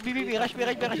 B. Rush B.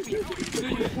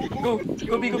 Go.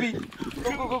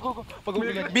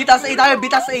 Pag-umilan. Bitas A tayo,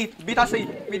 Bitas A. Bita sa A.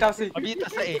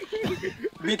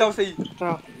 Bitas A.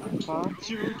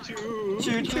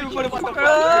 Choo,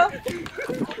 motherfucker!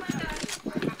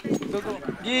 Go.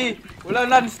 Wala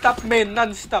non-stop, man.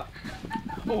 Non-stop.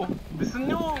 Oh, gusto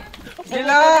nyo.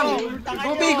 Gilang!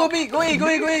 Go A.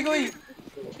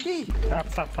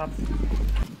 Stop.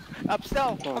 Ups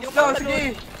daw. Go,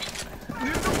 sige.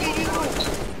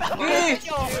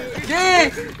 Sige!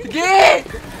 Sige!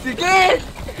 Sige!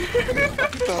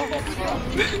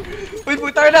 Uy,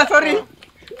 puta na, sorry!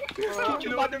 Chuchu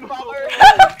motherfucker!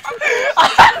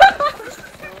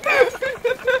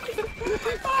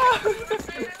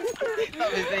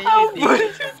 Sabi sa inyo, hindi ko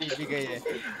bibigay eh.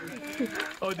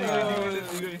 Oh, di ko.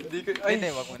 Ay, Hindi,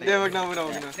 wag mo na. Hindi, wag na.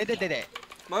 Hindi.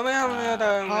 Mamaya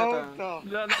tayo.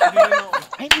 Wala na, hindi na ako.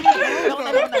 Ay, hindi. Loko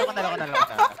na.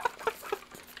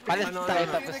 Palas tayo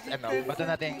tapos bato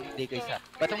natin yung decoy sa.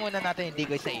 Bato muna natin yung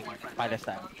decoy sa aim. Palas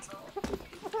tayo.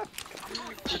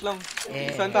 Wait lang.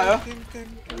 Saan tayo?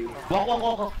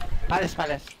 Walk. Palas.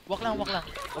 Walk lang.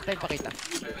 Huwag tayong pakita.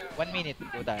 1 minute.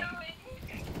 Go tayo.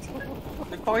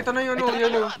 Nagpakita na yung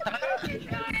yellow.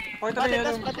 Pakita na yung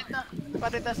yellow.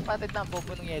 Spotted na.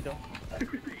 Bobo ng yellow.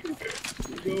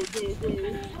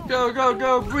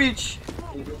 Go, breach!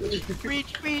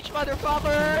 Breach,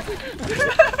 motherfucker!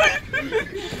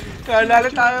 Kalala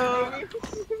tayo.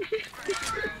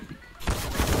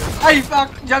 Ay, fuck!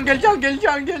 Jungle!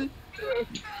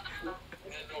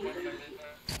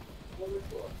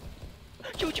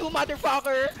 Chuchu,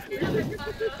 motherfucker!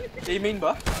 A-main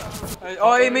ba? Ay,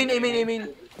 oh, A-main.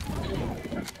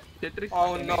 Tetris.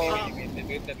 Oh no.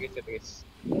 Tetris.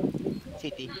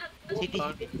 City.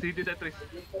 City Tetris.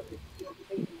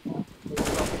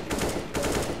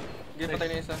 Game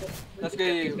patay na isa. Last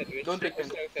guy, don't pick him.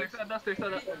 Text ada.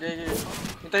 Okay.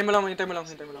 Hintayin mo lang.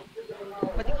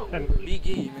 Pati ko. Big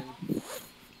game, man.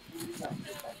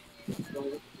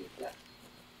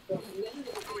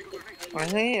 Ano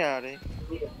nangyayari?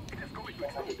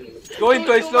 Go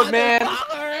into ice load, man!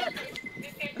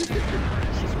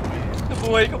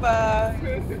 Nabuhay ko pa!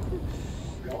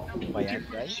 Ba yan,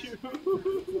 guys?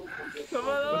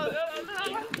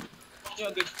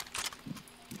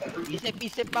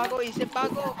 Isip bago plan.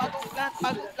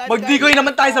 Magdigoy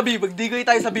naman tayo sa B,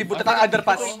 punta tayong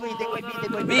underpass.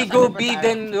 B, go B,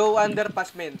 then go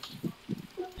underpass, man.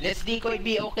 Let's decoy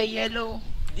B, okay, yellow.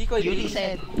 Decoy You B.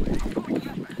 listen.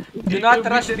 Do not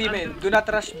rush B, man. Do not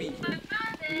rush B.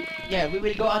 Yeah, we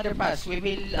will go underpass. We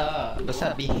will,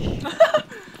 basta B.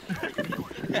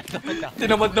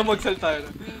 Tinamad na magsalta.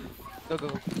 Go.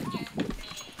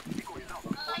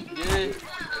 Yeah.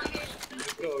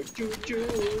 Chuchu,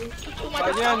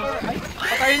 Saan yan?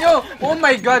 Patayin nyo! Oh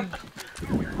my god!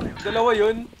 Dalawa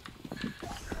yun.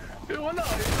 Wala.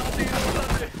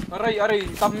 Aray.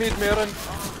 Top mid meron.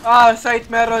 Ah, site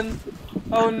meron.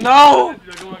 Oh no!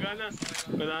 Gumagana.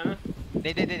 Wala na.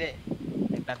 Hindi.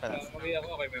 Plan pa. Mamaya ako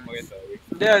kay may maganda.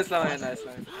 Hindi, ayos lang yan.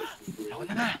 Ako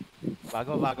na nga.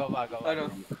 Bago. Ano?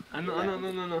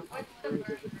 Ano?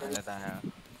 Wala tayo.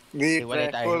 Di, Walay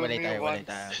pre, tayo. call me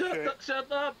once. Shut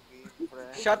up.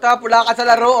 Shut up! Wala ka sa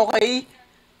laro, okay?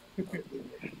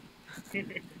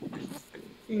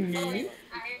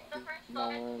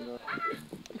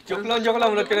 Joke lang.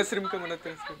 Munod ka na stream ka.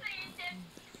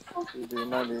 Hindi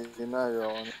na,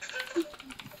 ayoko na.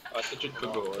 Attitude to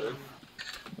go.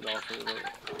 Wala ko sila.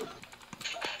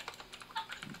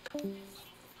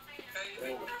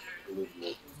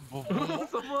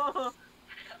 Sama.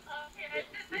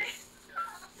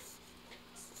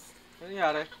 Ano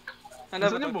nangyari? Ano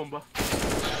Saan yung bomba?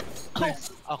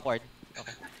 Awkward.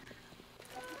 Okay.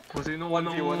 Kung sino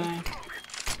 1v1.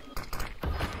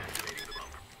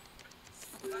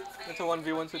 It's a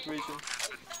 1v1 situation.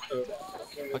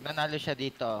 Pag nanalo siya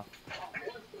dito,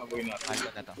 Aboy natin.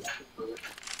 ano na to.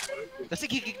 Kasi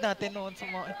gigig natin noon sa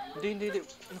mga... Hindi.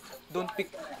 Don't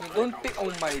pick.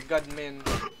 Oh my god, man.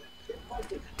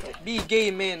 Be gay,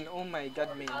 man. Oh my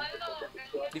god, man.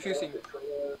 Diffusing.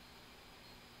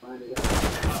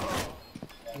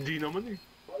 Hindi naman eh.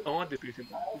 Ako nga, diffusing.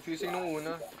 Diffusing nung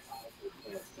una.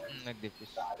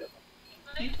 Nag-diffuse.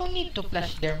 You don't need to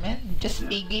flash there, man. Just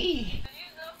be gay.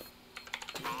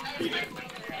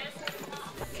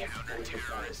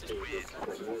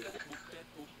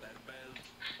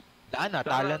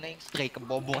 Talo na yung strike. Ang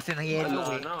bobo kasi ng yellow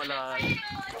eh. Wala.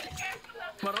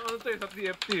 Parang ano to eh, sa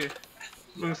TFT eh.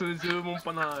 Nung sunod-sunod mong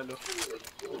panalo.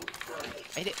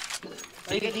 Ay, hindi.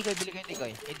 Bili ko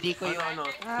yung Hindi ko yung... Ano?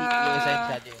 Yung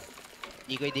essential yun.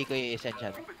 Hindi ko yung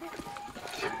essential.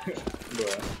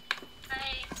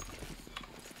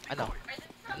 Ano?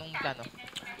 Anong plano?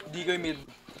 Di ko yung mid.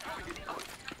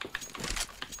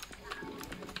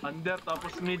 Under,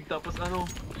 tapos mid, tapos ano?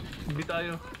 Hindi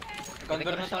tayo.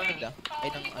 Counter na tayo. Ay,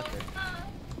 ng under.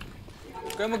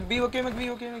 Huwag kayo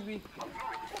mag-B.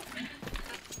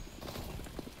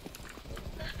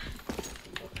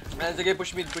 Sige,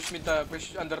 push mid tayo.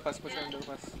 Push underpass.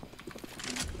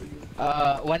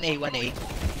 1A.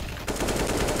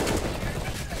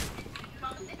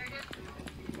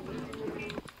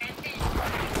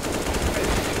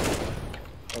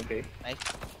 Nice.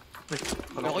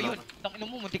 Ano Ako ko yun. Tangina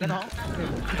mo, munti ka na ako.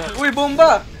 Uy,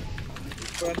 bomba!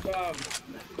 Front bomb.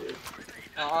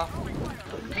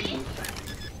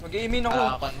 Mag-i-imin ako.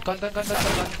 Kon.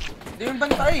 Hindi yung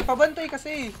bantay, pabantay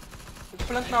kasi.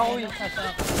 Nagplant na ako eh.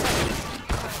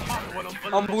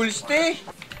 Ang bulste!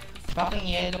 Fucking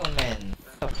yellow, man.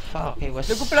 The fuck, he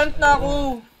was... Nagplant na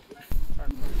ako!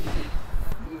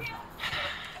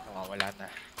 Wala na.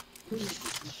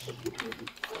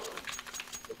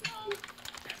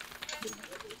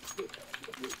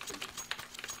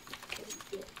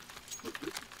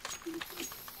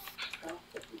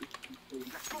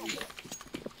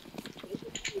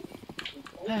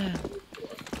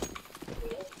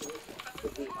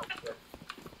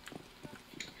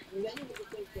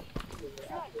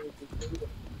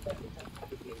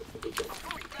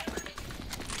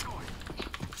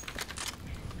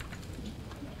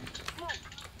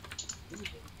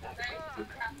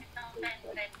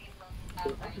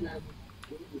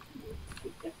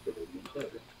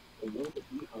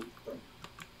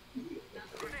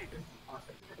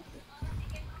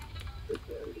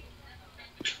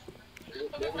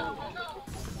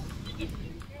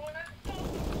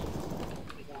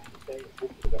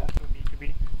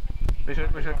 B. May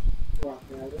shot.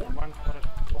 One forest.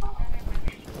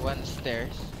 One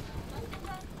stairs.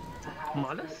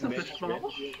 Malas, na-flash lang ako.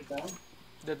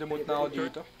 Dedemote na ako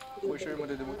dito. For sure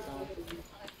madedemote na ako.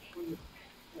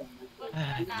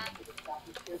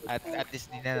 At least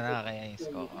di na nakakaya yung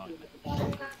scope. Okay.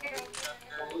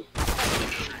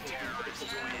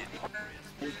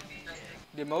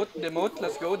 Demote,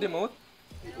 let's go, demote.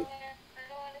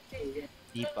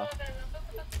 Di pa.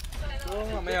 So,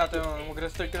 mamaya tayo,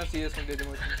 mag-restart ka ng CS,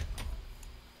 mag-demote.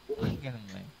 Ganun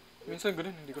lang. Minsan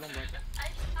ganun, hindi ko lang ba.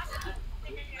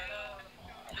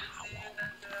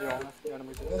 Ayoko na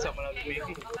mag-CS. Sama na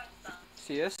tumigil.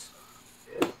 CS?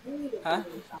 Ha?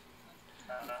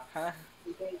 Ha?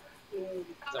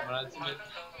 Sama na tumigil.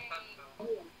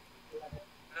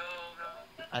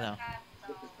 Ano?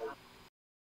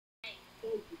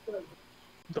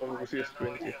 Dami ko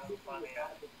CS20.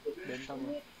 Benta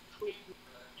mo.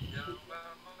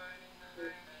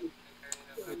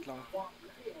 Wait lang.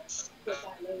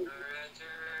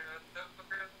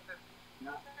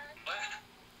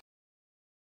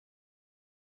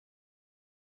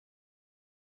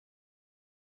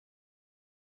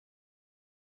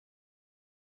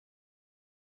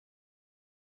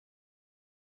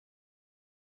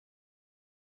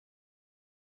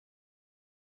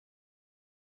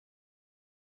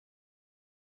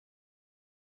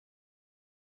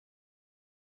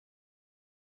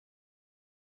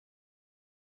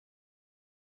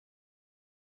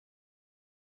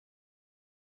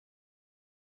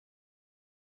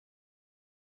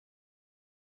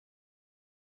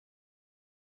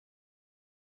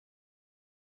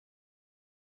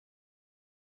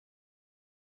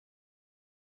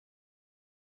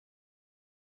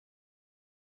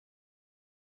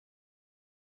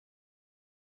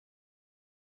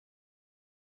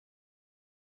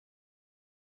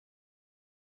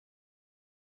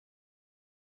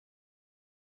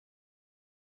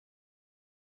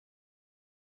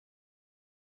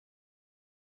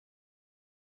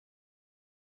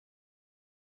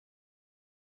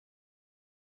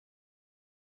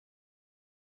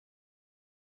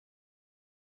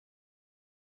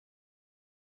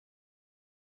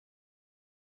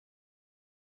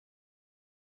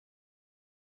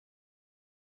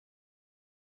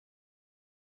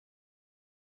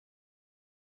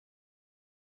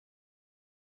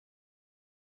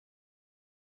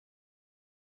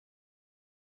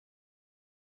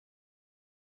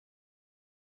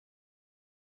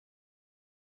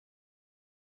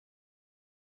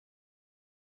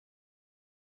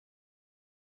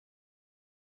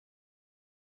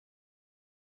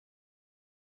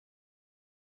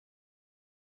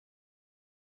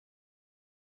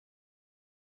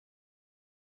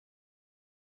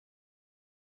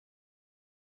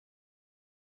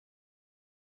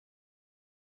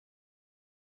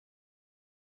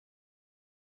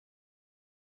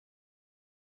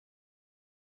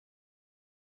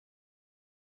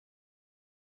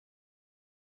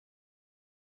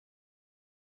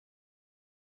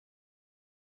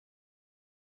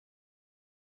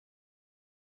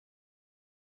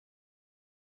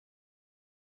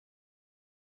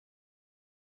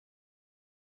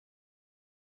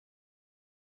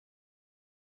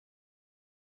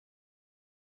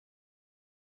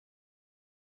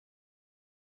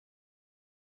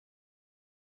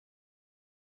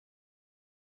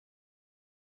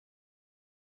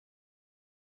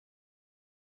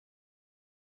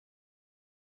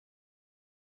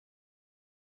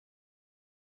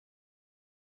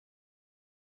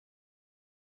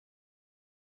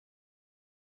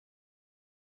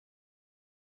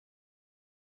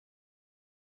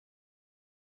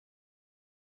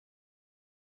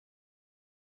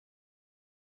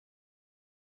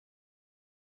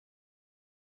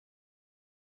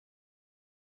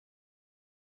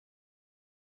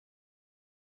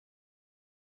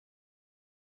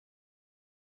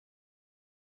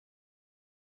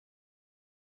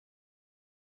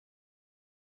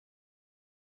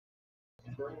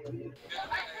 Oh,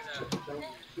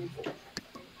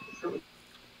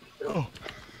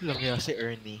 lang si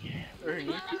Ernie.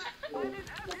 Ernie?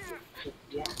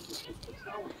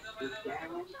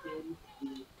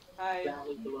 Hi.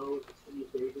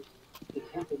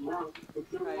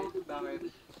 Hi, bakit?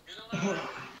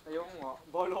 Ayoko nga.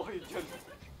 Bahala kayo dyan.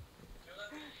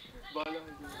 Bahala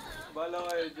kayo dyan. Bahala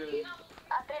kayo dyan.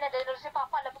 Ate, nadadol si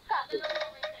Papa, labog ka.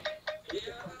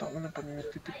 Tama na pa niya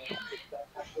TikTok.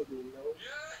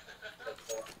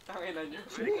 Tanginan nyo.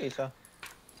 Sino yung isa?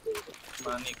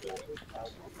 Money ko.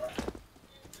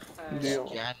 Hindi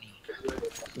ako. Johnny.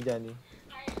 Si Johnny.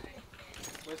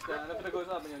 Basta, ano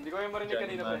pinag-uusapan nyo? Hindi ko yung marinig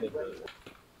kanina pa. Nice.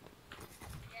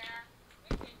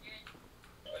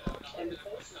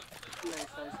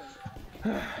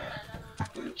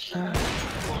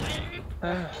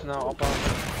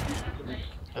 Nakakapagod.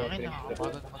 Ay,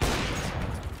 nakakapagod mo.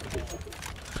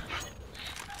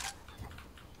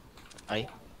 Ay,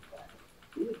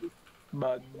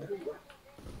 Bad.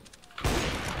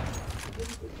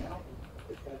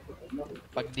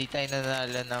 pag di tayo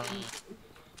nanalo ng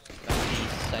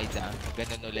east side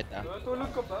ganun ulit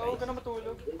Tulog ka ba? Huwag ka na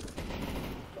matulog.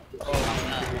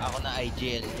 Ako na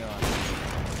IGL nyo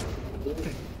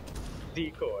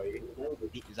Decoy.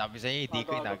 Sabi sa'yo, hindi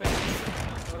ko inagal.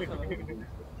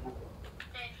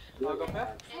 Aga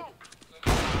pa?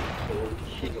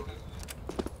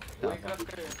 Minecraft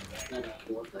kayo.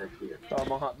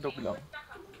 Tamang hotdog lang.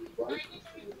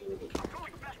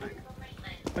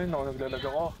 Ay, naku, naglalag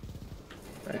ako.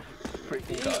 Ay,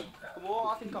 freaking god. Kumuha ka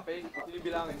kasing kape.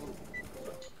 Binibilangin mo.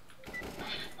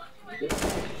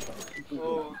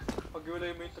 Oo.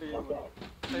 Pag-iwalay mo yung trio mo.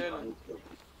 Sa'yo lang.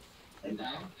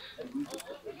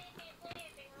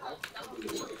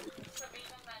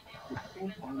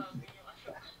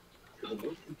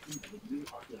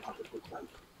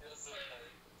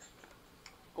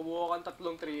 Kumuha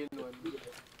kang 3 in 1.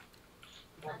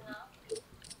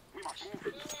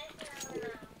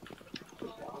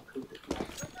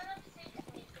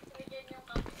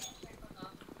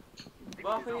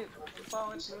 Bakit?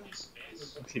 Pangit yun.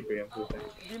 Hindi ko yung puta.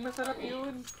 Hindi masarap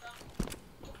yun.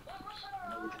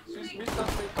 Swiss miss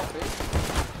lang may kape.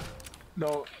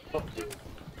 No.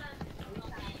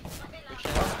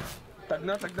 Tag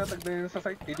na yun sa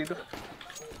site. 82.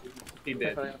 He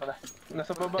dead.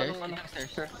 Nasa baba Stairs? ng ano.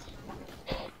 Stairs.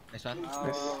 Nice one.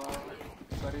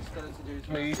 Barista lang si Jersey.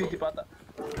 May CG pata.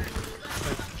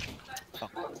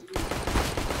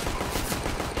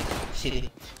 City.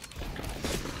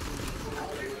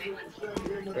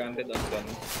 Granted on gun.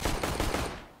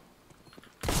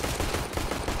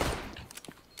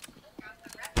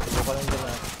 Buka lang dyan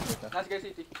na. Last guy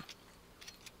city.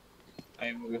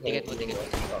 I'm with Ticket mo.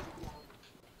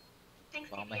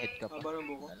 Baka ma-hit ka pa. Haba ng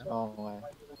buko. Oo nga.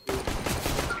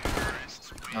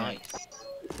 Nice.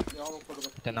 Hindi ako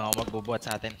magpagabat. Ito na ako magbubuhat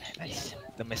sa atin. Nice.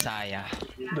 The Messiah.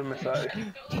 Dumisay.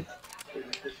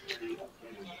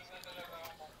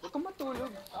 Huwag kang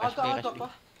matulog. Aga-aga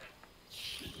pa.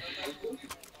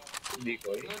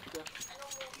 Decoy. Ingat ka.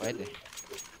 Pwede.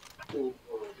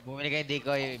 Bumili kayo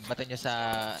decoy, bato nyo sa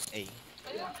A.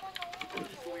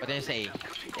 Bato nyo sa A.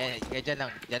 Yan, dyan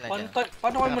lang. Dyan lang.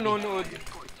 Paano kayo manonood?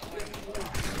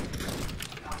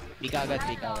 Big agad.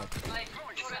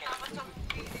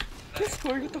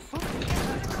 Discord, what the fuck?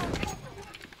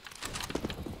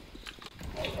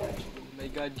 Oh my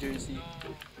god, Jersey.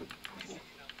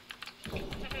 I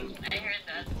heard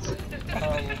that.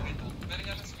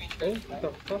 Oh, what the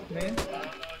fuck, man?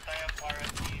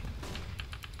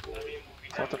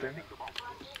 Photo din.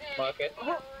 Bakit?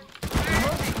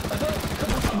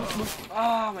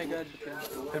 Ah, my god.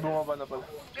 Ay, bumaba na pala.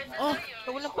 Oh,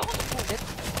 nawalan pa ako ng bullet.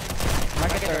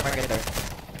 Marketer.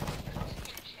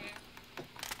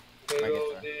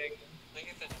 Reloading.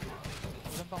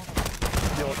 Nawalan pa ako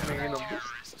ng Hindi ako tumingin ng boost.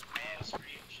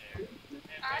 Screen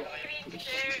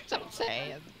share. Stop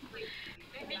saying.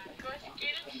 Hindi ko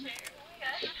skill share.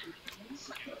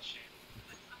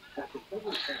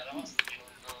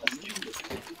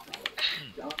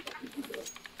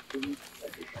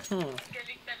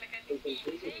 Galing talaga ni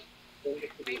DJ.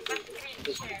 May pa-screen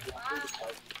share.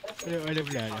 Alam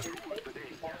na.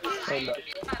 Wala.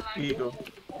 Ego.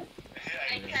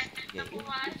 I can't na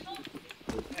pumasok.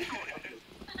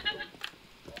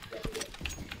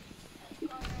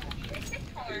 Is it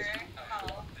horror?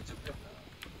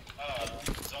 Oo.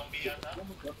 Zombie yata?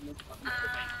 Ano na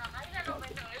naman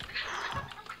ito?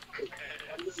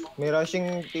 May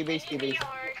rushing T-base.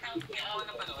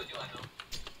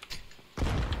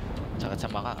 Sakit sa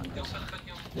maka.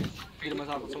 Hindi naman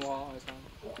sakot sa mukha ko.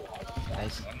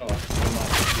 Nice. Ano?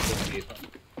 Lumakas dito.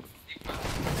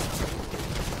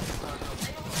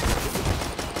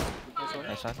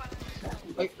 Nasaan?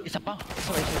 Ay, isa pa.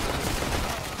 Isa.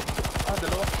 Ah,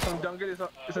 dalawa. Isang jungle,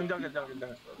 isang jungle.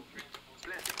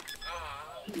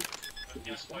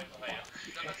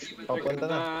 Papunta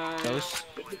na. Close.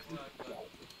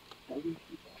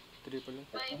 Triple lang.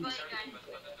 Bye, guys.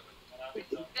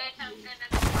 Guys, I'm gonna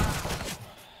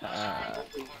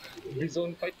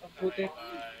Zone fight ang puti.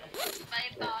 bye,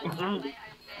 Tony.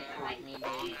 Bye,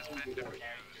 Arthur. Bye,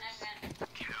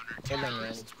 Kailan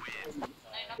yan?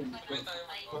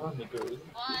 Ah, may girl. 1,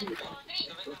 2,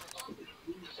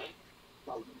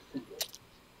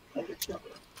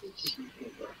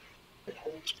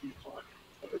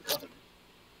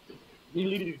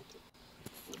 3.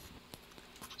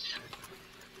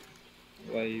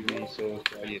 Why we so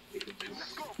quiet?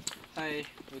 Ay,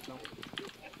 wait lang.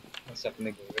 Masak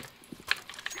na girl.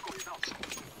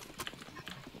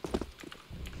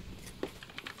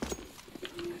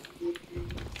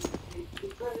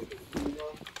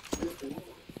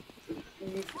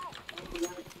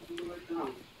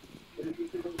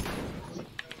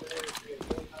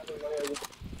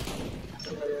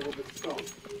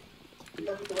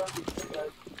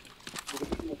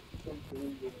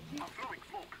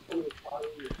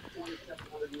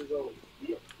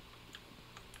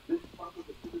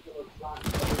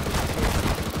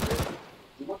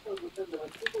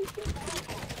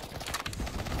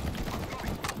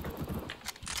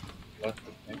 What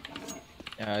the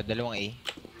heck? Dalawang A.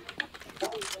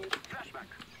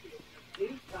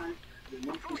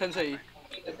 Saan siya eh?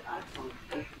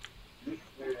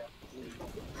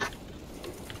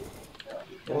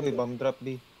 Okay, bomb drop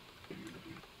B.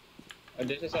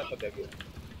 Andiyan siya sa patago.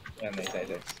 Yan, may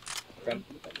silence. Front.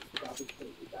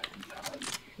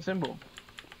 Saan bo?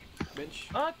 Bench.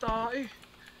 Ah, tae.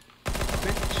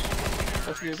 Bench.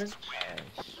 Sige, bench.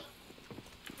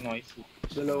 Noise.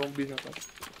 Dalawang binaka.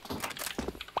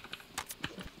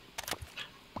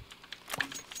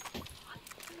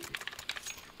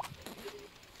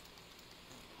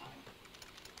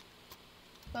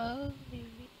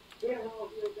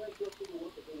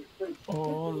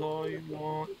 All I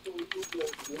want.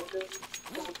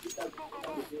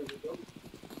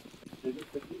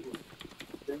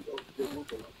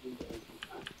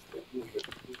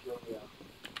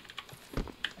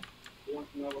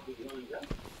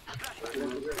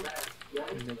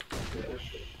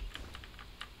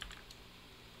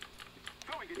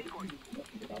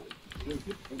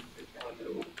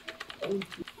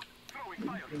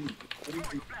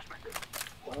 Okay.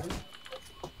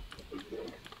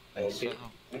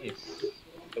 Nice.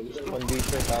 One B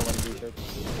shirt, one B shirt.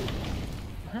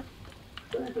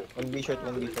 One B shirt,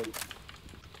 one B shirt.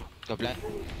 Go plan.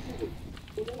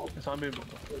 Sabi mo.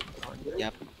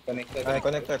 Yep. Connected. Ay,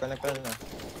 connector na.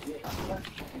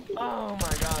 Oh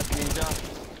my god, ninja.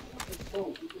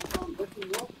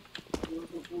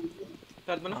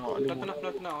 Flat mo na?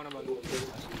 Flat na. Ako na ba?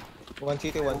 One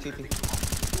city.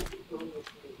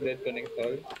 Red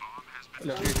connector.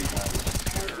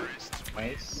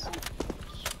 Nice.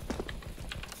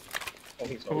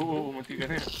 Okay, sorry. Oo, munti ka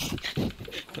na yan.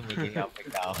 Tumigil nga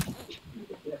pagkao.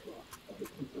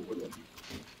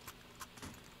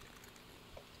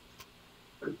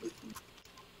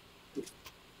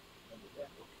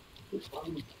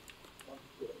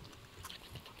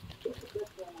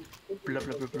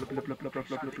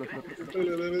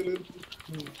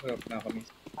 Harap na kami.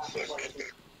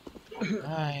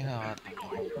 Ay, nakat.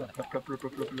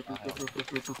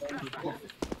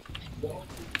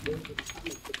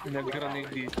 Nag-granate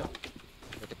dito.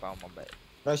 Buti pa ako mabait.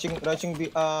 Rushing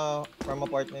B, from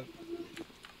apartment.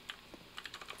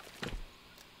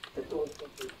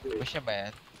 Push na ba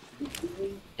yan?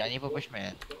 Johnny, pupush mo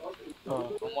yan.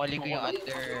 Bumoli ko yung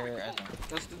under, ano.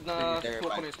 Tapos na-smoke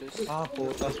ko na yung stairs. Ah,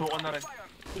 puta. Suko na rin.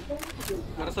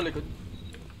 Meron sa likod.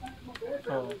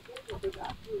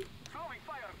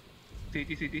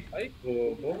 City. Ay,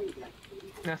 bobo.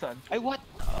 Nasaan? Ay, what?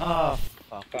 Ah,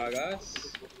 fuck.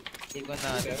 Pagas. Hindi ko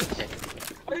na check.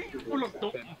 Ay, ulag to.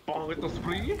 Pangit na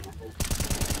spray.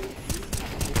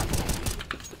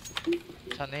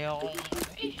 Sanay akong...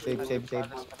 Save.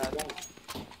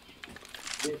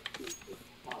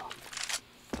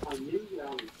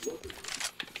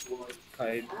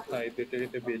 Hide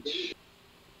the bitch.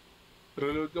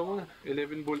 Reload ka muna.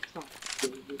 11 bullets na.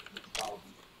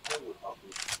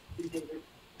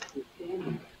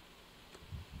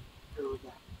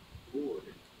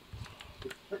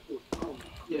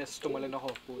 Yes, tumalan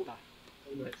ako, puta.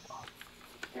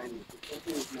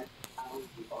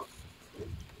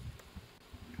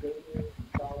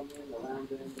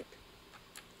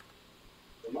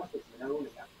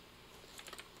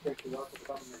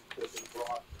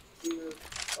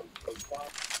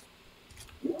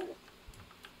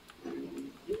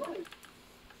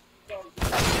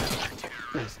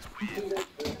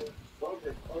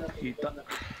 Kita.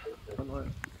 Ano yun?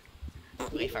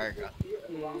 Pre-fire ka.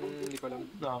 Hindi ko alam.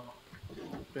 No.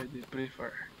 Pwede,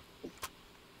 prefer.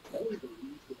 We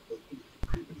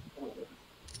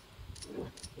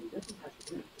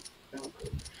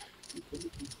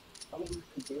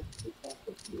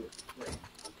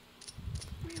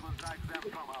will drive them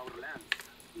from our land.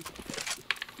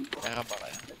 Pera ba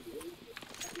kaya?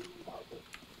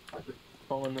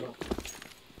 Pang ano lang.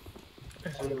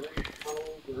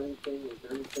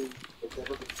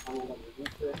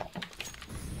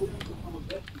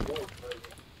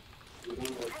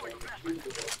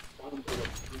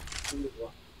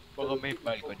 Baka may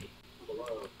balcony.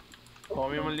 Oh,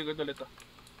 may malikod ulit ah.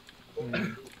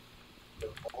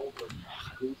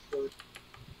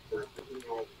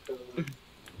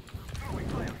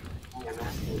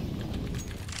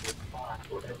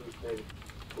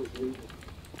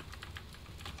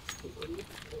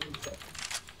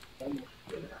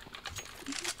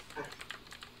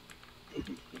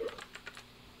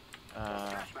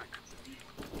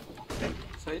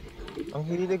 Side? Ang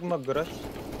hilig mag-rush.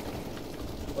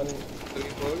 1, 3,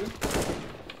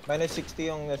 4. Minus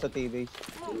 60 yung nasa T-base.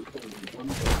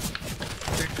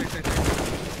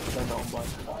 Ganda akong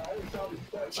bata.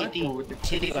 City.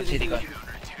 City ka, city ka.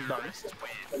 Dami.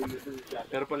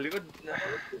 Pero palikod.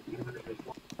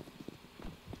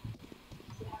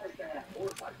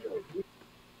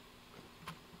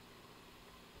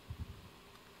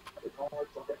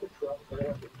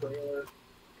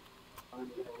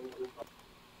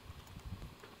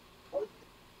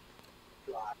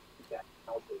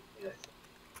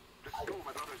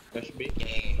 Rush B.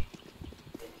 Yeah.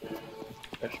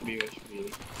 Rush B, rush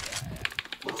B.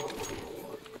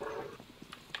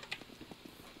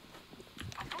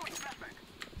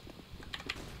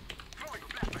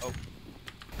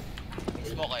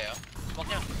 Smoke kayo? Smoke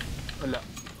nyo. Wala.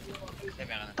 Hindi,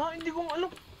 meron na. Ta, hindi kong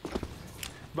alam.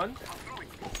 Ban?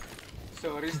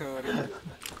 Sorry.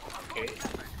 Okay.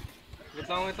 Wait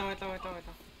lang.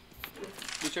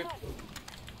 Be sure.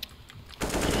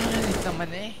 Ito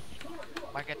naman eh.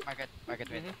 Market, wait.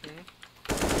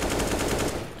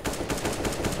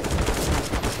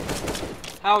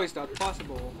 How is that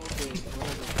possible? Okay,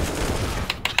 whatever.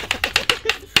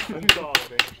 Ang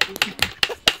dami.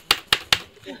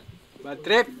 Bad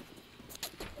trip!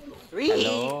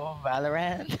 Hello,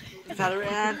 Valorant.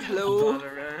 Valorant, hello!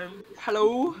 Valorant.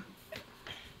 Hello!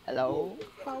 Hello.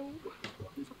 Fuck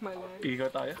my life.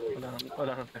 Ikaw tayo?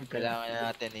 Wala nang temple.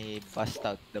 Kailangan natin i-bust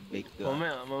out the big gun.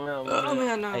 Mamaya.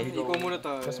 Mamaya na, ikaw muna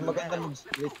tayo. Mas maganda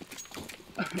mag-split.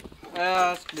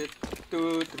 Split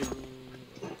 2, 3.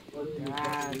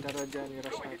 Yan, tara dyan,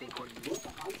 i-rush natin to.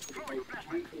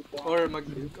 Or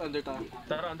mag-under tayo.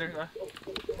 Tara, under ka.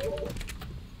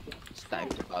 It's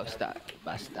time to bust out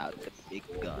the big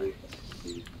guns.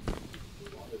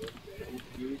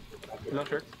 Long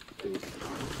shirt.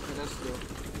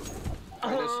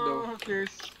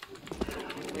 Cheers.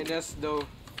 Minas daw.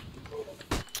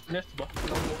 Nest ba?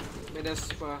 Minas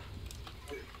pa.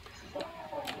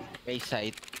 May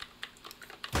site.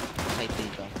 Site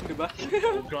dito. Diba?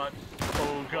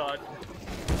 Oh god.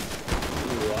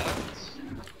 What?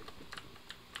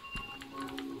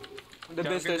 The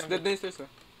downstairs ah.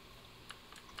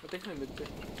 Patay na mid.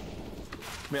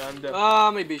 May under.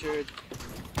 May B-shirt.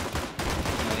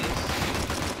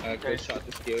 Nice. Great shot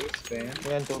the skills, man.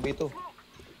 Yan, 2v2.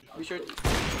 B-shirt.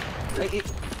 Ay,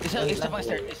 isa pang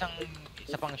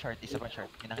short. May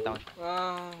nakita ko short.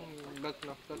 Back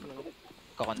na.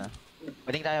 Koko na.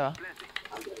 Pwedeng tayo ah.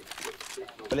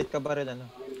 Palit ka ba rin ano?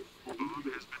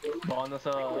 Baka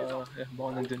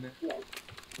nandun eh.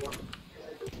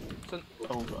 Saan?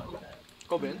 Oh god.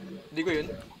 Ikaw ba yun? Di ko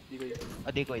yun.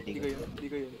 Di ko yun.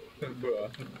 Bro.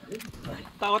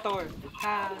 Takot ako eh.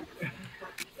 Ha!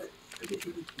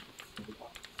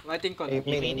 I think kon.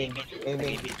 Aiming.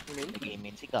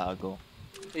 Nag-aiming si Gago.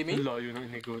 Amy? Ang layo ng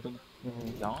inigutan.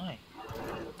 Kaya nga eh.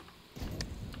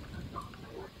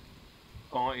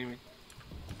 Oo nga, Amy.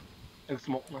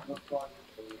 Nag-smoke na.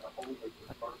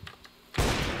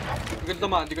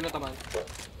 Di ko natamaan.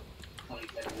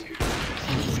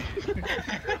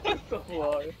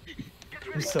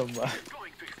 Sama.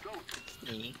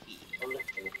 Sneaky.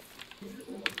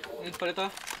 Palit ah.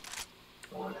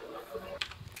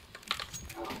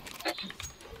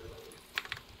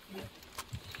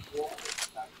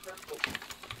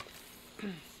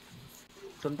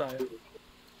 Saan tayo?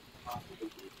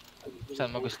 Saan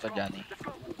mo gusto, Johnny?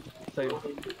 Sa'yo.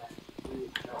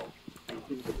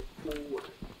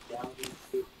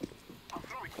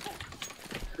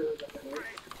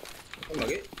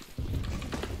 Lagi.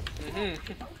 Uy!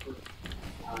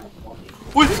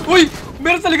 Uy!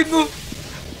 Meron sa likod mo!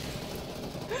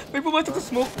 May pumasok sa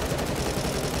smoke.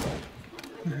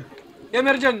 Yeah,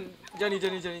 meron dyan. Johnny.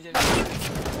 Diyan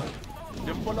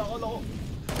pala ako.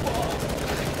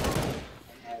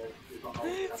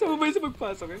 Sabay sa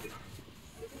pagpasok eh.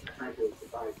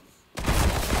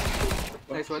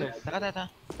 Nice one. Taka.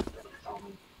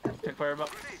 Check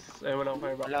firebox. Walang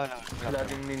firebox. Wala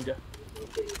ding ninja.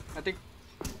 I think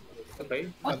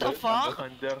Okay. What the fuck?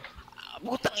 Under.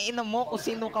 Butang ina mo kung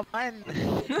sino ka man.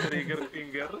 Trigger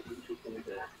finger.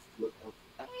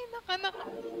 Tangina ka na.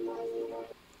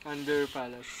 under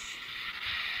palace.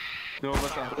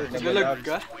 Lumabas ako. Naglalag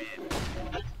ka?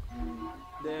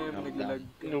 Damn, naglalag.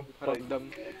 Paramdam.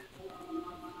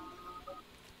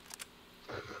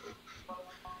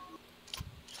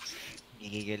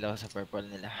 Gigigil ako sa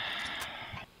purple nila.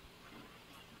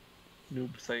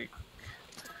 Noob psych.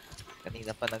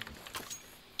 Kanina pa nag...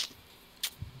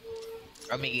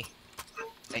 Ah, Miggy.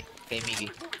 Ay, kay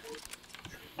Miggy.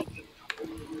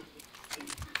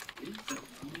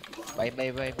 Bye.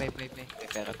 May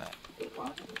pera tayo.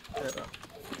 Pero,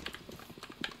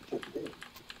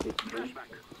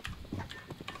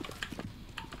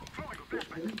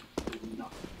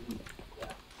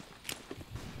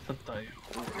 saan tayo?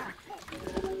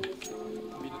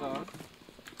 Binataan.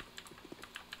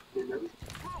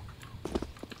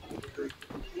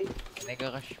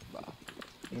 Nag-rush ba?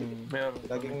 Meron.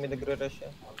 Laging may nagre-rush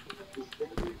yan.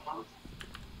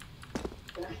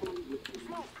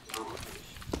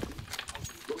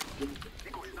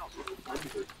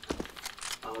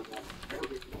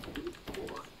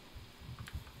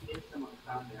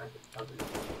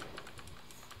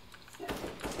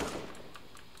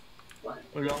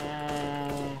 Walang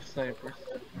snipers.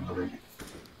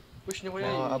 Push niyo ko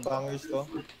yan. Mga abangers to.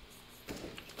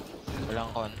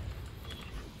 Walang con.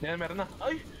 Yan, meron na.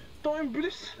 Ay! Ito ang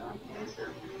bilis!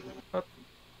 At...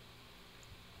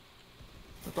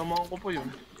 Natamaan ko pa yun.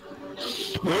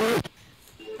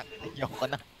 Ayoko ko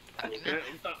na.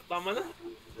 Tama na?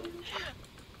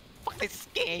 Fuck this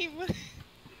game!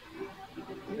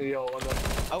 Iyaw ko na.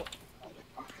 Ow!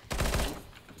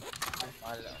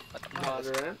 Wala.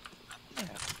 Mother na?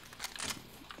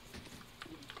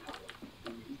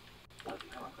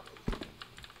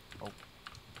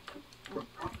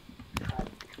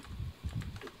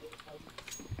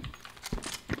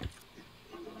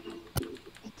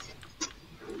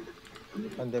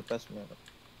 Underpass meron.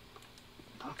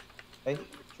 Ay,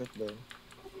 shoot down.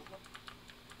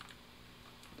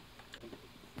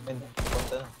 And,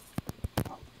 punta na.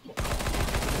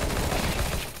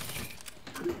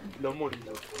 Lamon.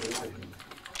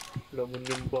 Lamon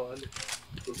yung bal.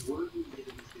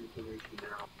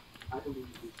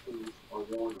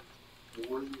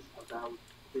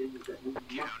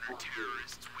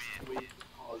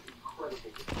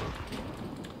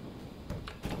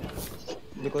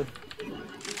 Likod.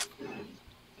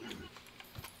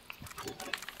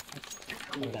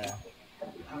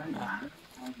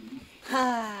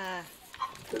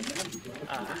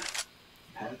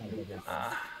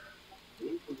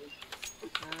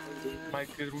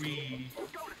 Michael Ree.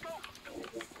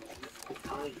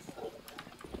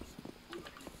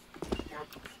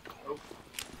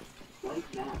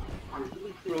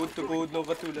 Road to Gold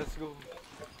Nova 2, let's go.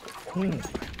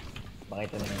 Bakit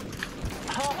ito naman?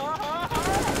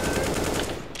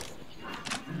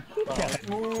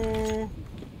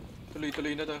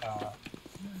 Tuloy-tuloy na to.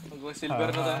 Hanggang silver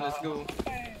na to, let's go.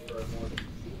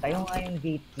 Tayo nga yung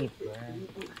gatekeeper.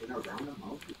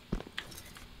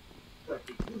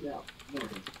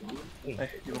 Ay,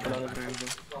 di ko pala nag-review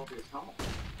doon.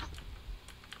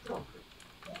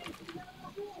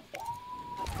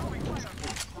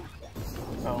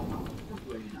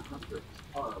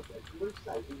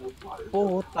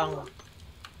 Putang.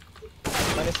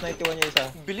 Minus 91 yung isa.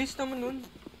 Bilis naman nun.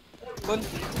 Con.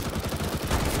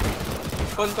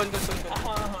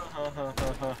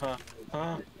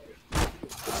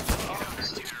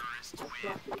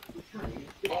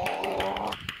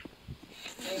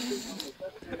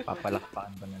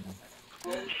 Papalakpakan ba na lang?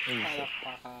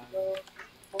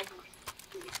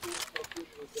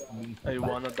 I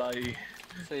wanna die.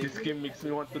 This game makes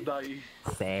me want to die.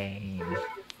 Same.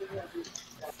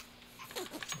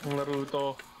 Ang laro to.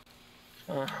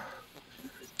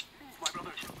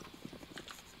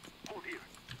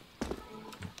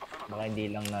 Baka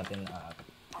hindi lang natin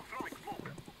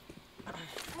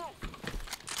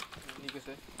Hindi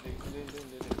kasi.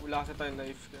 Hindi. Wala kasi tayong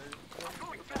knife.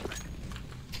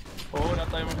 Oo, wala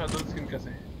tayo masyadong skin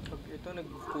kasi. Pag ito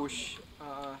nag-push,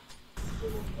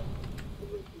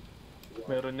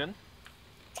 Meron yan?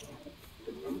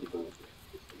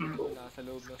 Nasa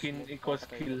loob ng Skin smoke. equals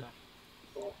Patay kill. kita.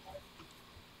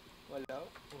 Wala.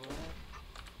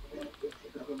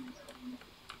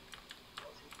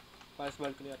 Palas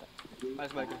balcony yata.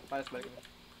 Palas balcony.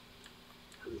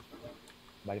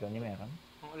 Balcony meron?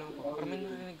 Ang alam ko. Parang may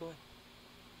narinig ko eh.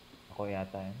 Ako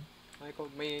yata yun.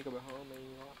 May ka ba? Oo, may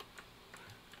ka.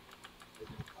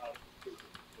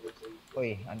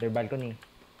 Uy, under balcony.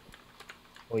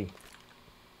 Uy,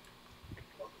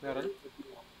 Meron?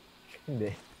 hindi.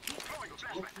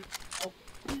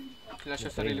 Flash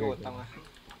yung sarili ko, tanga.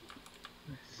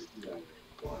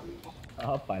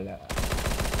 Oo pala.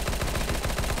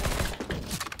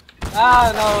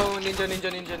 Ah, no!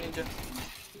 Ninja.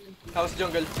 House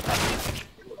jungle.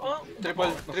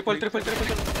 Triple.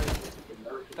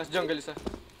 Tapos jungle isa.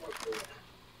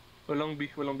 Walang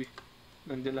B.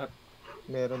 Nandiyan lahat.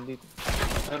 Meron dito.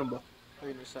 Meron ba?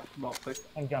 Ayun isa. Bakit?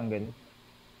 Ang jungle.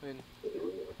 Ayun.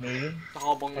 Maybe.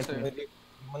 Nakabang isa yun. Hindi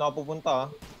mo na ako pupunta ah.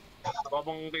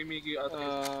 Babang kay Mickey at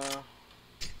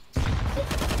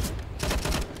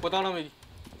Punta ka na, Mig.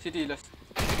 City last.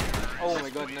 Oh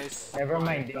my god, nice. Never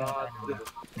mind.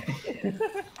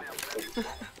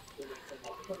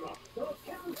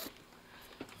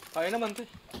 Kaya naman to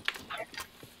eh.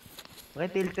 Okay,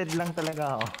 tilted lang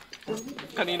talaga ako.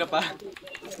 Kanina pa.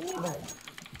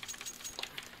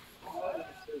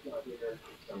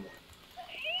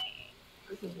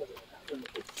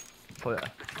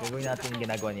 Gagawin natin yung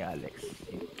ginagawa ni Alex.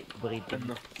 Breathing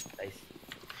Ano? exercise.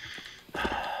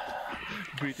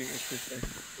 Breathing exercise.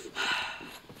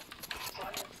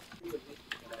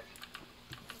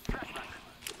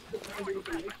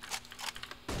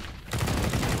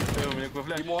 Ayun, may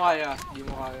nagpa-flash. Di mo kaya.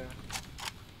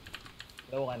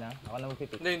 Low ka na? Ako na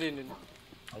magpipick. Hindi.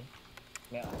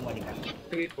 May umali ka.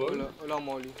 Wala akong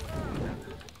molly.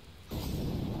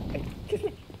 Ay,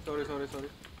 Sorry.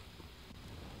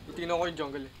 Itingnan ko yung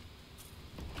jungle eh.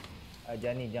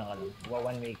 Johnny, dyan ka lang.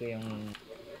 One way ko yung...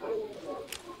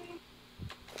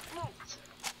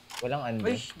 Walang under.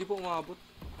 Ay, di po umabot.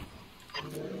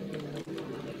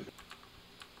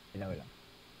 Wala.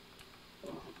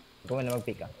 Ikaw na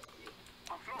mag-pick ah.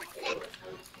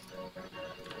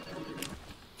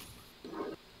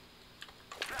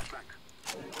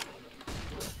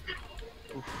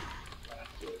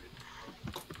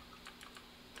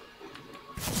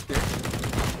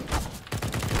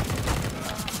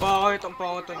 Bakit ang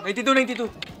pangat to? 92.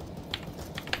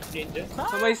 Ninja?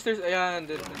 Sa my stairs, ayan.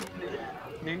 Dead.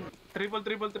 Triple.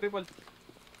 Triple boxes.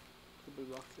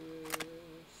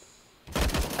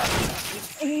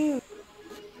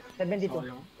 72.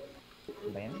 Sayang.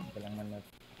 Ba yan? Walang manot.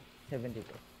 72.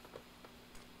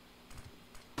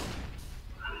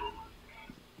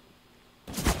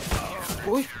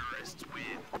 Uy!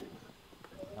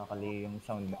 Nakakali yung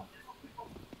sound ba?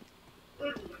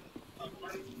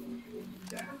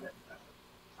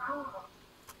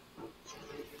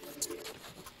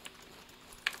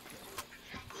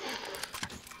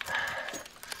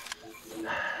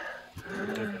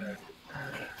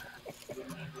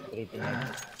 Breathing na.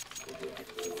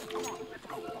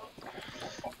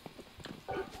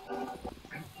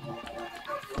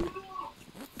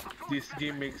 This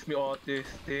game makes me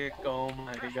autistic. Oh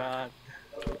my god.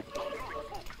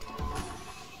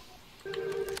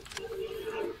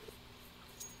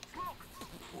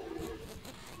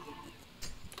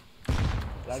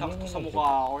 Lagi Sa mukha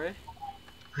ako eh.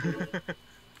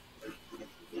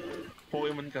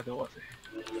 Pokemon ka daw kasi.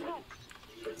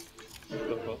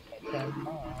 Ito po.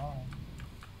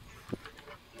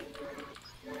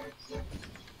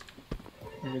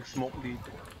 Nag-smoke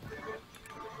dito.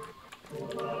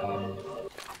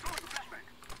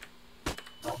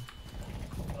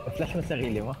 Flash mo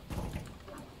sarili mo.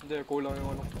 Hindi, kulang yung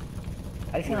ano.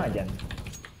 Alis ka nga dyan.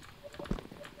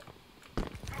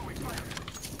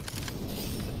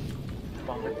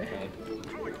 Bakit eh?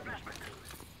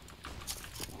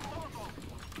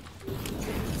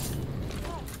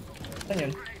 Saan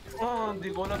yun? Hindi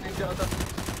ko natin siya ata.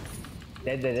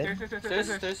 Dead. Stairs.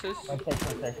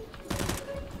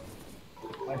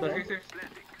 One side. Stairs.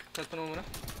 Set mo muna.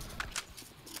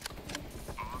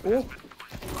 Oh!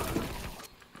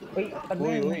 Uy,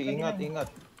 Uy, ingat.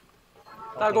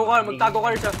 Magtago ka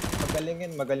siya.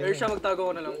 Magalingin. Siya, magtago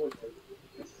ka na lang.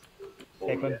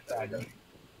 Second tag.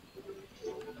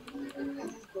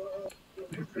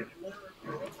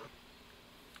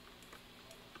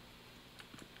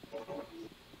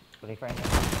 Pre-fire na.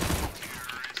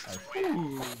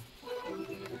 Ooh.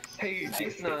 Hey,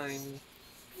 6-9.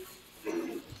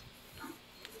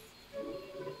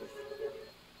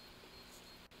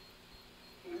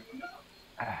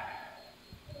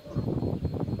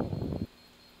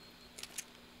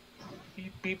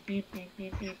 Beep, beep, beep,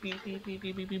 beep, beep, beep, beep, beep,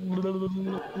 beep, beep, beep.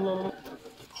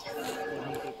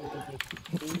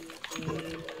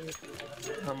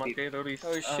 Terrorist.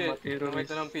 Oh shit, Terrorist.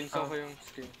 nakita ng pinsan ko yung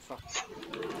stream. Fuck.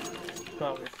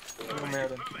 Bakit? Ano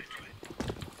meron?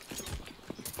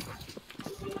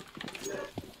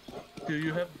 Do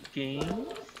you have game?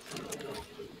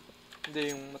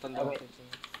 Hindi, yung matanda ko pinsan.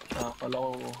 Kala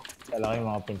ko. Kala ko yung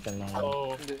mga pinsan ng...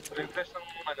 Oo. Hindi. Refresh ng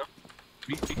ano?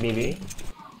 Baby?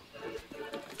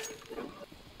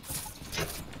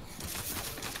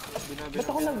 Ba't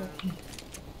ako lang?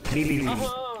 Baby.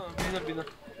 Bina.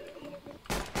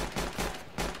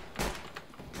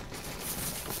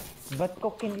 Ba't ko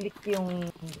kinlik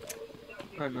yung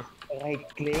Ano? right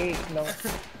click no?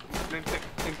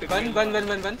 Ban.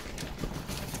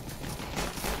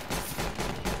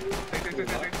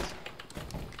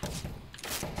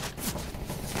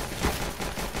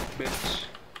 Bench.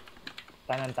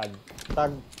 Tanang tag.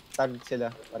 Tag sila.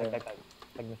 Pareho. Tag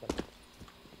mo sila.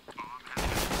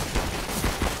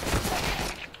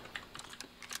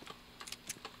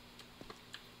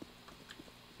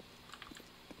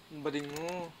 Ang bading mo.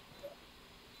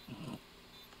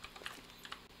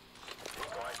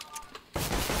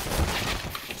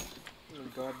 Oh my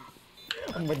god.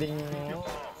 Ang bading mo.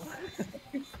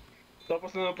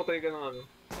 Tapos na napatay ka ng ano?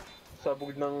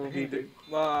 Sabog ng Hindi. gate.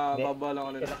 Babala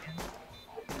ka nila.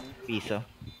 Piso.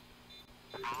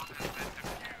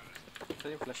 Saan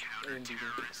yung flash? Ayun, hindi.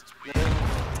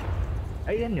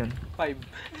 Ay, yan yun. 5.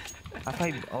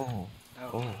 5. Oh.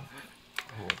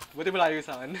 Buti malayo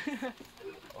sa akin.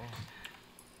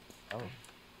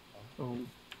 Oh.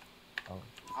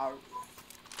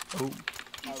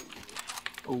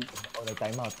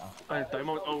 Nag-timeout. Ay,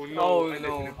 timeout. Oh no. Oh, Ay,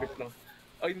 no. sinipit lang.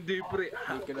 Ay, hindi pre.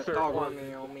 Hindi ka na Sir, tawag one. na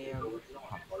yung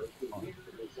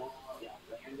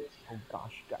Oh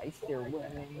gosh, guys, they're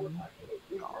winning. Oh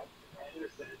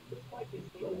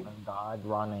my god,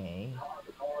 running.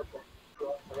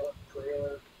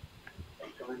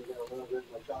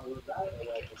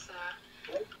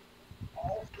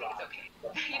 It's okay. You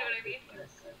know what I mean?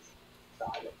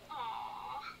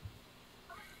 Aww.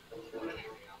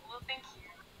 Well, thank you.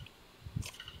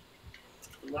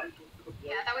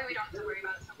 Yeah, that way we don't have to worry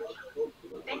about it so much.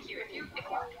 Thank you. If you could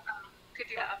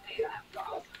do the update, that would be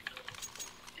awesome.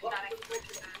 If not, I can go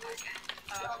through that again.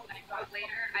 Any point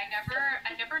later. I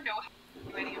never know how to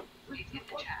do any of these in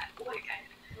the chat. Like,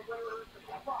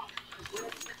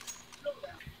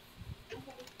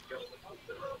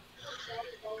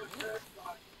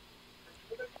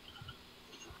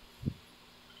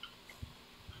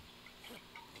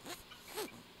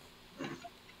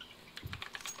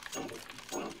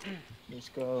 Let's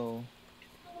go.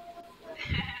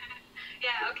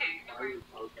 yeah, okay. No worries.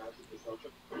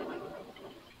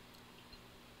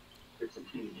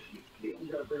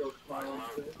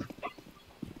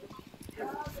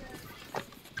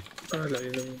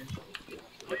 Layo ng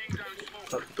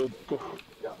laptop ko.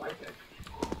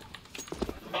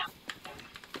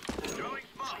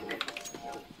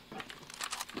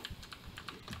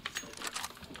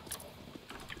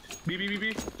 B.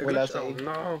 Wala sa Oh,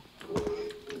 no.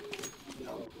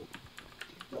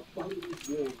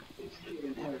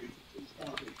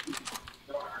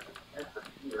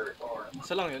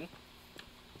 Isa lang yun?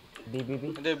 BBB?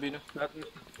 Hindi, B na.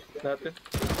 Natin.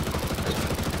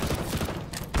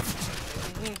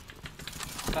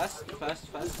 Fast.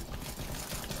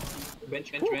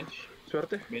 Bench.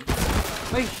 Swerte. Bench.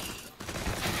 Ay!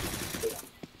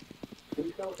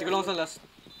 Sige lang sa last.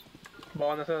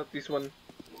 Baka nasa T1.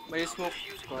 May smoke.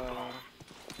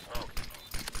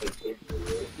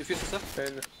 Diffuse isa?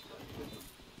 Ayun.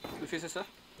 Diffuse isa?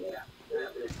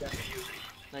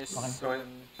 Nice. Okay.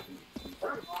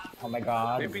 Oh my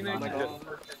god. May P90 dyan.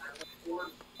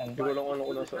 Hindi ko lang ano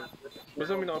kung nasa.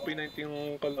 Basta may naka P90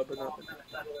 yung kalaban natin.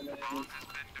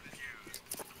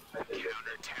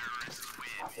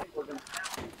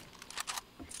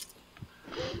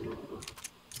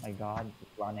 My god,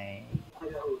 running.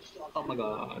 Oh my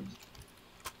god.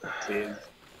 Save.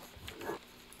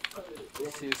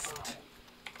 Assist.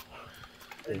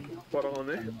 Parang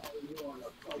ano eh?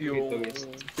 Yung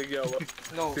tigyawa.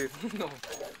 No. Sis. No.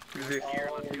 Sis.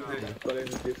 Pala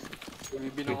yung sis.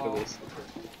 Bibino ako.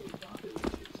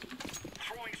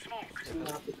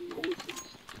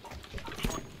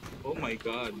 Oh my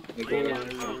god.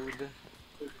 Reload.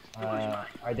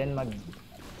 Arden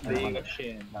Playing a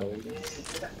shin.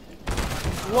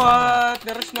 What?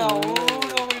 Narush na ako.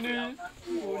 Okay na yun.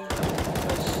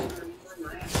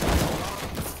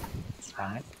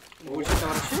 Pangit. Bullshit na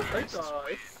rush yun. Ay, tayo.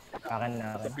 Akin na.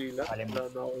 Kabila.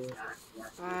 Kalimut.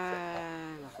 Ah,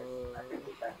 nako.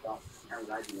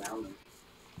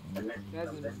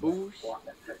 That's boos.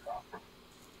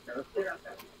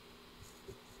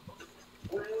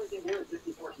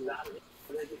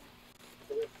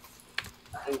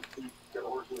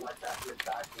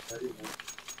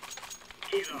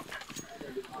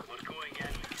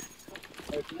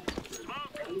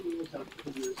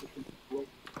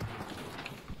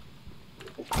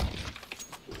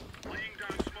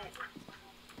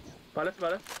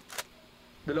 Palas.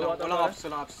 Dalawa ata Walang palas. ups,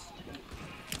 walang ups.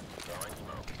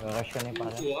 Rush ka na yung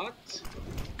para. What?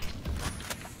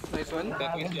 Nice one.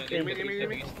 Tetris yan. Gimme.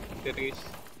 Tetris.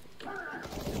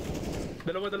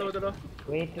 Dalawa.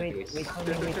 Wait for me. Tetris.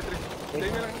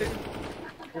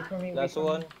 Wait for me. Last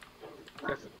one.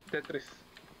 Tetris.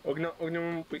 Huwag niyo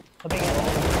mong pick. Sabi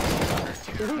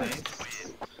nga.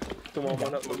 Tumama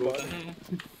na.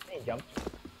 Hey, jump.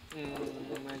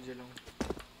 Medyo lang.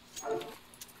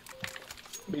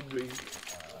 Midway.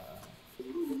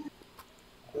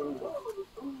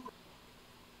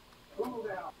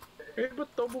 Ba't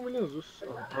tao bumili ng Zeus?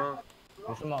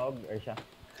 Gusto mo og or siya?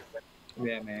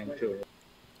 Yeah, man. Sure.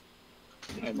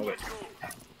 Ay, mag-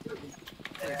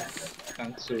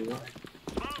 Kansu.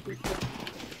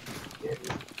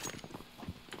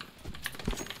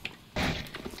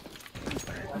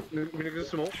 Binigay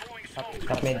sa smoke?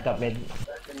 Top mid.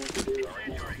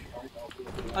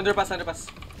 Underpass.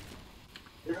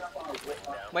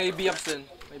 May B-ups din.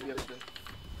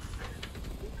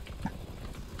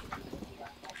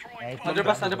 Nice.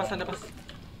 Underpass.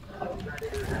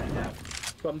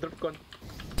 From drop con.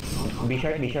 Be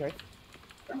short.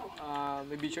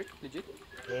 May B-shirt, legit.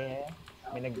 Yeah.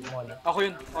 May nag-molly. Ako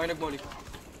yung nag-molly.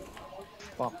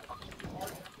 Fuck.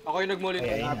 Ako yung nag-molly.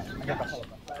 Ayun.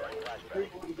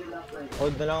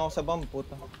 Hold na lang ako sa bomb,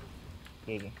 puta.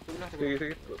 Okay.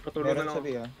 Sige. Patuloy na Meron lang.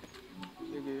 sabi ha.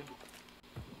 Sige.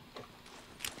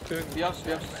 Sige. B-ups.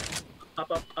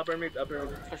 Upper mid.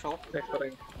 Flash ako. Next pa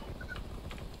rin.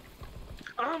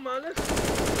 Malas!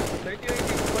 90.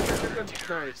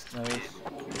 Nice.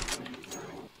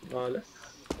 Malas.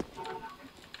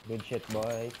 Good shit,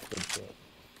 boys. Good shit.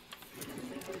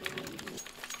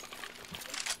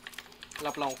 Wala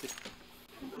pala akong kit.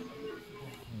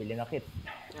 Bili na kit.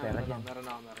 Pera dyan. Meron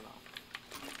ako.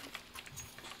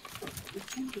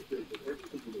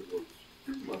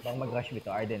 Bang mag-rush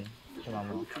dito, Arden. Sumama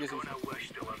mo. Sige.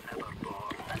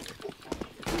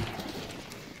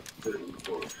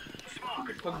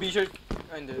 Mag B-shirt.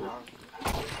 Hindi.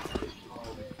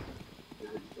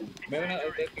 Meron na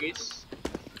Tetris.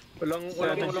 Walang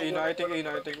I think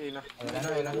A na.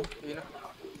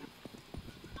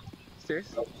 Stairs?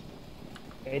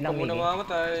 Eh, Ikaw nang muna midi.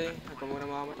 mamamatay.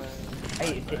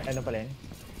 Ay, ano pala yun?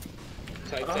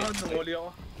 Side. Namuli ako.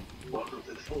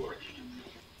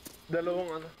 Dalawang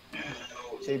ano.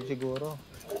 Save siguro.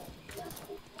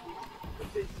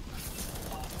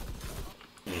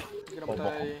 Hindi ka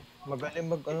namatay. Magaling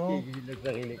mag ano. Gigilag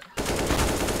sarili.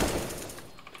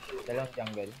 Dalawang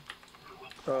jungle.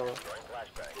 Oo.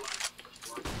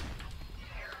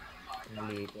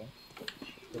 Mali ito.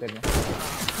 Ito na.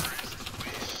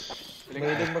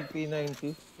 Magaling mag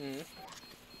P90.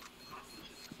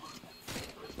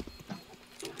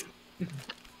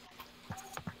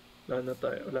 Wala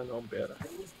na akong pera.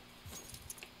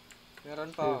 Meron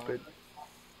pa. Stupid.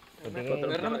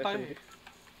 Meron naman tayo.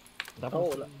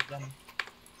 Tapos, wala.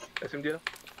 SMG na.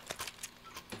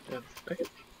 Yan. Ay.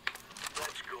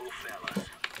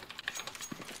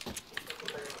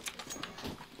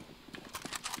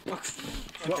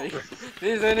 Okay.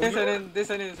 This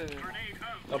one.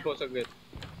 Opo, saglit.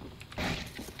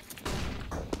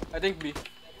 I think B.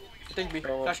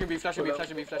 Flashing B. Sorry,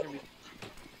 sir.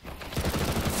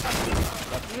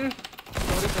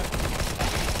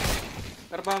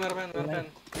 Meron pa. Bilang.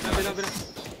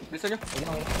 Bilisan nyo.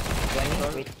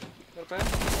 wait. Meron pa yan.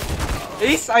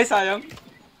 Ace! Ay, sayang.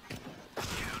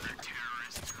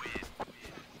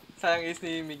 Sayang ace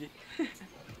ni Miggy.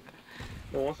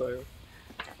 Oo, sayo.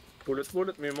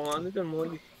 Pulot. May mga ano dyan,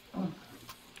 molly.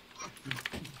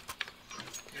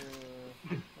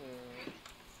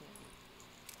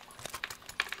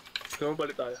 Gusto mo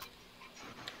balik tayo?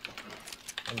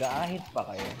 Nag-aahit pa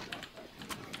kayo.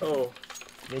 Oo.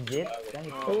 Legit?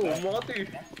 Kahit Oo, makati.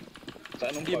 Sa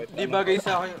anong part? Di bagay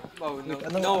sa akin. Oh,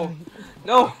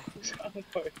 no. Sa anong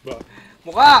part ba?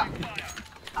 Mukha!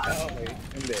 Okay.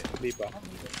 Hindi pa.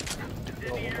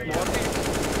 Makati.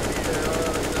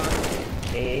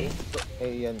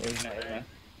 Yan.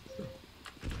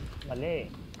 Mali.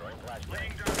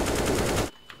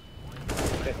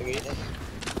 Tetris.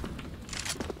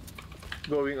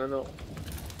 Going ano.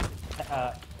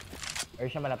 Or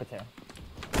siya malapit sa'yo.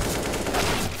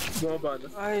 Bumaba na.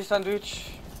 Ay,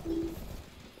 sandwich.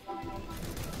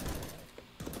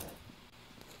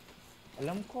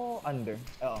 Alam ko under.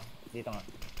 Oo, dito nga.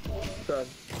 Saan?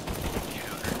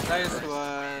 Nice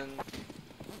one.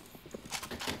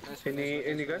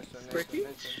 Any gun? Spray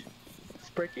cage?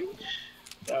 Spray cage?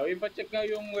 Ipa-check nga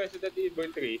yung Resident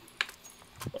Evil 3.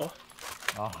 Oh,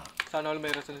 Oh. Sana all may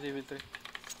Resident Evil 3.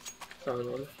 saan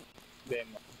all?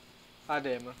 Demo.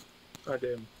 Demo.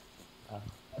 Adem.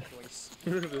 Nice.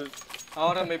 Ako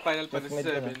rin may Final Fantasy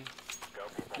 7.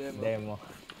 Demo.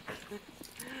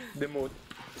 Demote.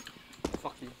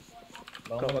 Fuck you.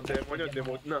 Kaka-demo nyo,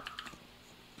 demote na.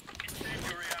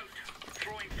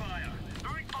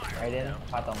 Arden,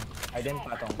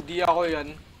 patong. Hindi ako yan.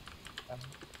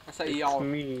 Nasa E ako.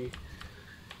 Me.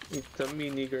 It's a me,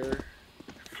 nigger.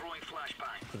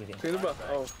 Sige, sige. Sino ba?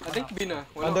 Oh. I think B na.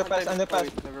 Underpass, underpass.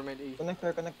 Wait, never mind A.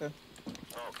 Connector.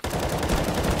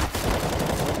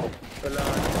 Wala.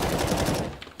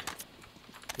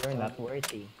 You're not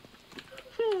worthy.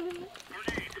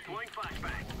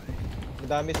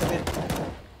 Madami sa mid.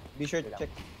 Be sure to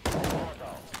check.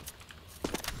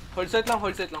 Hold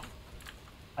set lang.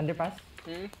 Underpass?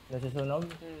 Nasusunog?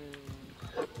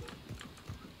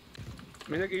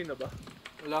 May nag-A na ba?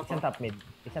 Wala pa. Isang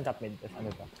top mid. Tapos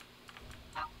ano pa?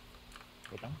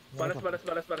 Wait lang.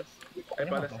 Paras. Ay,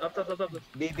 paras. Up.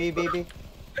 B.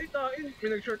 Ay, tain. May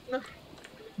nag-short na.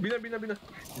 Bina.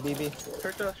 BB.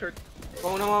 Short.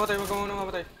 Huwag mo na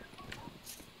mamatay.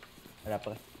 Wala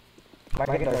pa.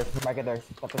 Market doors.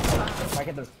 Tapos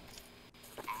market doors.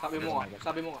 Sabi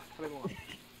mo nga.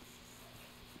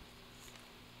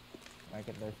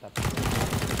 Market doors tapos.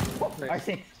 Nice. RC!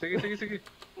 Sige.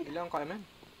 Ilang kaya man?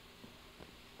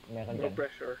 Meron No dyan.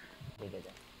 pressure. Dyan.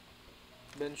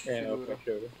 Bench Yeah, no siguro.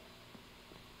 pressure.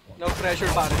 No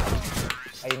pressure pare.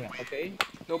 Ayun nga. Okay.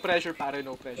 No pressure pare,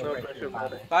 no pressure. No pressure,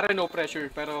 pare. Pare no pressure,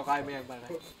 pero kaya mo yan pare.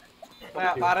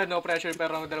 Pare no pressure,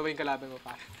 pero dalawa yung kalaban mo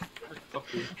pare.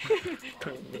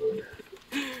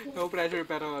 No pressure,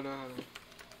 pero ano.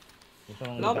 Gusto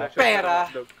mong No pressure, pera!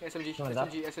 pero SMG.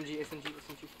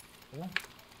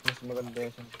 Mas maganda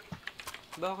yun.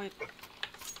 Bakit?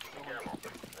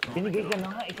 binigay ka na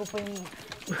nga. Ikaw pa yung...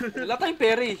 Wala tayong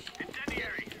pera eh.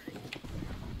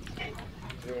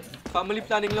 Family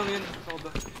planning lang yan. Ako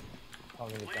ba? Oh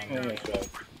my god.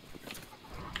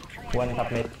 One top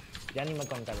mid. Diyan yung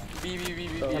mag-con ka lang. B.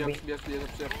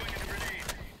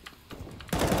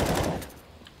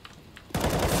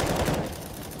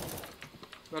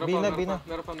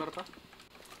 Meron pa.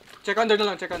 Check under na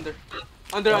lang,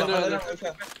 Under.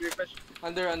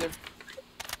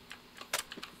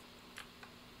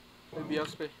 May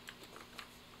BFs pa eh.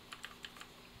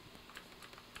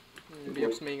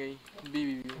 BFs may ngay.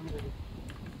 B.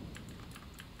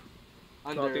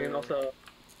 Under. Nakatingin ako sa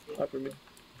upper mid.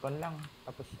 Con lang.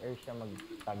 Tapos air siya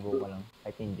magtago ka lang.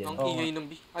 Kahit hindi. Ang ingay ng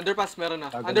B. Underpass meron na.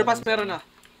 Tago Underpass naman meron na.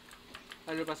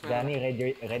 Johnny,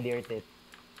 ready or tit.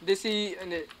 Hindi si...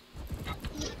 Hindi.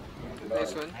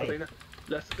 Nice one. Patay na.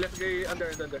 Last guy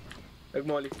under.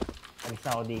 Nag-molly. Alis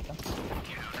na ako dito.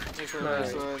 Nice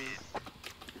one.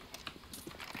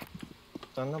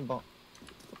 Sana ba?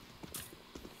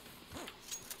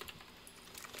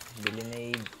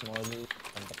 Billinade, Molly,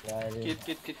 Pantakyal. Kit.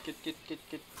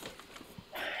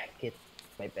 Kit.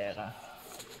 May pera.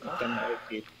 Saan na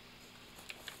kit?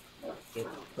 Kit.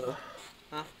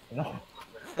 Ha? Ano?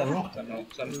 Tano?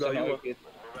 Saan na kit?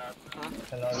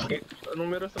 Tano? Okay. Anong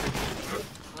meron sa kit?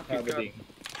 Habading.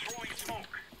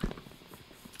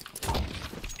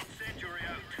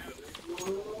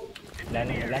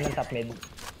 Wala ng top mid.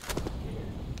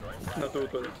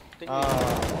 Natutol.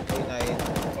 A9.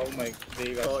 Oh my,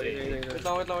 they got Oh, saved. Wait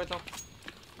lang.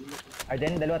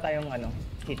 Arden, dalawa tayong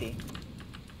city.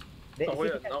 Ako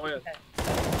yan.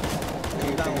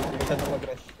 Sige lang, isa na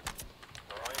mag-rush.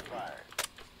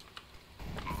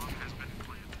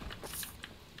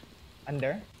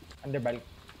 Under bulk.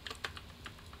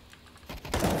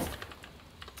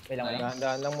 Wait lang.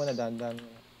 Dahan-dahan lang muna.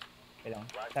 Wait lang.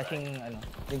 Flashing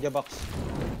Ninja box.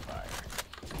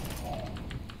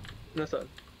 Nasaan?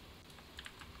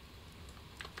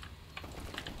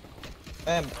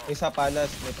 Isa palas.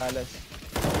 May palas.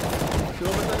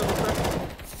 Lumabas na.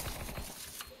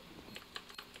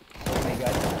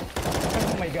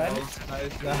 Oh my god.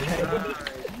 Nice.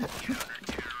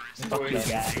 Fuck you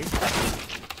guys.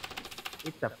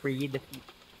 It's a free defeat.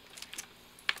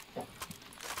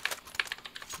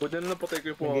 Buti na lang patay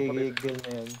ko yung pumapatay. Nagigigil na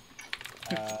yan.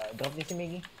 Drop niya si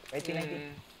Miggy. Right,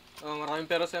 P90. Maraming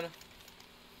pera siya.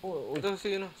 Oh, Ito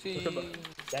si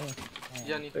Johnny.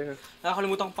 Johnny.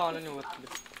 Nakakalimutan ko pangalan niya.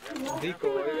 Hindi ko.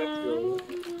 Let's go.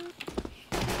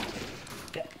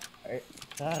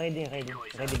 Saka ready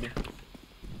B.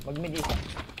 Mag-mid isa.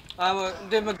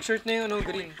 Hindi, mag-shirt na yung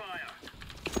green.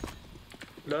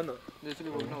 Wala na. Hindi,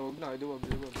 sige, huwag na. Hindi, huwag.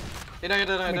 Ito.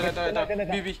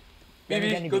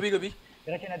 BB. Go B.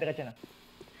 Diretso na.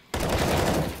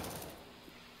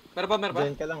 Meron pa?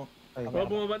 Diyan ka lang. Ay,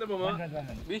 Bumaba na.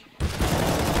 B.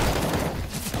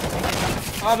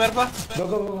 Meron pa.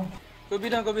 Go. Go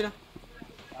B na.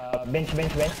 Bench.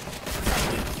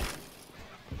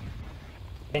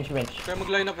 Kaya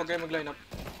mag-line up.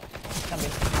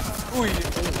 Sabi. Uy!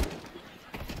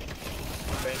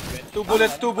 2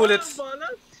 bullets.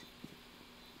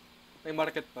 May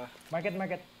market pa. Market.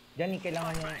 Diyan,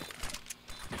 kailangan niya.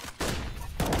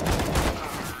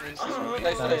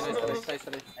 Nice try.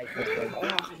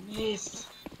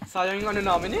 Sayang yung ano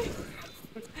namin eh.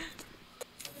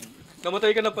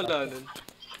 Namatay ka na pala nun.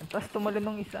 Tapos tumalon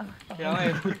ng isa. Kaya nga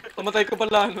eh. Namatay ka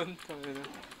pala nun.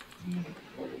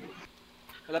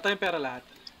 Wala tayong pera lahat.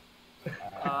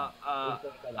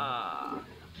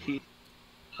 Shit.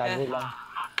 Tago lang.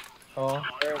 Oo.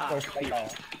 First buy tayo.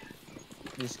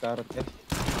 Discard eh.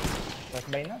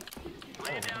 First buy na.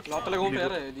 Wala ka talagang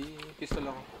pera eh. Di pistol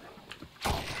ako.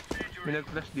 May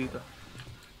nag-flash dito.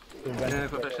 May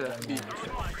nag-flash na.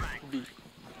 B.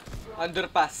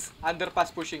 Underpass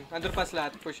pushing. Underpass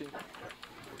lahat pushing.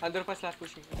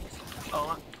 Oo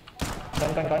nga.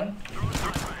 Kon.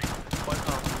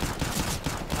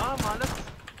 Malas.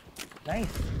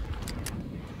 Nice.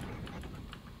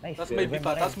 Tapos may B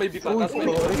pa. Baka, may... B.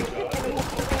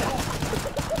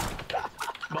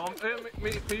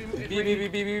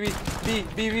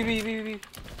 Wait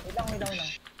lang.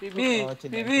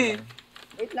 B.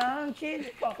 Wait lang, chill,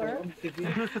 fucker.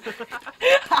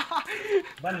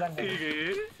 Ban.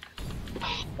 Sige.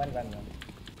 Ban.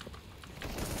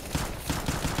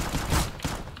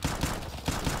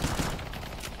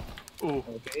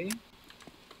 Okay.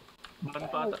 Ban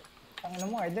pata. Tangina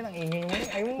mo, Arden, ang ingay mo.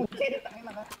 Ayaw mo mag-chill,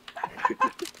 tangina ka.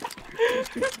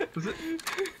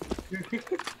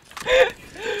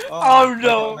 Oh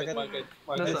no!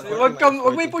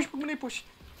 Wag may push.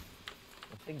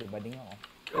 Sige, bading ako.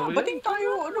 Bading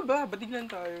tayo! Ano ba? Bading lang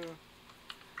tayo.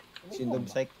 Sindob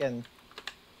psych yan.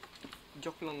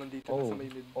 Joke lang nandito na sa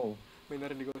may mid. Oh. May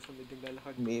narinig ako sa mid yung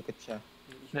lalakad. Umiikot siya.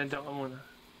 Nandiyan ka muna.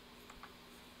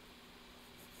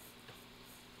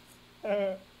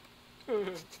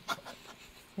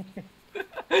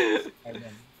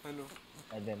 Arden. Ano?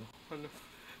 Arden. Ano?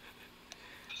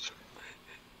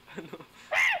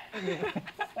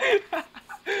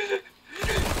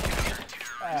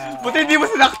 Buti hindi mo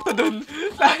sinakto dun!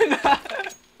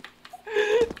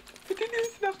 Buti hindi mo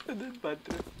sinakto dun,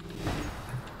 Pato.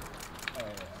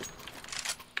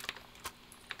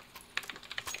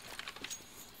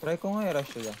 Try ko nga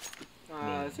i-rush sila.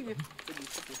 Sige.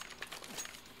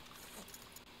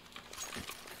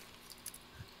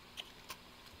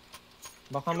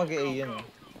 Baka mag-A yan eh.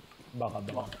 Baka.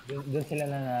 Doon sila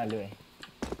nanalo eh.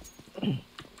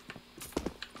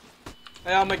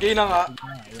 Kaya may gay na nga.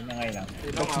 Yun na ngayon lang.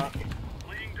 Gay na nga.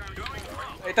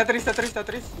 Ay,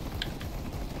 Tatris.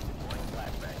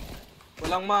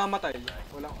 Walang mamatay.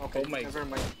 Walang, okay, Oh my. never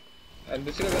mind.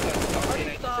 Andun sila lahat.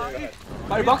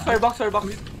 Firebox.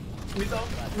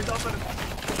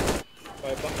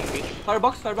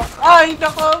 Firebox. Ay,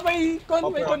 nako, may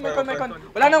con.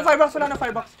 Wala nang firebox.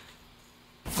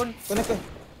 Connect ka.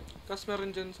 Tapos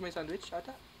meron dyan sa may sandwich,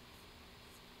 ata?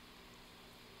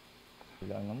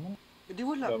 Wala naman. Hindi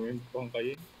wala. Dami yung pang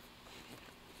kayo.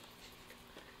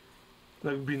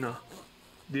 Nagbina.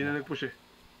 Di na nag-push eh.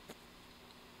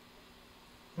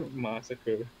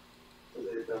 Massacre.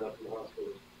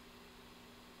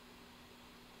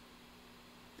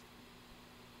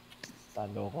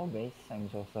 Talo ko guys. I'm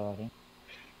so sorry.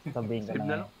 Sabihin ko Skip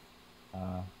na na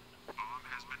nga.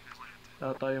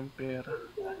 Wala tayong pera.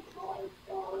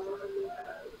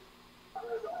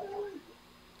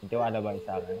 Tiwala ba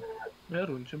sa akin?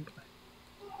 Meron, siyempre.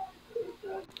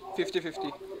 50-50.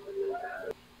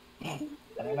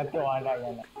 Ano nagtiwala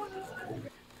yan?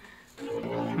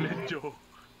 Medyo.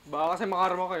 Baka kasi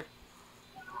makarma ko eh.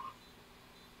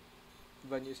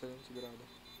 Iba niyo isa lang sigurado.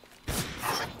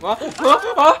 Ha?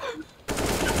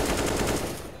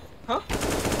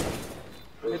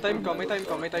 May time ka. May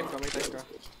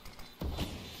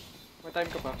time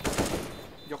ka pa.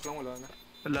 Joke lang, wala na.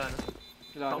 Wala na.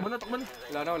 Takbo na.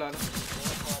 Wala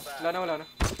na.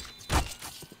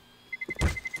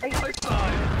 Ay,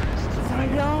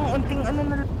 sayang! Unting ano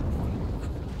na.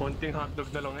 Konting hotdog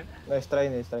na lang eh. Nice try.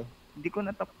 Hindi ko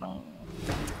natap ng...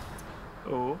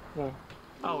 Oo.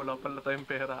 Wala pala tayong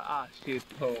pera. Shit.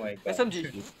 Oh my god.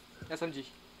 SMG.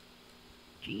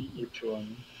 Which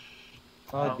one?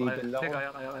 Dito lang.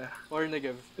 Kaya. Or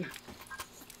Negev.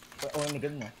 O,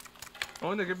 nigad mo.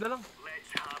 Nag-give na lang.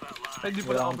 Ay, di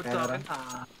pala Wala abot akong sa pera. akin.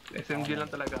 SMG lang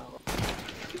talaga ako.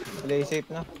 Play safe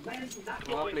na.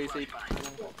 Mga play safe.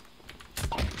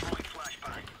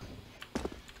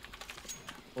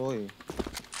 Uy.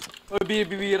 Oh, B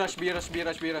rush. Wait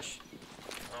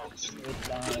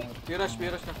lang. B rush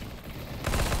na.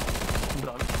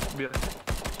 Brown, beer.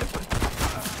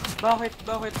 Bakit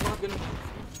ganun?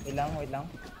 Wait lang.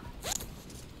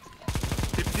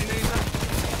 50 na isa.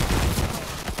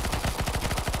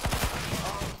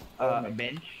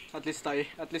 Bench. At least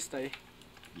tayo.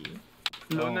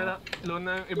 Low na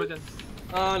yung iba dyan.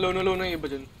 Low na yung iba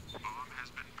dyan.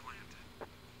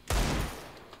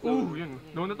 Yun.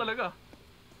 Low na talaga.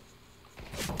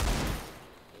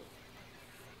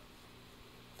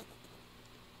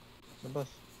 Labas.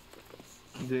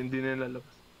 Hindi na yung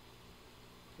lalabas.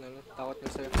 Takot na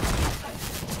sa'yo.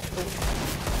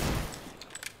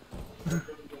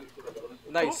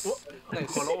 Nice.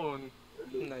 Koloon.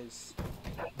 Nice.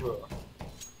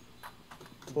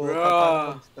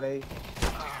 Bruh. Spray.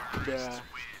 Yeah.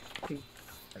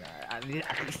 At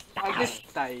least At least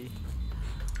tayo.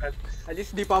 At At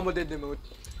least di pa mo dedemote.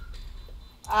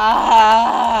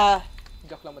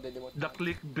 Joke lang mo dedemote. the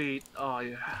clickbait. Oh,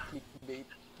 yeah. Clickbait.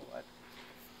 What?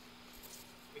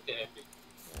 Ito epic.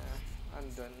 I'm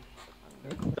done.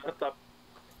 Top.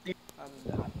 I'm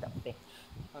done.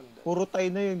 Puro tayo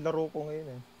na yung laro ko ngayon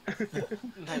eh.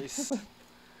 Nice.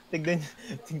 Tignan